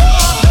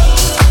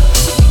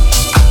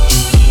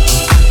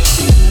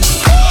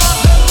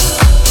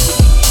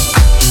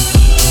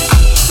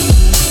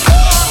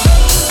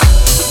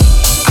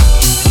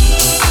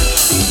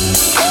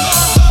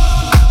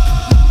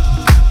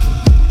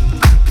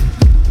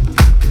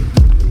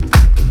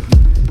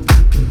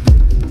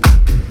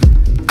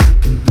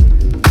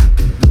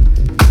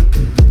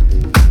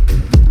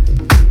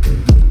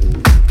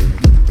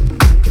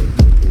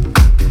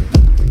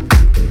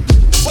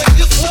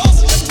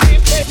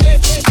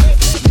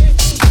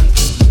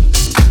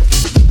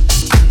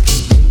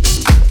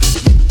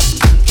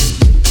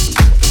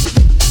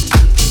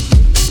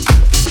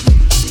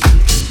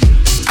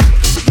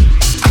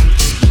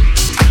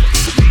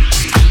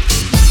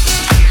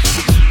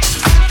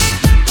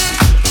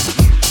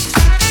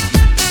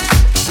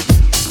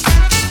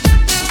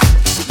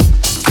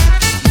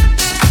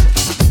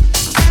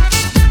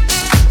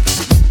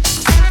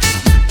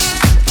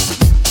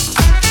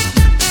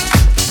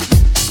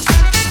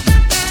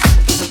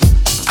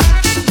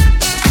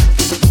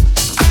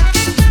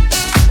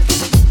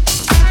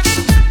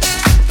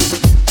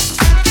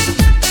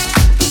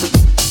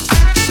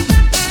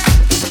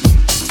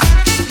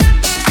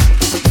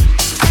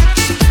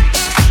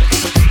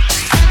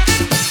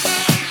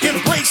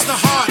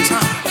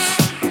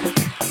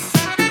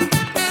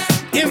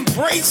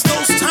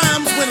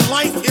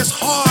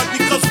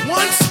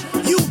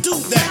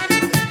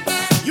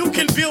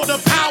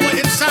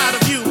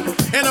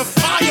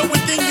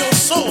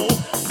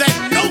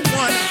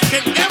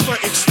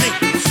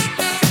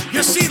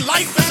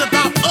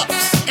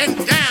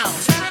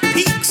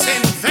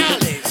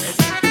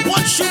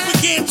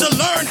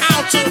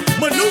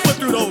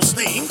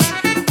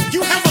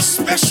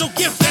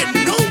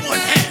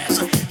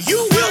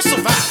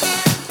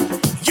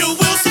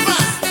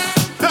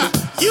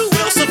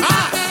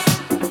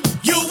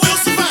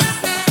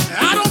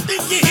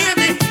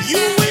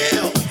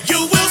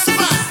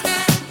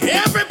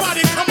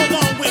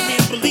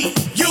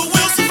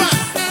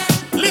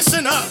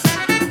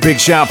 Big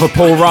shout for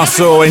Paul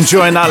Russell,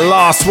 enjoying that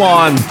last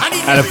one.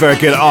 And a very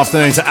good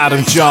afternoon to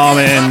Adam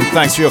Jarman.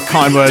 Thanks for your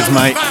kind words,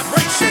 mate.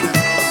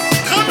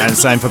 And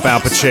same for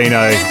Bal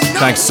Pacino.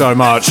 Thanks so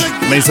much.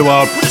 Means the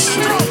world.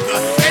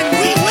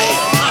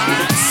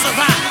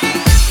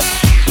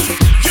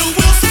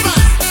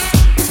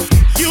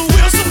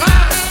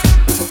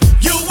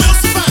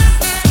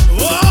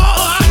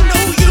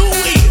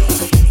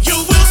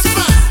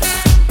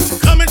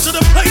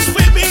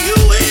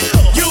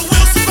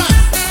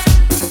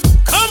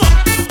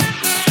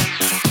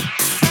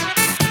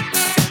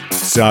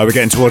 So we're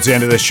getting towards the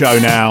end of the show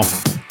now.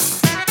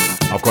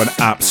 I've got an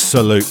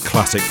absolute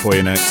classic for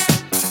you next.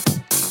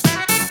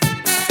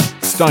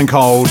 Stone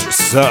Cold,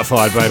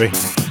 certified, baby.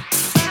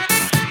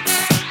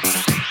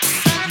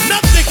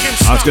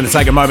 I was going to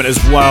take a moment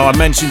as well. I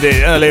mentioned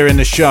it earlier in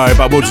the show,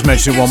 but we'll just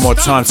mention it one more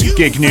time. Some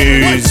gig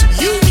news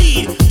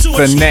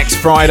for next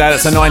Friday.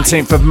 That's the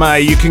 19th of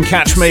May. You can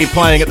catch me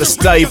playing at the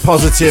Stay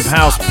Positive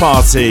House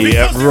Party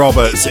at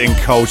Roberts in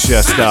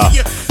Colchester.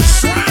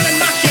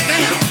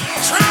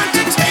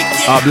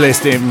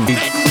 Uplifting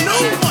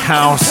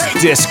house,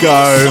 disco,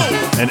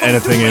 and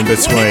anything in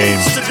between.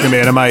 It's going to be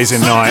an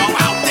amazing night.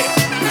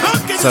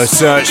 So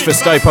search for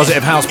Stay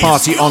Positive House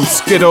Party on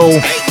Skiddle.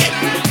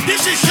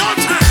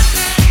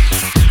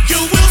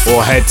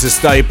 Or head to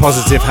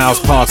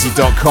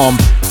staypositivehouseparty.com,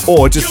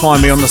 or just find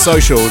me on the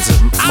socials.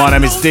 My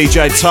name is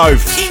DJ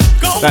Toph.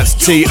 That's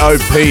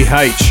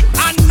Toph.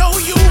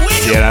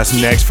 Yeah, that's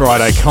next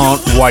Friday.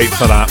 Can't wait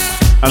for that.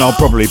 And I'll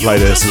probably play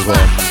this as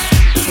well.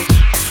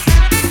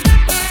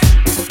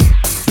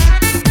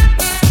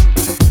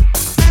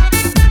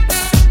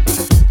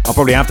 I'll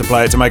probably have to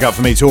play it to make up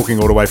for me talking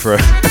all the way through.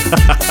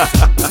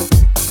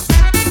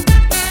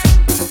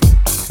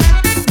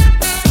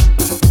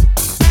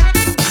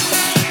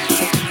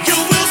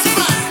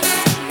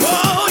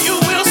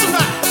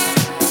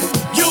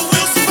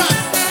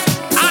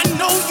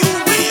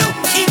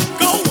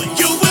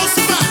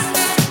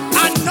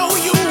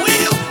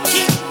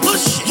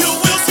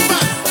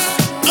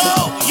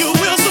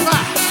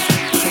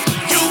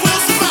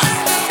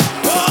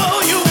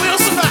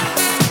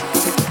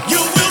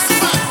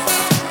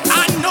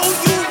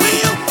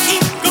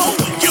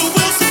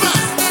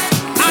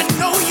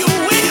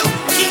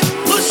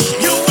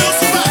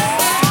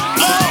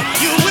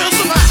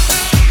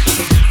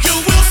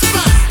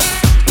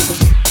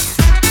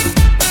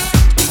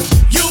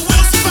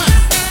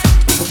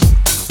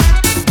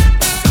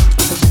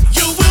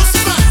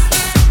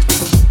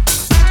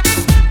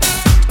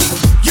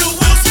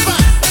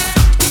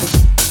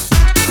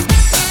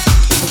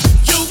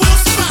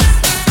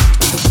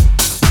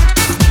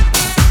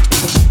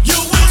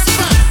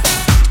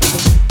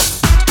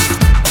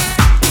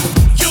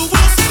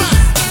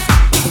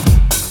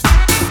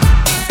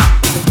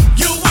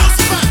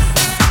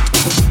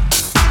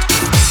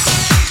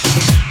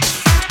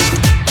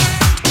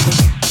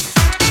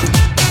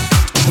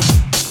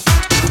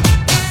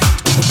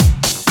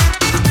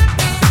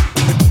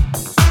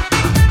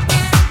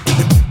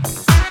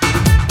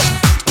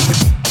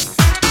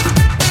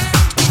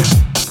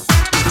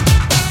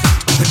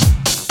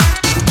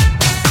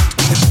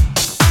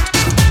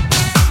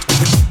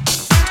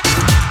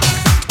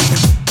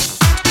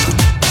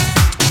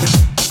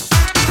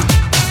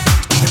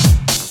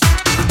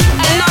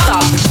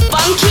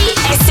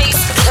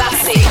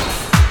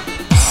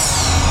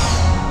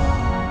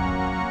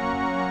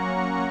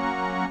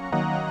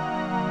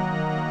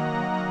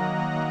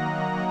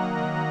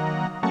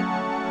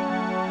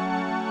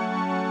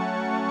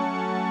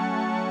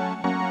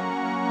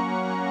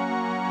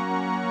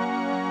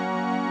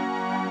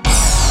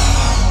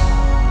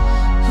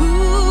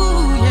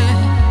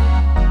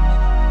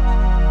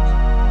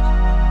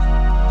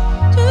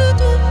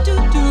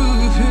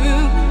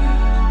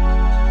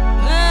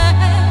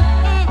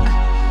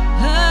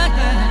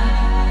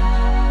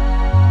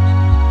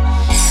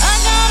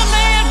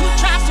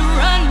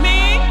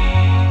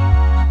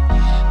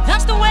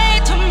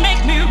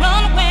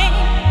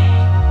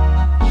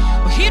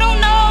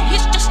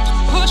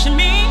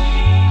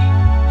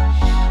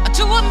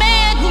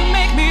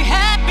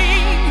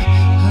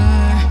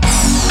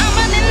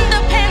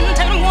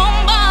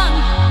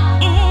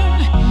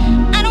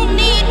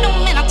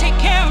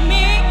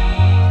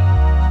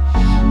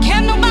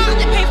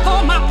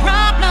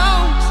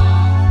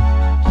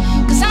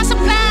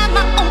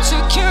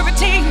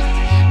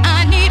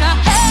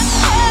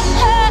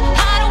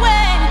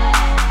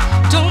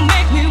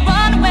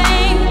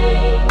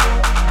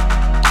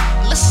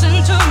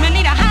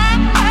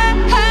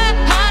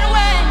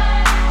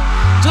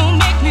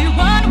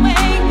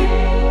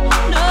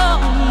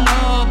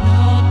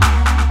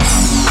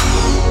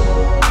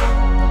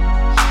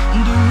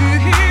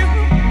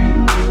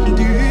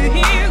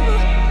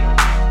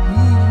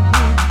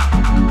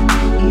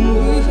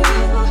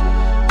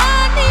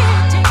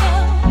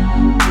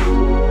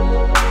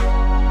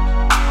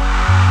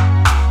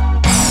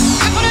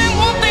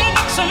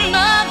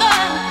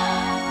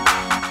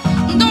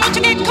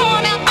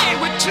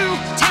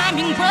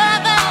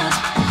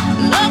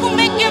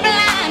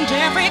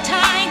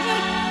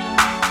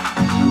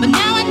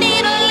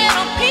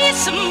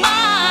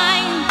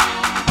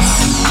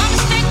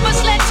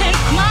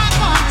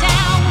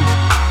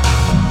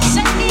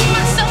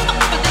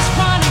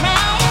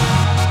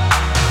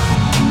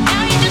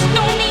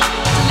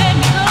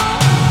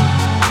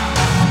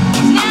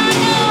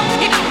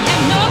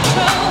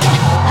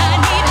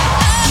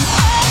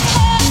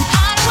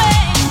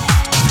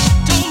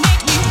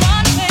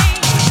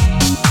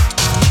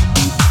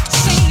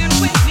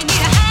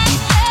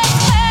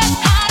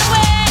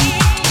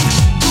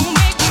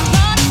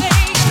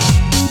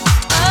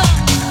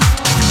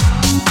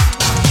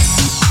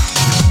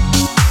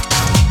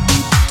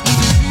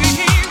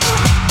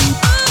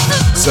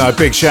 So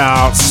big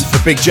shouts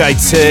for Big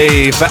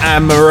JT, for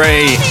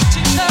Anne-Marie,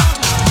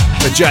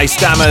 for Jay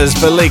Stammers,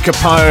 for Lee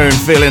Capone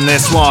feeling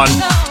this one,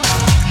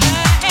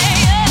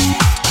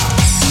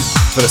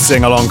 for the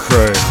sing-along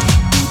crew.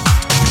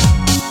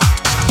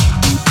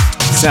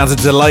 Sounds of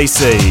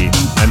DeLacy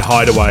and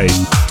Hideaway.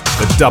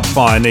 The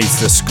Dubfire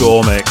needs the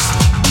score mix.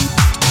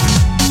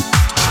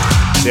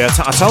 Yeah,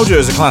 I told you it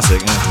was a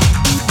classic.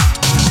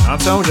 Yeah. I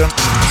told you.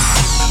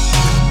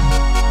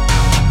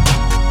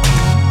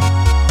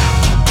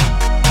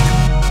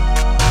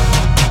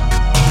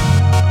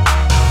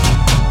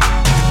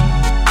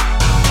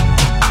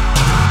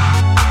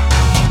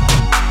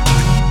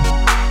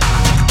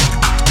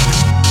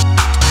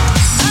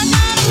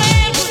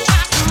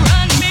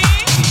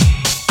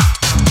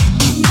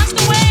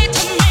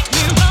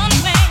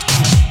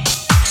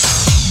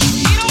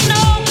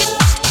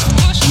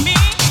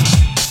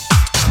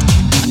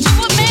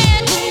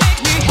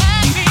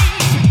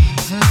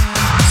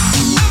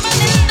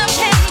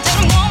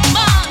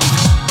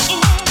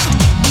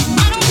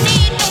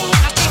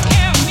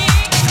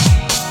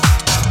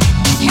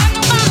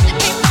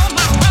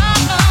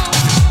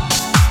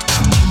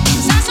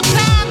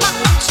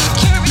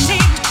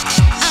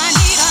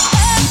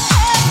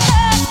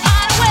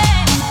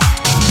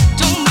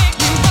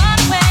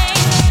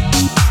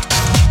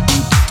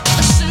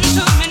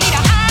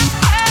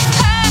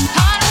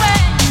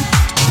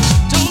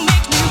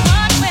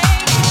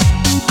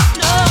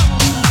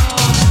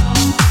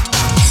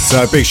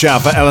 So big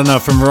shout out for Eleanor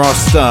from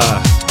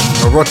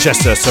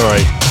Rochester,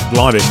 sorry.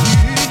 Blimey.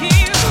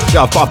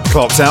 Yeah, I've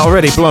clocked out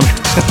already, blimey.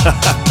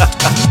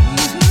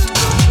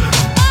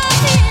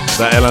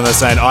 So Eleanor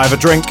saying, I have a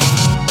drink,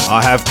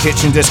 I have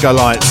kitchen disco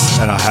lights,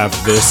 and I have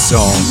this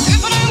song.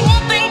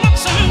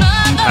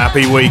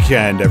 Happy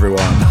weekend,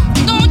 everyone.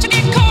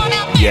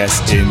 Yes,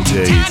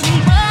 indeed.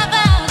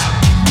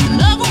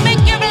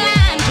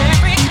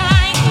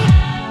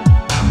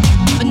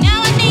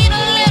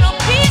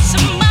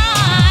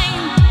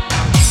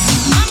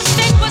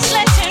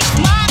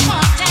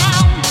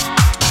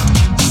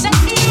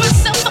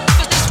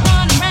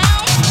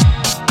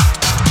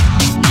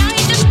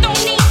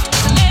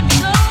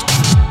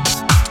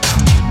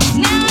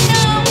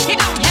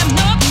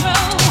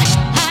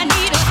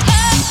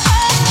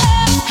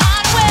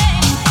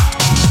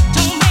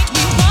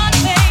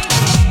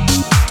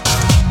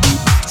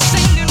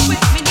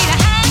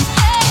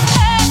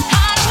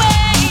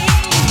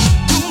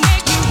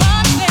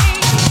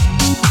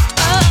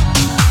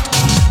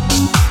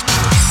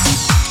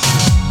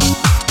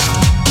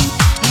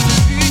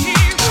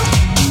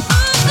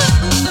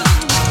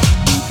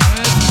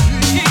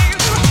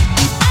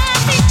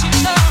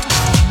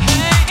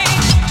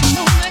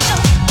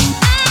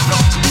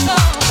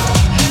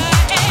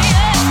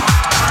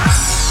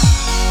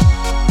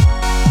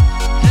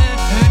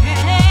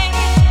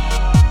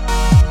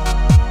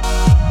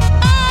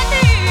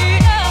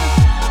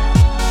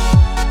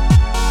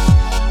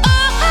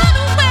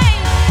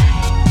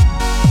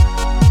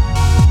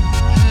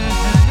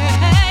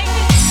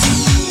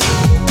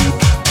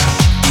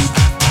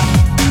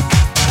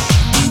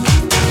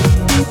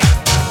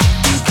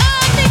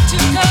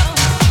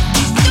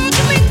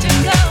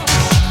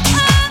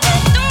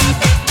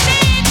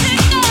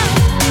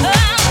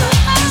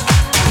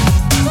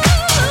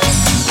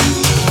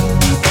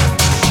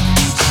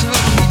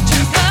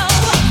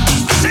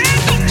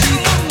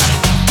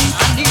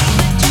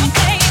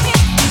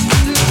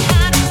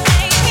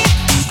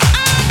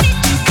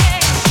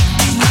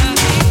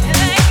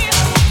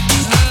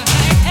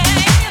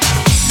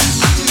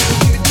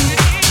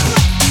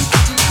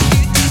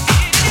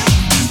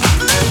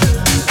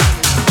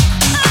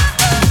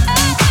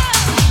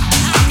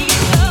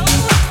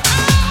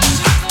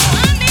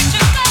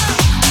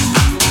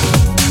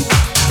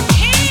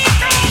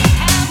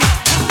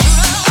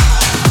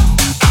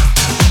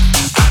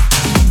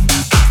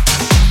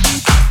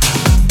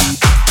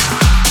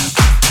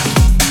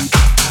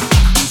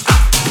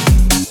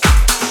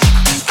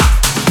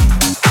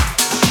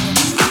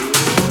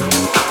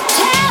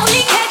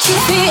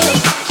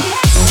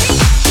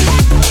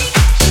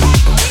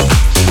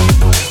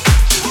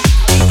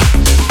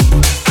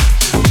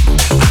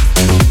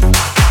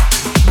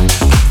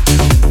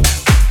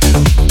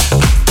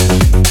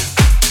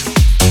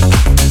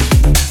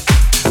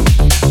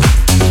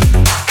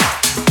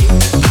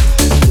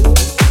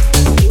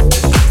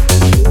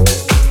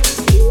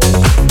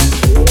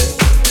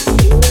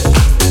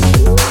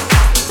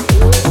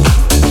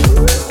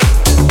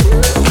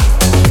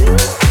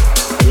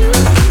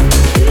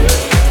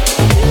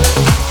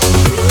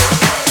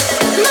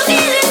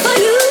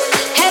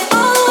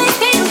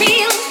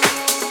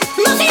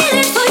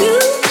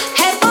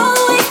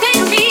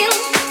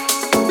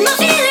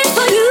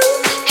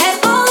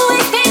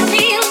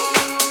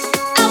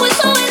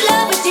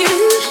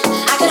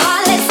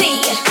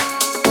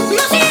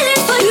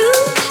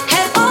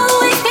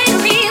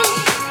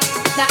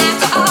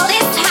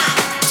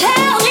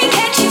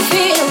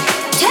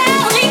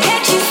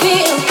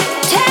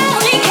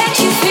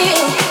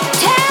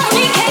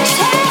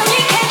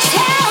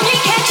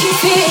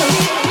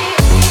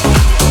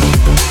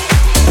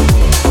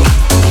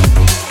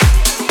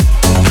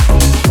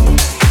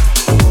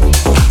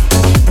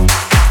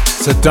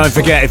 So don't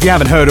forget, if you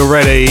haven't heard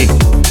already,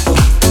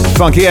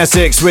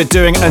 FunkySX, we're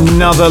doing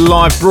another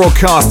live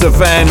broadcast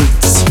event.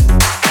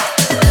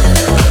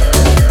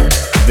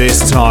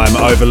 This time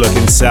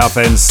overlooking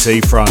Southend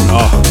seafront.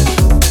 Oh,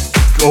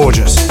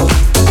 gorgeous.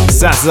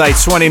 Saturday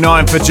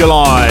 29th of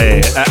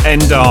July at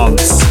End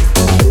Dance,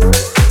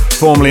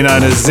 formerly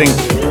known as Zinc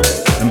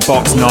and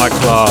Box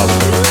Nightclub.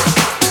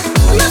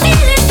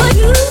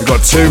 We've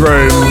got 2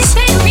 rooms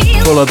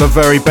full of the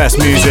very best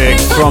music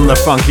from the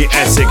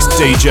FunkySX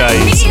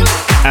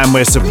DJs, and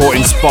we're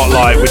supporting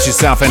Spotlight, which is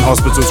Southend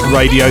Hospital's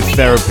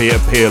radiotherapy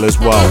appeal as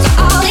well.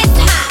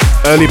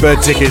 Early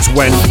bird tickets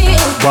went,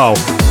 well,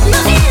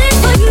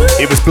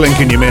 it was blink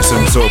and you miss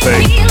them sort of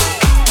thing.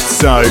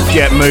 So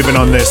get moving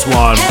on this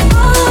one.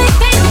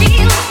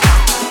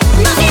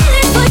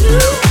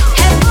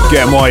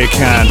 Get them while you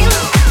can.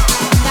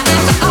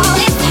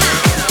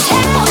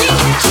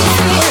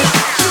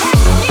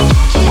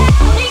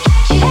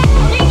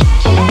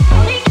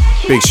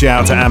 Big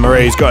shout out to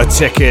Anne-Marie's got her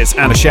tickets,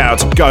 and a shout out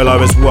to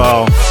Golo as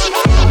well.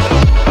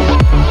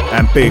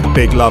 And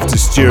big love to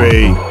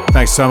Stewie.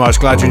 Thanks so much,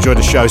 glad you enjoyed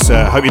the show,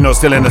 sir. Hope you're not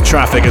still in the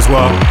traffic as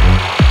well.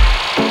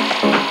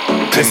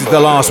 This is the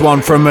last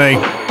one from me.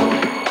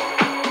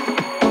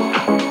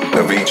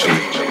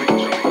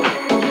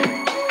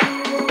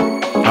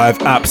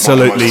 I've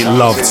absolutely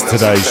loved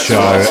today's show,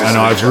 and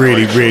I've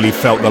really, really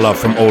felt the love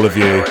from all of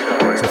you.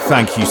 So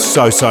thank you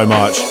so, so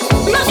much.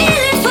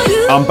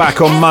 I'm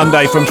back on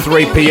Monday from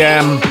 3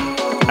 p.m.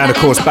 and of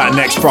course back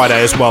next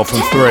Friday as well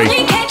from 3.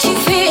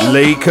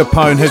 Lee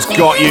Capone has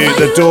got you.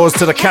 The doors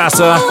to the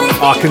casa.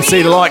 I can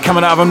see the light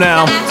coming out of them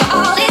now.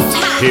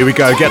 Here we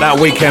go. Get that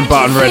weekend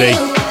button ready.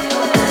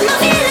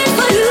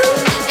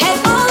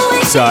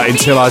 So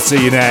until I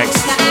see you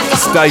next,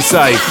 stay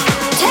safe,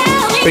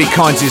 be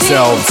kind to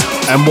yourselves,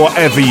 and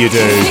whatever you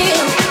do,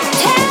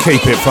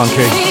 keep it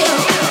funky.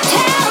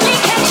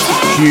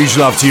 Huge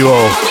love to you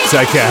all.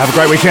 Take care. Have a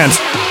great weekend.